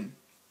origin.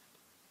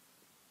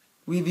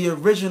 We the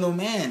original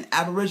man,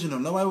 aboriginal.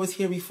 Nobody was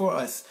here before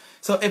us.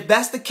 So if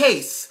that's the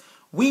case,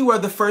 we were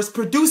the first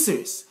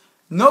producers.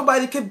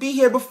 Nobody could be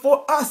here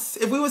before us.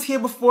 If we was here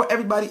before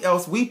everybody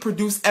else, we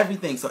produce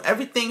everything. So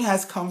everything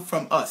has come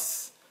from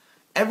us.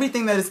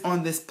 Everything that is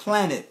on this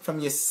planet, from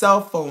your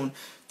cell phone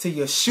to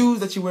your shoes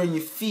that you wear on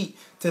your feet,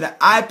 to the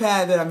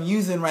iPad that I'm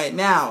using right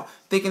now,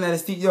 thinking that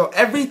it's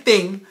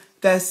everything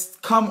that's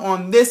come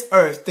on this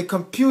earth, the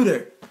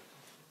computer,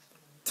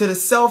 to the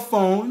cell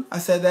phone, I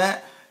said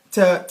that,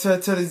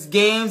 to these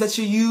games that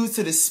you use,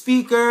 to the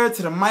speaker,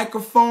 to the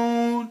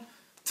microphone,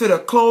 to the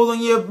clothes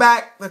on your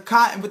back, the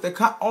cotton with the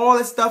cotton, all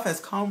that stuff has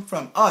come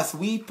from us.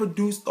 We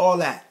produced all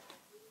that.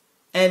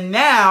 And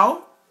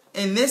now,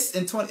 it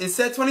said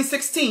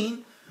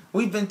 2016,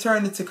 we've been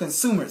turned into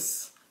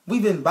consumers.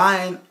 We've been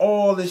buying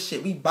all this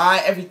shit. We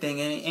buy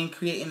everything and ain't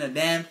creating a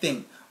damn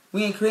thing.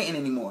 We ain't creating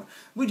anymore.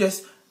 We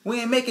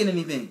ain't making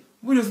anything.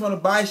 We just want to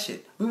buy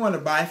shit. We want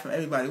to buy from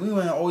everybody. We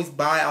want to always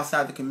buy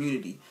outside the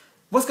community.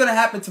 What's going to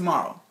happen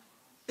tomorrow?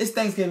 It's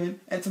Thanksgiving,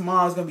 and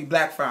tomorrow's going to be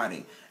Black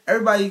Friday.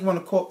 Everybody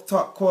want to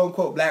talk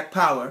quote-unquote Black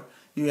Power,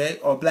 right?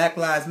 Or Black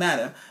Lives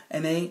Matter.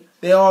 And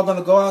they all going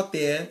to go out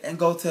there and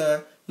go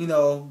to,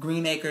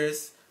 Green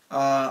Acres.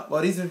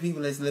 Well, these are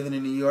people that's living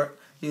in New York.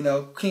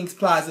 King's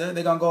Plaza.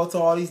 They're going to go to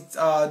all these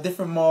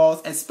different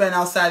malls and spend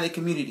outside their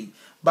community.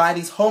 Buy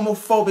these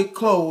homophobic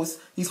clothes,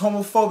 these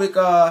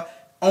homophobic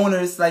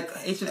owners, like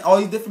all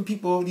these different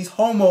people, these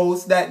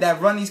homos that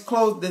run these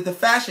clothes, the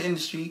fashion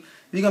industry.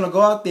 They're going to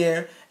go out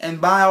there and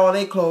buy all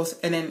their clothes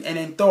and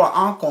then throw an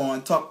ankh on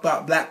and talk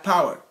about Black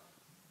Power.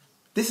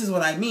 This is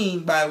what I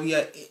mean by we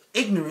are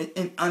ignorant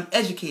and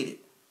uneducated.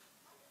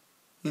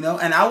 And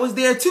I was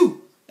there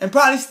too. And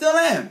probably still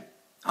am.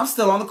 I'm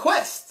still on the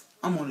quest.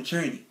 I'm on a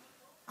journey.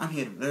 I'm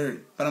here to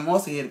learn. But I'm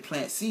also here to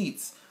plant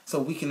seeds so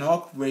we can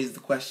all raise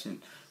the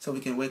question. So we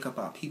can wake up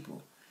our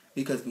people.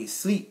 Because we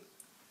sleep.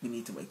 We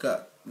need to wake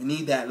up. We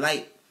need that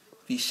light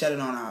be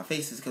shedding on our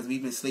faces because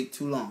we've been asleep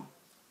too long.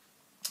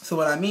 So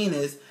what I mean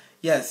is,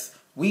 yes,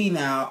 we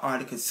now are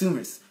the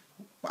consumers.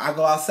 I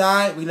go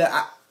outside.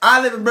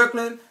 I live in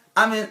Brooklyn.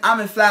 I'm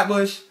in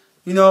Flatbush.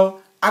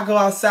 I go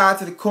outside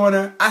to the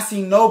corner. I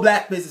see no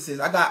black businesses.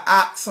 I got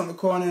Ox on the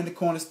corner in the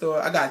corner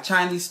store. I got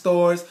Chinese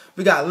stores.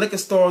 We got liquor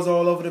stores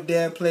all over the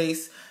damn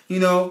place.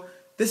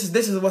 This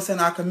is what's in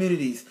our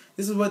communities.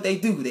 This is what they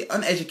do. They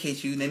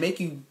uneducate you. They make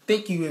you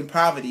think you're in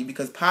poverty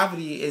because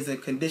poverty is a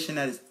condition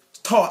that is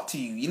taught to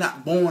you. You're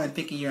not born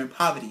thinking you're in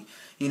poverty.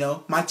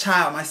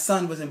 My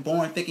son wasn't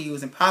born thinking he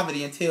was in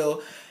poverty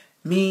until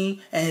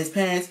Me and his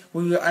parents,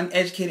 we were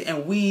uneducated,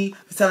 and we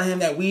were telling him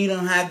that we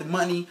don't have the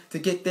money to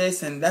get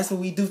this, and that's what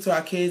we do to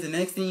our kids. And the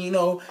next thing you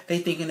know, they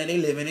thinking that they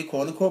live in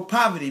quote unquote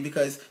poverty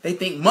because they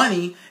think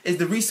money is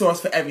the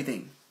resource for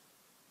everything.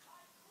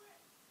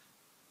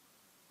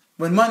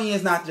 When money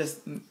is not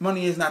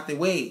the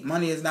way.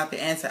 Money is not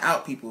the answer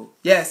out, people.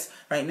 Yes,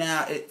 right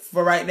now,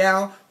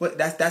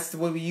 that's the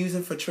way we're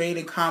using for trade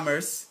and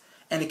commerce,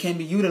 and it can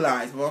be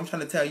utilized. What I'm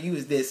trying to tell you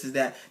is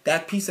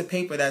that piece of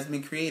paper that's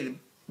been created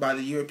by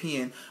the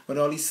European with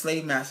all these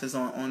slave masters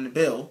on the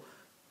bill,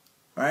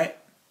 right?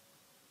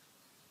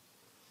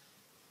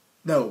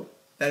 No,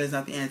 that is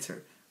not the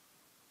answer.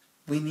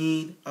 We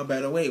need a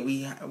better way.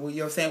 You know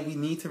what I'm saying? We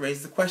need to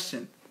raise the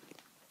question.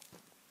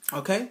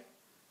 Okay?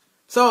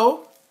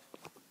 So,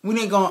 we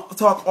ain't gonna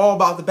talk all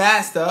about the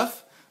bad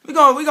stuff. We're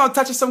gonna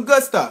touch on some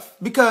good stuff.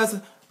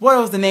 Because what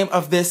was the name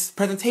of this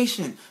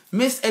presentation?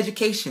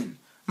 Miseducation.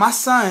 My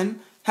son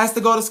has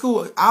to go to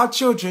school. Our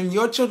children,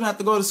 your children have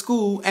to go to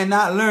school and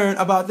not learn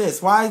about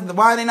this. Why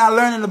are they not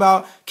learning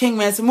about King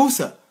Mansa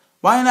Musa?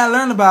 Why are they not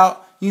learning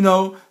about,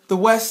 the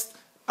West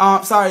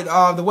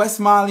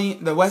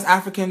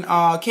African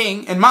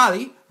king in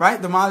Mali,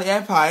 right? The Mali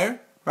Empire,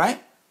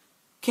 right?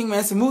 King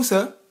Mansa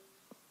Musa,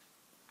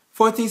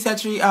 14th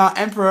century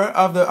emperor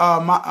of the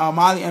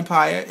Mali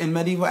Empire in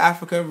medieval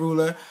Africa,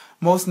 ruler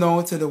most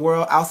known to the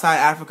world outside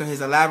Africa.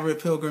 His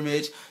elaborate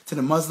pilgrimage to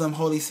the Muslim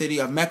holy city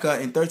of Mecca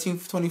in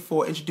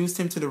 1324 introduced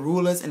him to the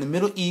rulers in the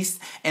Middle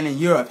East and in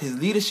Europe. His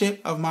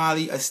leadership of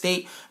Mali, a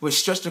state which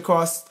stretched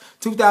across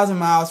 2,000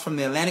 miles from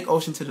the Atlantic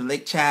Ocean to the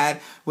Lake Chad,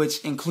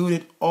 which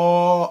included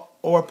all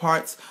or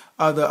parts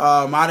of the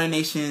modern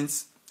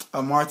nations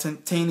of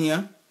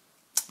Mauritania,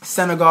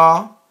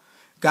 Senegal,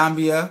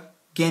 Gambia,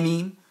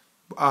 Guinea,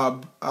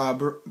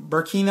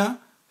 Burkina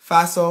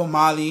Faso,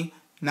 Mali,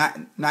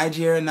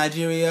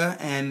 Nigeria,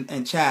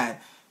 and Chad,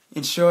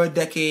 ensured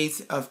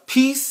decades of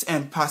peace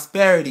and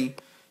prosperity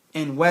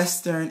in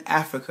Western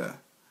Africa.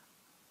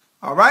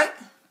 All right?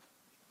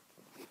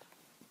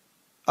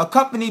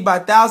 Accompanied by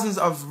thousands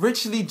of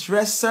richly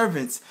dressed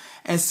servants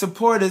and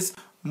supporters,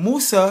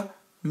 Musa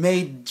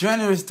made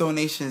generous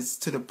donations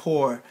to the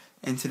poor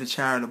and to the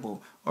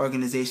charitable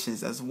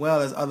organizations, as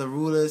well as other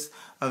rulers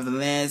of the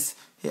lands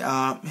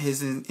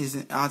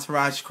his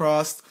entourage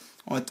crossed.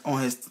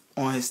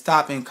 On his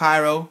stop in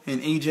Cairo,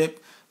 in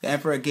Egypt, the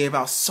emperor gave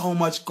out so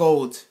much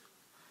gold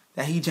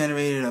that he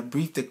generated a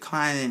brief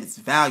decline in its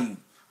value.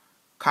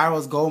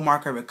 Cairo's gold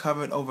market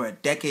recovered over a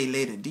decade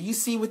later. Do you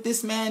see what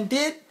this man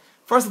did?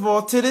 First of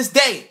all, to this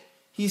day,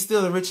 he's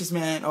still the richest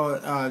man, or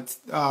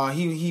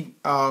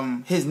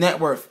his net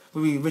worth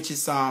will be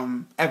richest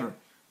ever.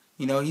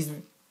 He's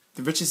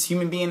the richest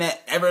human being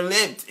that ever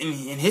lived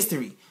in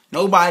history.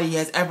 Nobody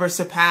has ever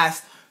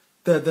surpassed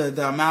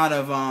the amount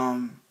of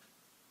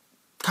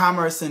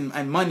commerce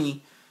and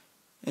money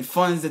and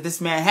funds that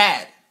this man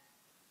had.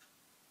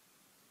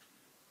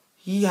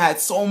 He had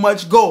so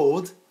much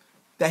gold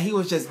that he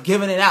was just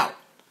giving it out.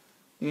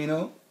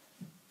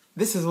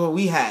 This is what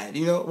we had.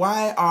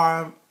 Why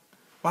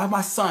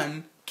my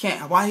son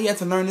can't, why he had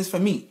to learn this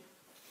from me?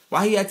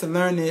 Why he had to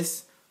learn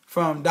this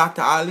from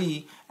Dr.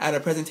 Ali at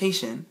a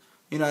presentation,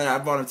 that I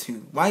brought him to?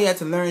 Why he had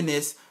to learn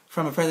this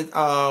from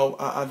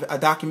a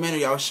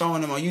documentary I was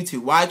showing him on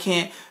YouTube? Why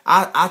can't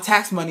our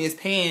tax money is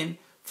paying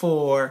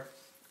for,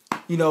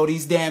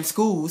 these damn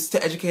schools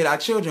to educate our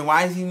children?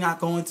 Why is he not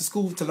going to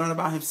school to learn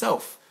about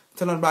himself,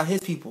 to learn about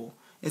his people?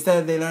 Instead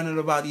of they learning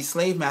about these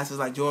slave masters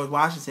like George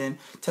Washington,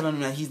 telling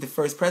them that he's the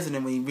first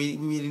president when we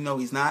really know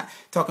he's not.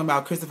 Talking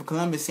about Christopher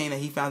Columbus saying that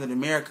he founded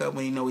America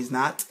when he know he's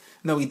not.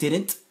 No, he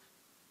didn't.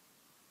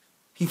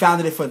 He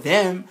founded it for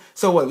them.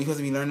 So what,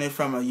 because we learn it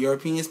from a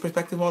European's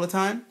perspective all the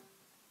time?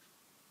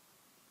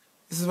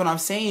 This is what I'm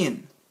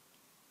saying.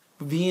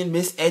 We're being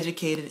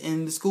miseducated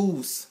in the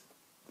schools.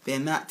 They're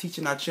not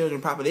teaching our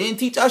children properly. They didn't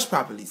teach us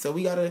properly, so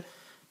we gotta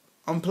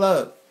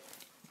unplug.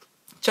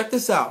 Check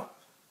this out.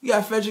 You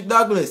got Frederick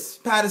Douglass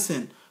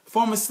Patterson,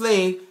 former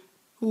slave,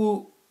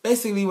 who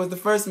basically was the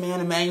first man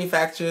to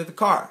manufacture the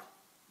car.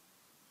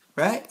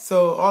 Right?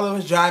 So all of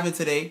us driving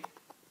today,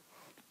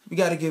 we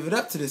gotta give it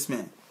up to this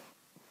man.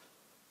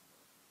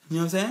 You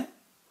know what I'm saying?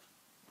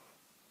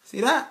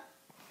 See that?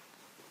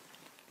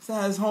 It's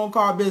his home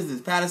car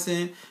business,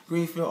 Patterson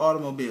Greenfield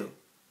Automobile.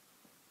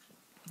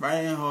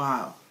 Right in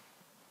Ohio.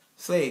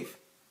 Slave.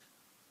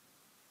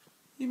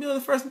 He built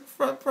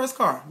the first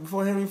car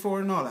before Henry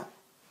Ford and all that.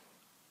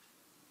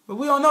 But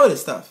we don't know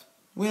this stuff.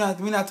 We're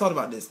not taught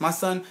about this. My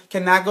son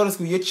cannot go to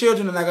school. Your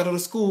children are not going to go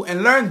to school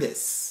and learn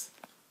this.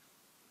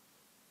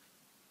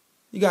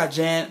 You got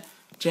Jan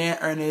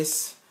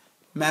Ernest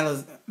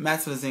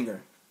Matzelinger.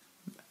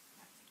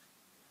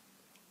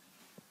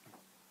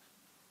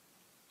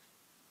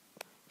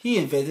 He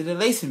invented a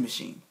lacing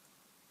machine.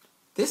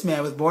 This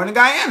man was born in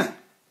Guyana.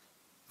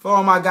 For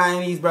all my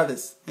Guyanese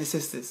brothers and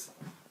sisters.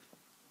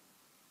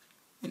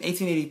 In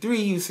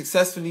 1883, he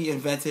successfully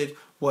invented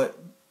what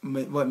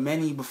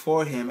many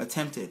before him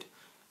attempted.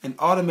 An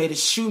automated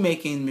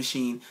shoemaking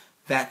machine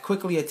that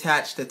quickly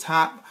attached the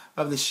top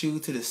of the shoe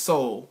to the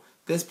sole.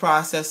 This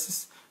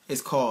process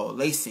is called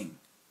lacing.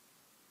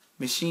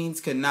 Machines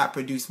could not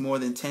produce more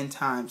than 10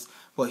 times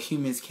what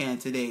humans can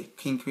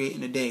create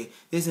in a day.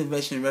 This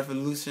invention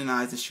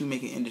revolutionized the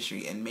shoemaking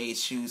industry and made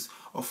shoes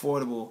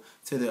affordable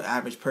to the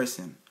average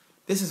person.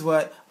 This is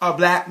what a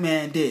black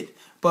man did.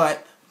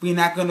 But we're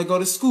not going to go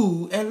to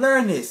school and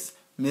learn this.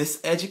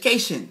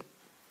 Miseducation.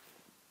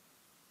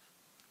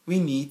 We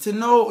need to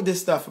know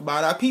this stuff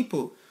about our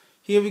people.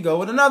 Here we go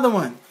with another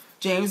one.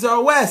 James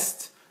Earl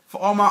West.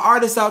 For all my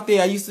artists out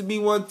there, I used to be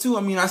one too.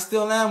 I mean, I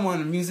still am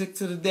one. Music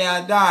to the day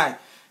I die.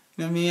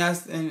 You know what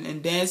I mean?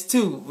 And dance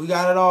too. We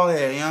got it all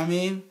there. You know what I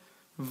mean?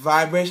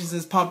 Vibrations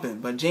is pumping.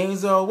 But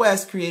James Earl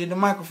West created the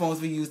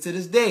microphones we use to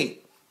this day.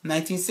 In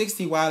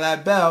 1960, while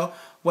at Bell,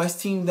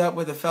 West teamed up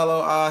with a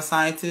fellow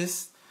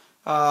scientist,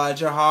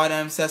 Gerhard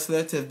M.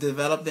 Sessler, to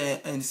develop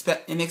the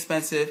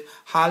inexpensive,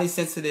 highly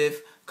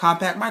sensitive,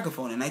 compact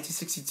microphone. In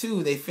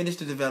 1962, they finished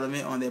the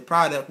development on their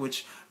product,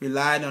 which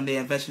relied on the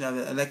invention of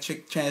the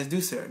electric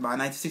transducer. By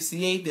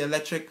 1968, the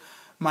electric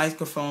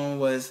microphone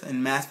was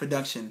in mass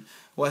production.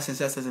 West and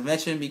Sessler's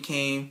invention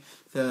became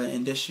the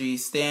industry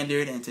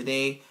standard, and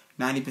today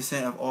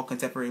 90% of all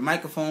contemporary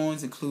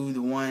microphones include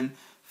the one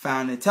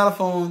found in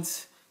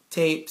telephones,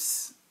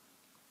 tapes.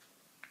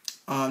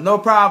 No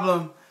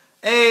problem.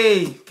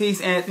 Hey,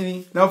 peace,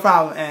 Anthony. No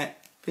problem, Ant.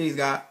 Peace,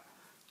 God.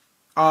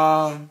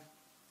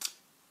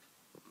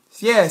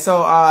 Yeah,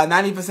 so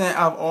 90%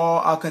 of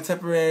all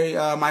contemporary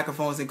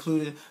microphones,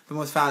 including the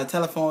ones found in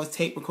telephones,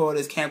 tape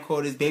recorders,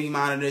 camcorders, baby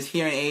monitors,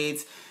 hearing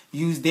aids,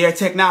 use their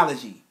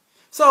technology.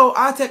 So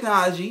our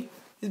technology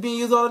is being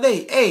used all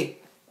day. Hey,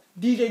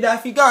 DJ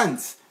Daffy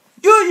Guns,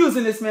 you're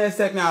using this man's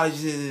technology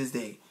to this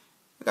day.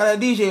 I got a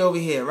DJ over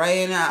here, right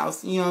in the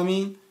house, you know what I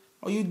mean?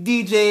 All you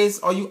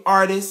DJs, all you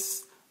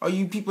artists, all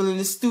you people in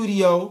the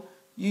studio,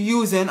 you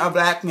using a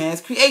black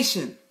man's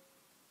creation.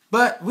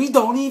 But we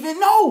don't even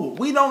know.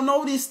 We don't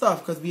know this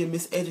stuff because we are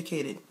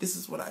miseducated. This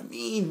is what I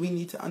mean. We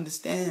need to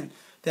understand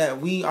that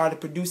we are the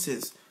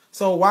producers.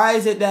 So why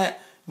is it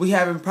that we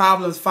having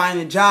problems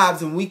finding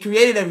jobs and we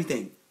created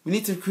everything? We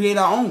need to create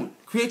our own.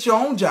 Create your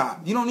own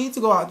job. You don't need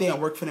to go out there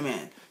and work for the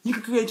man. You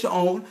can create your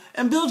own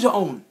and build your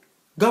own.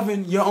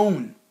 Govern your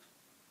own.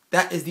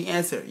 That is the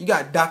answer. You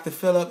got Dr.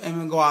 Philip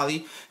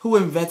Emeagwali, who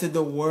invented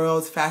the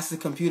world's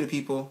fastest computer,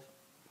 people.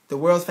 The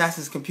world's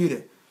fastest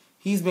computer.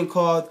 He's been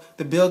called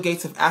the Bill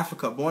Gates of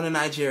Africa. Born in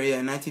Nigeria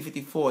in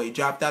 1954. He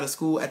dropped out of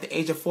school at the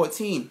age of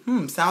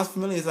 14. Sounds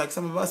familiar. It's like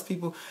some of us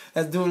people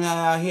that's doing that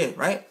out here,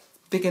 right?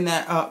 Thinking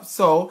that,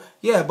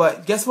 yeah,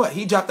 but guess what?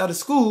 He dropped out of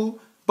school,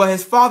 but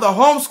his father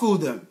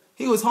homeschooled him.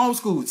 He was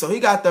homeschooled, so he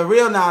got the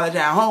real knowledge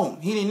at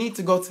home. He didn't need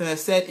to go to a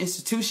said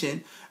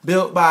institution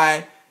built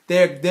by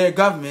their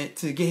government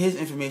to get his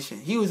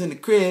information. He was in the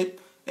crib,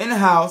 in the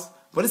house,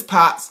 with his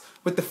pops,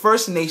 with the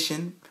First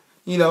Nation,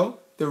 you know,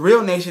 the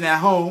real nation at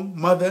home,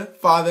 mother,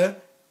 father,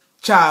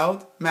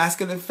 child,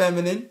 masculine,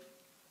 feminine,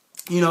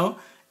 you know,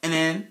 and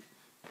then,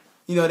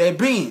 you know, their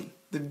being,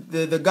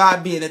 the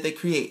God being that they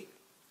create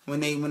when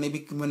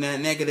that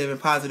negative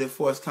and positive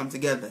force come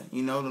together,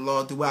 you know, the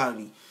law of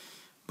duality.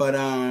 But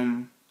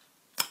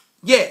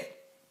yeah,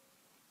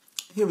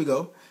 here we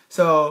go.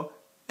 So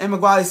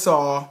Emeagwali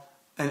saw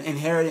an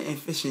inherent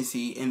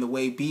efficiency in the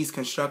way bees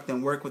construct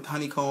and work with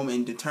honeycomb,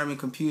 and determined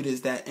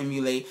computers that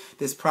emulate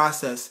this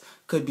process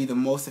could be the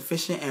most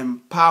efficient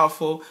and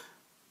powerful.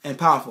 In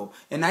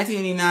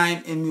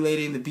 1989,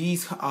 emulating the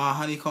bees'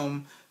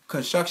 honeycomb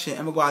construction,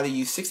 Emeagwali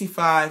used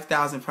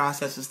 65,000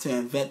 processors to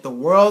invent the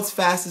world's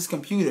fastest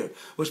computer,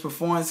 which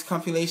performs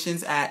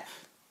computations at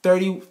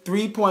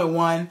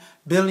 33.1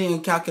 billion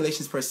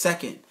calculations per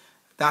second.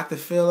 Dr.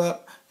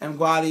 Philip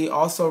Emeagwali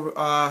also,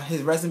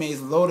 his resume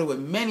is loaded with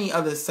many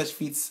other such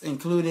feats,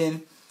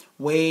 including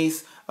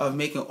ways of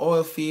making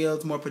oil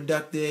fields more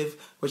productive,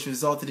 which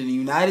resulted in the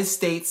United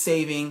States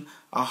saving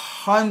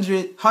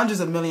hundreds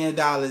of millions of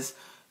dollars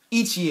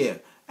each year.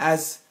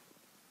 As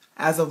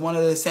of one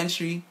of the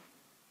century,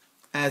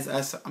 as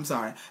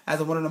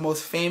of one of the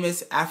most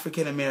famous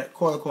African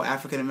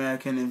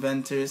American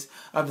inventors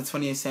of the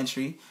 20th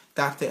century,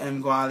 Dr.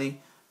 Emeagwali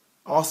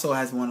also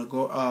has won a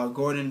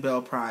Gordon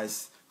Bell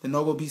Prize, the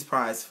Nobel Peace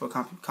Prize for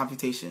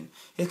computation.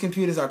 His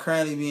computers are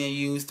currently being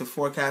used to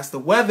forecast the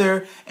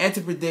weather and to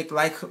predict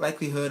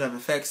likelihood of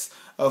effects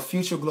of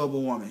future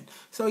global warming.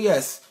 So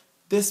yes,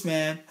 this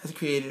man has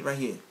created right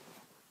here.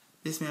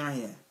 This man right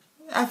here,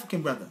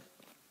 African brother.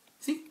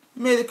 See, he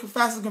made the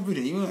fastest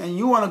computer. And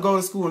you want to go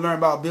to school and learn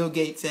about Bill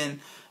Gates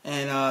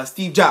and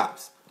Steve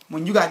Jobs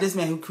when you got this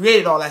man who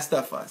created all that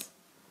stuff for us.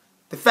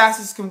 The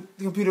fastest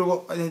computer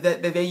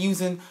that they're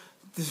using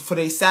for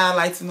their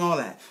satellites and all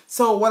that.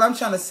 So what I'm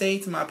trying to say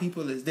to my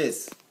people is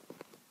this.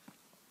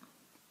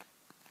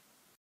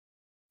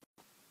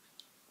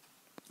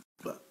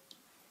 Look,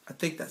 I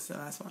think that's the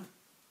last one.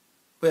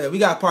 But yeah, we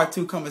got part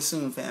 2 coming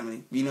soon,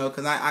 family. You know,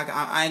 because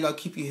I ain't going to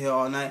keep you here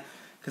all night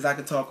because I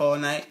can talk all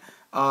night.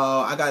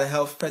 I got a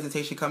health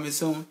presentation coming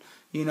soon.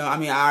 You know, I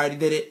mean, I already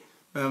did it.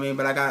 You know what I mean?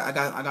 But I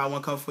got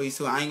one coming for you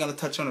soon. I ain't going to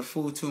touch on the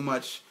food too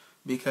much,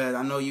 because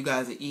I know you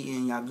guys are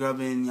eating, y'all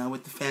grubbing, y'all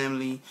with the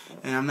family,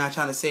 and I'm not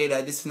trying to say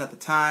that this is not the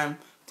time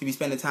to be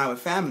spending time with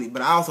family.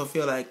 But I also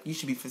feel like you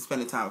should be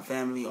spending time with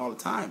family all the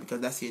time, because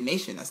that's your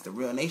nation. That's the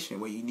real nation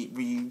where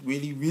you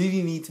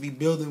really need to be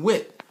building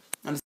with.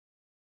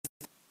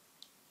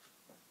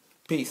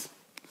 Peace.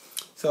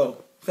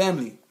 So,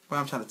 family, what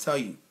I'm trying to tell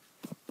you,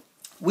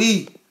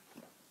 we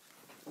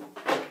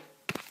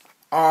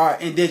are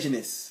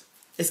indigenous.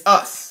 It's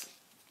us.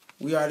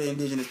 We are the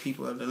indigenous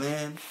people of the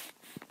land,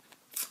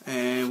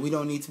 and we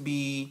don't need to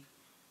be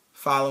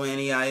following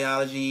any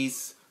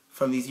ideologies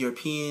from these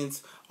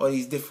Europeans or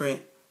these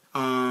different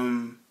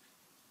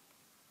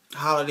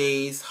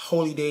holidays,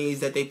 holy days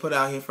that they put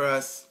out here for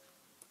us.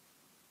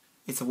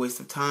 It's a waste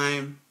of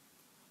time.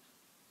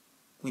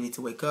 We need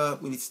to wake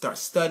up. We need to start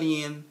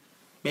studying.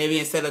 Maybe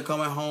instead of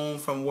coming home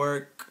from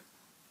work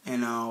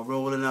and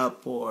rolling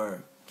up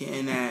or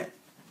getting that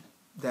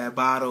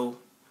bottle,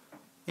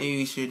 maybe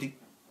we should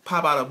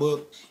pop out a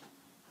book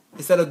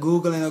instead of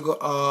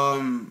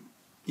Googling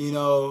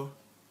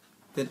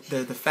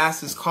the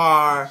fastest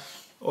car,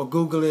 or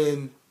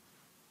Googling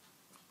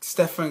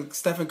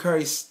Stephen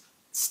Curry's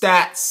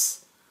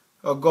stats,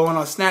 or going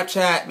on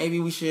Snapchat. Maybe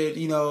we should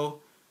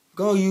go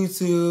on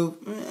YouTube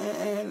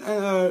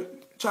and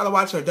try to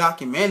watch a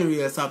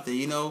documentary or something,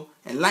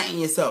 enlighten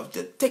yourself.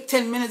 Just take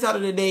 10 minutes out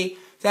of the day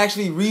to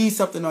actually read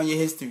something on your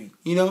history,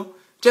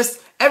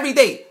 just every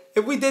day.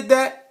 If we did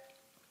that,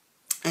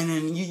 and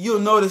then you'll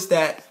notice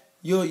that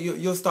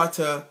you'll start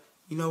to,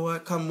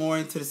 come more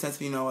into the sense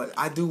of,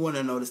 I do want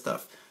to know the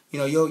stuff.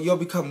 You'll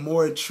become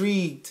more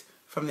intrigued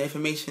from the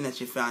information that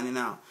you're finding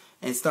out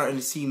and starting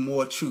to see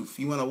more truth.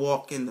 You want to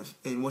walk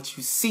in what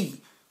you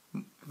see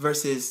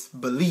versus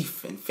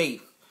belief and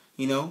faith,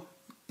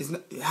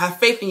 Have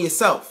faith in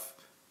yourself.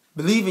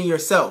 Believe in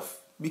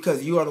yourself,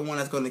 because you are the one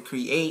that's going to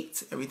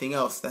create everything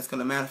else that's going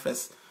to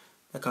manifest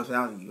that comes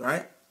out of you,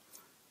 right?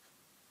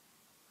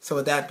 So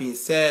with that being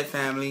said,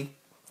 family,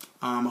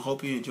 I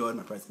hope you enjoyed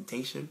my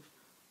presentation.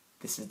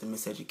 This is the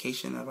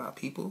miseducation of our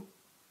people.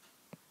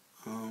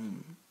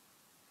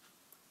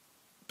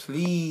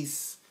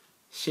 Please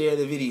share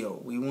the video.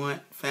 We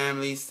want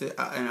families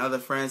and other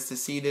friends to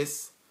see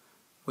this.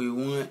 We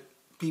want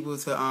people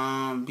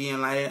to be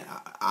enlightened.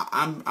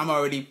 I'm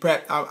already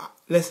prepped.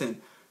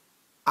 Listen,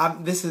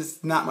 this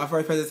is not my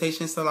first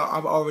presentation, so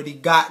I've already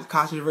got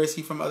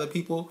controversy from other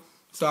people.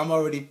 So I'm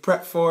already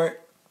prepped for it.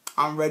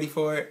 I'm ready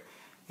for it,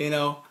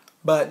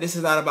 But this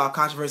is not about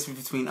controversy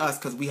between us,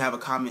 because we have a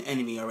common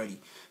enemy already.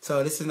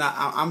 So this is not,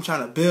 I'm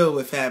trying to build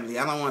with family.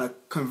 I don't want to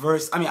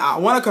converse. I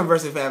want to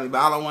converse with family, but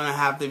I don't want to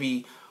have to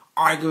be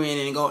arguing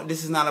and go.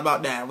 This is not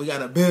about that. We got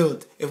to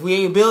build. If we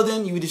ain't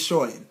building, you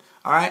destroying.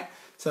 All right?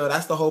 So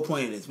that's the whole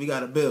point of this. We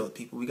got to build,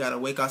 people. We got to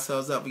wake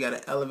ourselves up. We got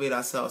to elevate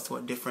ourselves to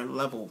a different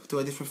level, to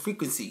a different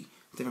frequency,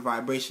 different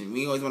vibration.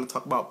 We always want to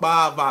talk about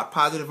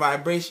positive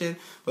vibration,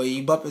 but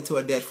you bump into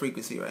a dead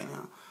frequency right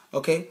now.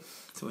 Okay?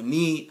 So we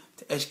need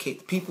to educate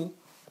the people.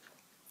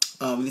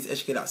 We need to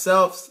educate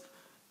ourselves.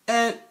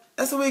 And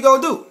that's what we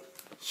gonna do.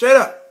 Straight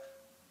up.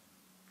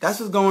 That's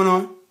what's going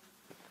on.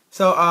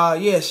 So,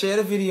 yeah, share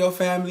the video,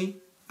 family,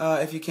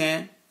 if you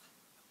can.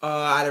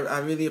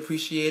 I really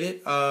appreciate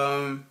it.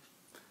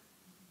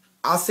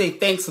 I'll say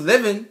thanks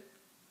living.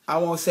 I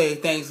won't say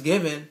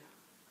Thanksgiving.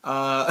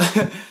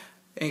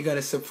 Ain't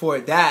gonna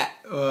support that.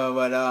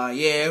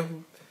 Yeah.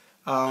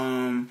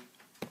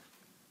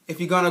 If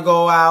you're gonna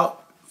go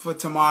out for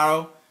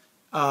tomorrow,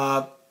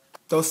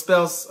 those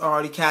spells are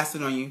already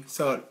casted on you.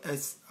 So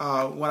it's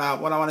what I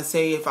want to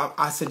say. If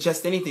I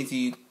suggest anything to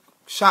you,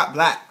 shop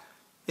black.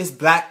 It's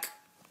Black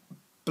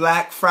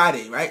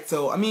Friday, right?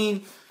 So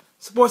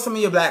support some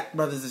of your black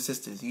brothers and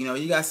sisters.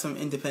 You got some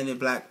independent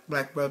black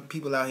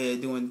people out here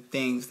doing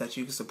things that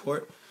you can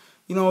support.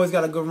 You don't always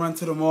gotta go run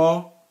to the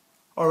mall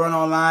or run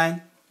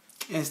online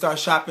and start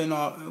shopping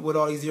with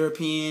all these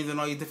Europeans and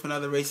all these different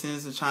other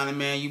races. The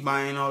Chinaman, you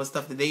buying all the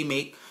stuff that they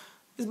make.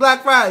 It's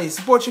Black Friday.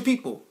 Support your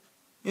people.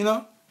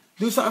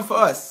 Do something for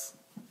us.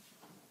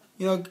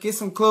 Get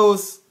some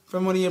clothes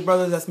from one of your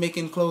brothers that's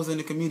making clothes in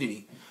the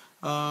community.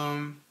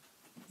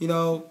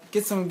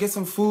 Get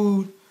some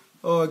food,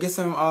 or get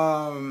some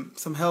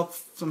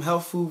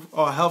health food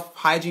or health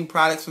hygiene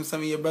products from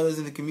some of your brothers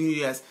in the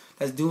community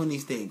that's doing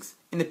these things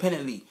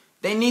independently.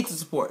 They need to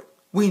support.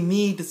 We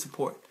need the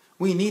support.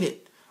 We need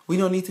it. We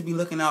don't need to be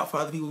looking out for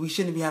other people. We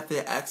shouldn't have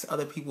to ask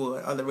other people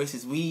or other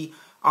races. We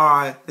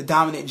are the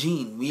dominant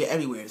gene. We are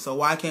everywhere. So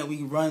why can't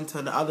we run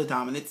to the other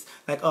dominants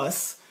like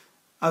us,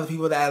 other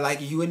people that are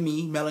like you and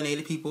me,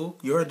 melanated people?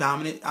 You're a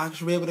dominant. I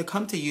should be able to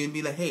come to you and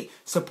be like, hey,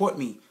 support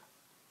me.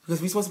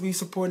 Because we're supposed to be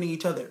supporting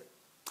each other.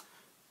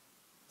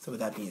 So with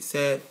that being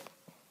said,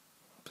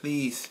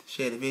 please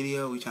share the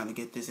video. We're trying to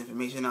get this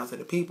information out to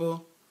the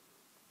people.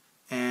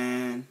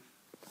 And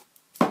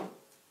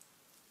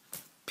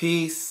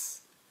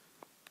peace,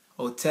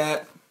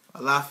 Hotep,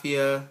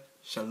 Alafia,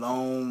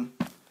 Shalom,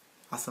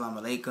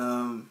 Assalamu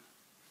alaikum.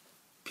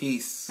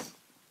 Peace.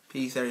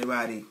 Peace,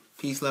 everybody.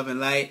 Peace, love, and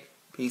light.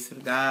 Peace to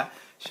God.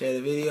 Share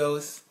the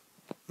videos.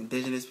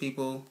 Indigenous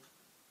people,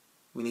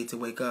 we need to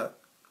wake up.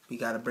 We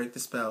got to break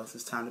the spells.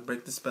 It's time to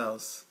break the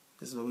spells.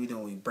 This is what we're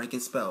doing. We're breaking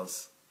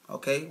spells.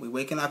 Okay, we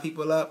waking our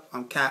people up.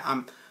 I'm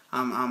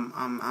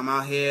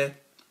out here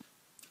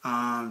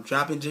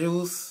dropping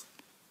jewels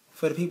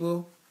for the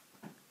people,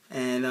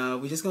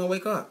 and we just gonna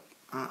wake up.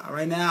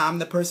 Right now, I'm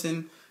the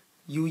person.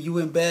 You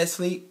in bed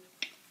sleep.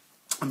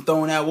 I'm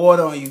throwing that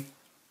water on you.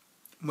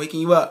 I'm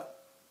waking you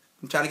up.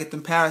 I'm trying to get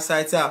them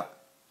parasites out.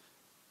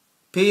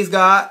 Peace,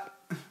 God.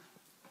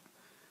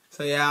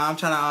 So yeah, I'm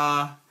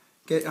trying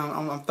to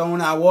I'm throwing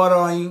that water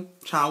on you.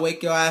 Trying to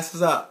wake your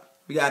asses up.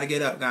 We gotta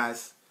get up,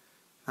 guys.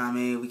 I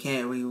mean, we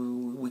can't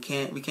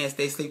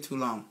stay asleep too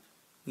long.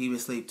 We've been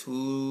asleep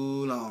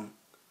too long.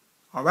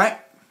 All right,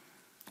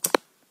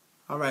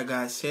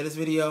 guys. Share this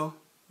video.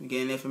 We're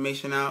getting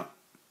information out.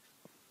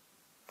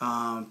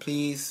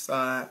 Please,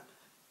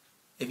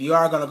 if you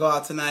are gonna go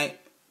out tonight,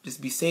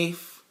 just be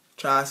safe.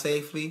 Try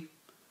safely.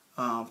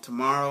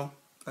 Tomorrow,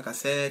 like I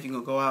said, you're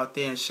gonna go out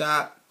there and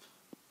shop.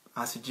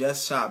 I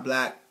suggest shop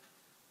black.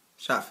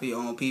 Shop for your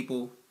own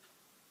people.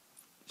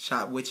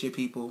 Shop with your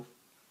people.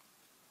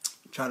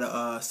 Try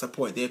to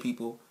support their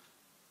people,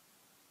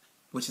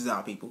 which is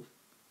our people.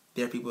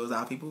 Their people is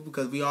our people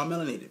because we all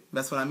melanated.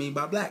 That's what I mean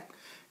by black.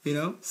 You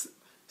know?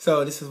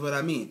 So this is what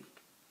I mean.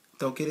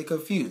 Don't get it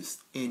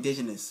confused.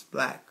 Indigenous,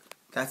 black.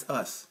 That's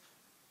us.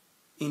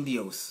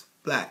 Indios,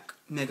 black.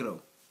 Negro,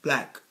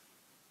 black.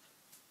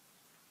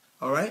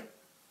 Alright?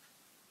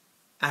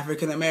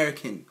 African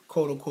American,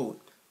 quote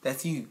unquote.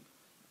 That's you.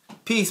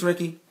 Peace,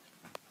 Ricky.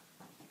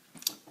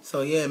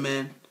 So yeah,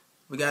 man.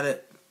 We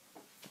gotta...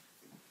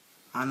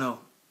 I know,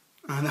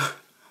 God.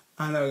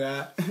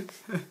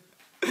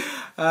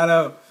 I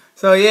know.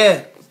 So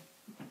yeah,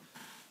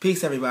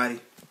 peace, everybody.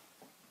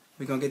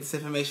 We're gonna get this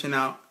information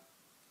out.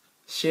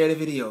 Share the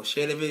video,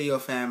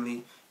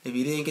 family. If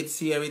you didn't get to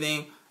see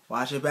everything,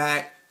 watch it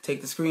back.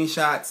 Take the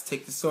screenshots.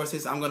 Take the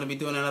sources. I'm gonna be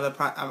doing another.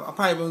 I'm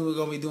probably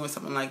gonna be doing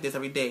something like this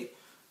every day,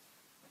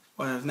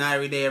 or if not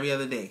every day, every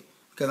other day.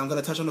 Because I'm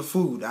gonna touch on the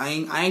food. I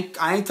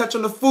ain't touch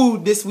on the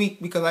food this week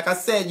because, like I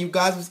said, you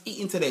guys was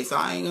eating today, so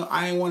I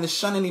ain't want to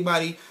shun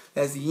anybody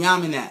that's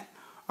yamming that.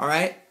 All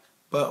right,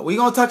 but we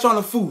gonna touch on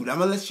the food. I'm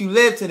gonna let you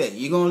live today.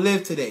 You gonna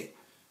live today.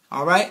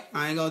 All right.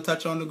 I ain't gonna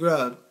touch on the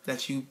grub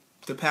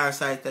the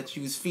parasite that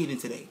you was feeding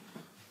today.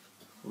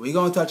 We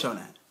gonna touch on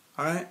that.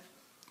 All right.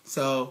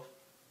 So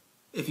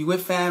if you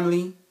with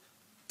family,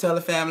 tell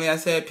the family I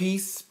said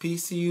peace,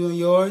 peace to you and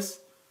yours,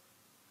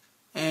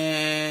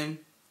 and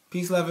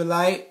peace, love, and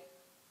light.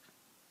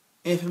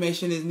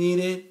 Information is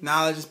needed.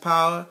 Knowledge is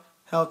power.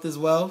 Health is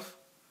wealth.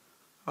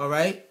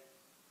 Alright?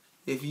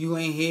 If you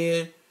ain't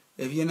here,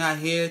 if you're not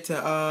here to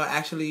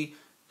actually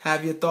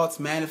have your thoughts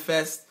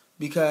manifest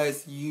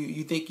because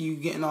you think you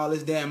getting all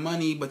this damn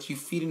money, but you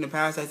feeding the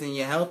parasites and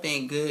your health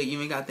ain't good,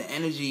 you ain't got the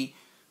energy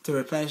to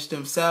replenish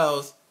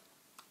themselves,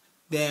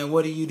 then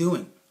what are you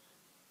doing?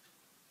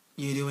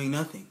 You're doing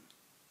nothing.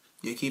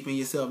 You're keeping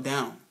yourself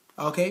down.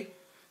 Okay?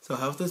 So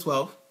health is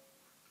wealth.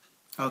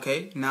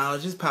 Okay?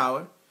 Knowledge is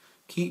power.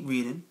 Keep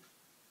reading,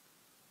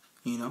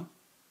 you know.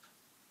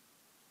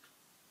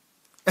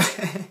 He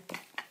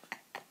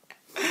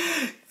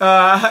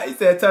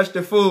said, touch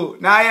the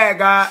food. Nah, yeah,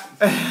 God.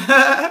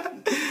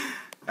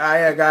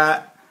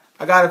 God.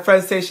 I got a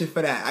presentation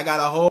for that. I got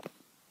a whole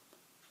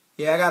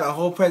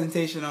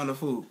presentation on the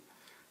food.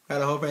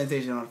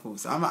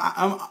 So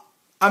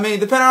I mean,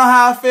 depending on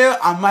how I feel,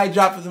 I might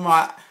drop it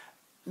tomorrow.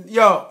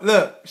 Yo,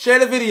 look, share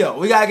the video.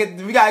 We gotta get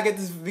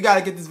this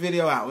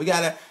video out. We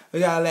gotta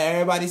let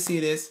everybody see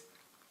this.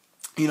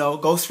 You know,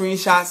 go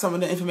screenshot some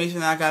of the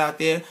information that I got out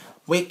there.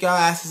 Wake your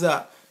asses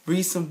up.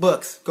 Read some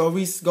books. Go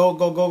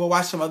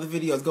watch some other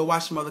videos. Go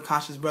watch some other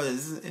conscious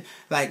brothers.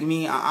 Like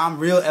me, I'm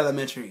real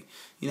elementary.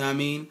 You know what I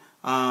mean?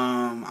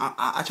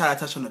 I try to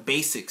touch on the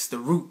basics, the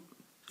root.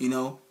 You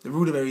know, the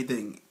root of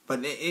everything.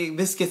 But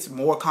this gets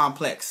more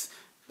complex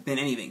than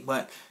anything.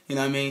 But you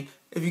know what I mean?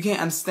 If you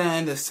can't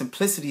understand the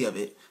simplicity of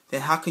it,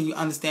 then how can you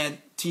understand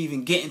to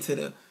even get into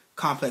the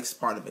complex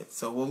part of it?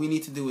 So what we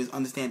need to do is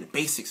understand the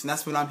basics, and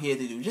that's what I'm here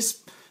to do.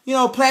 Just, you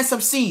know, plant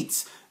some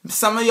seeds.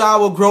 Some of y'all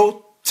will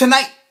grow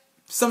tonight.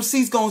 Some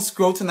seeds gonna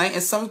grow tonight,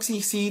 and some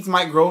seeds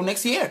might grow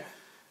next year.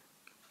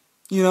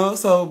 You know,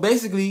 so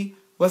basically,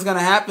 what's gonna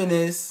happen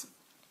is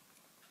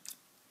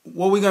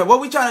what we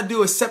trying to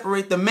do is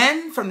separate the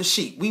men from the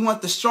sheep. We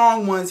want the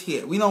strong ones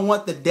here. We don't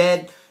want the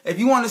dead. If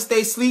you want to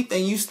stay asleep,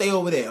 then you stay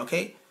over there.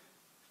 Okay.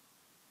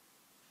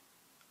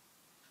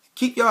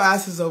 Keep your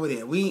asses over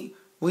there. We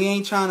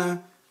ain't trying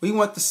to. We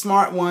want the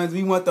smart ones.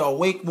 We want the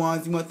awake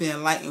ones. We want the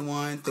enlightened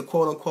ones. The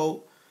quote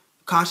unquote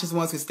conscious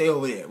ones can stay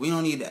over there. We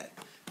don't need that.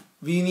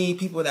 We need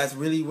people that's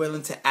really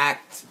willing to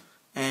act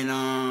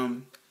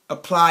and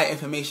apply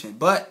information.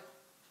 But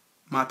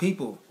my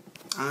people,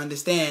 I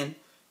understand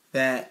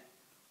that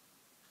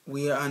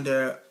we are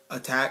under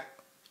attack,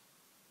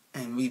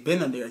 and we've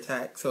been under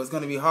attack. So it's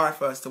going to be hard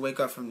for us to wake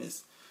up from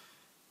this.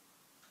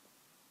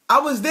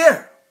 I was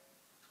there.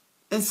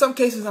 In some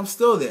cases, I'm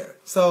still there.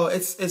 So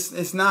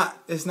it's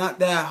not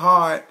that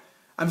hard.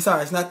 I'm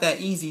sorry, it's not that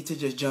easy to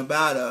just jump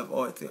out of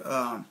or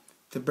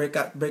to break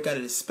out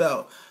of this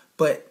spell.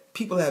 But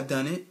people have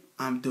done it.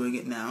 I'm doing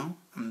it now.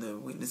 I'm the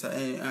witness,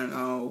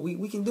 and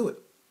we can do it.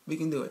 We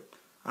can do it.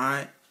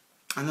 Alright?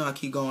 I know I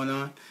keep going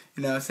on,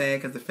 you know what I'm saying,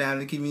 because the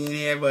family keep me in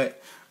here,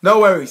 but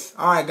no worries.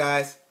 Alright,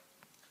 guys.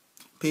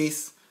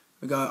 Peace.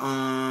 We're going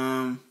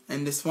to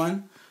end this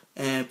one.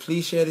 And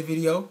please share the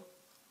video.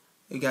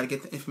 You got to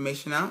get the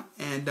information out.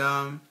 And,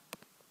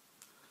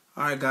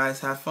 alright, guys.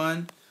 Have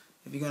fun.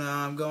 If you're going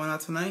to going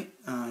out tonight,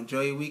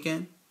 enjoy your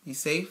weekend. Be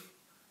safe.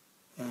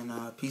 And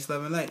peace,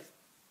 love, and light.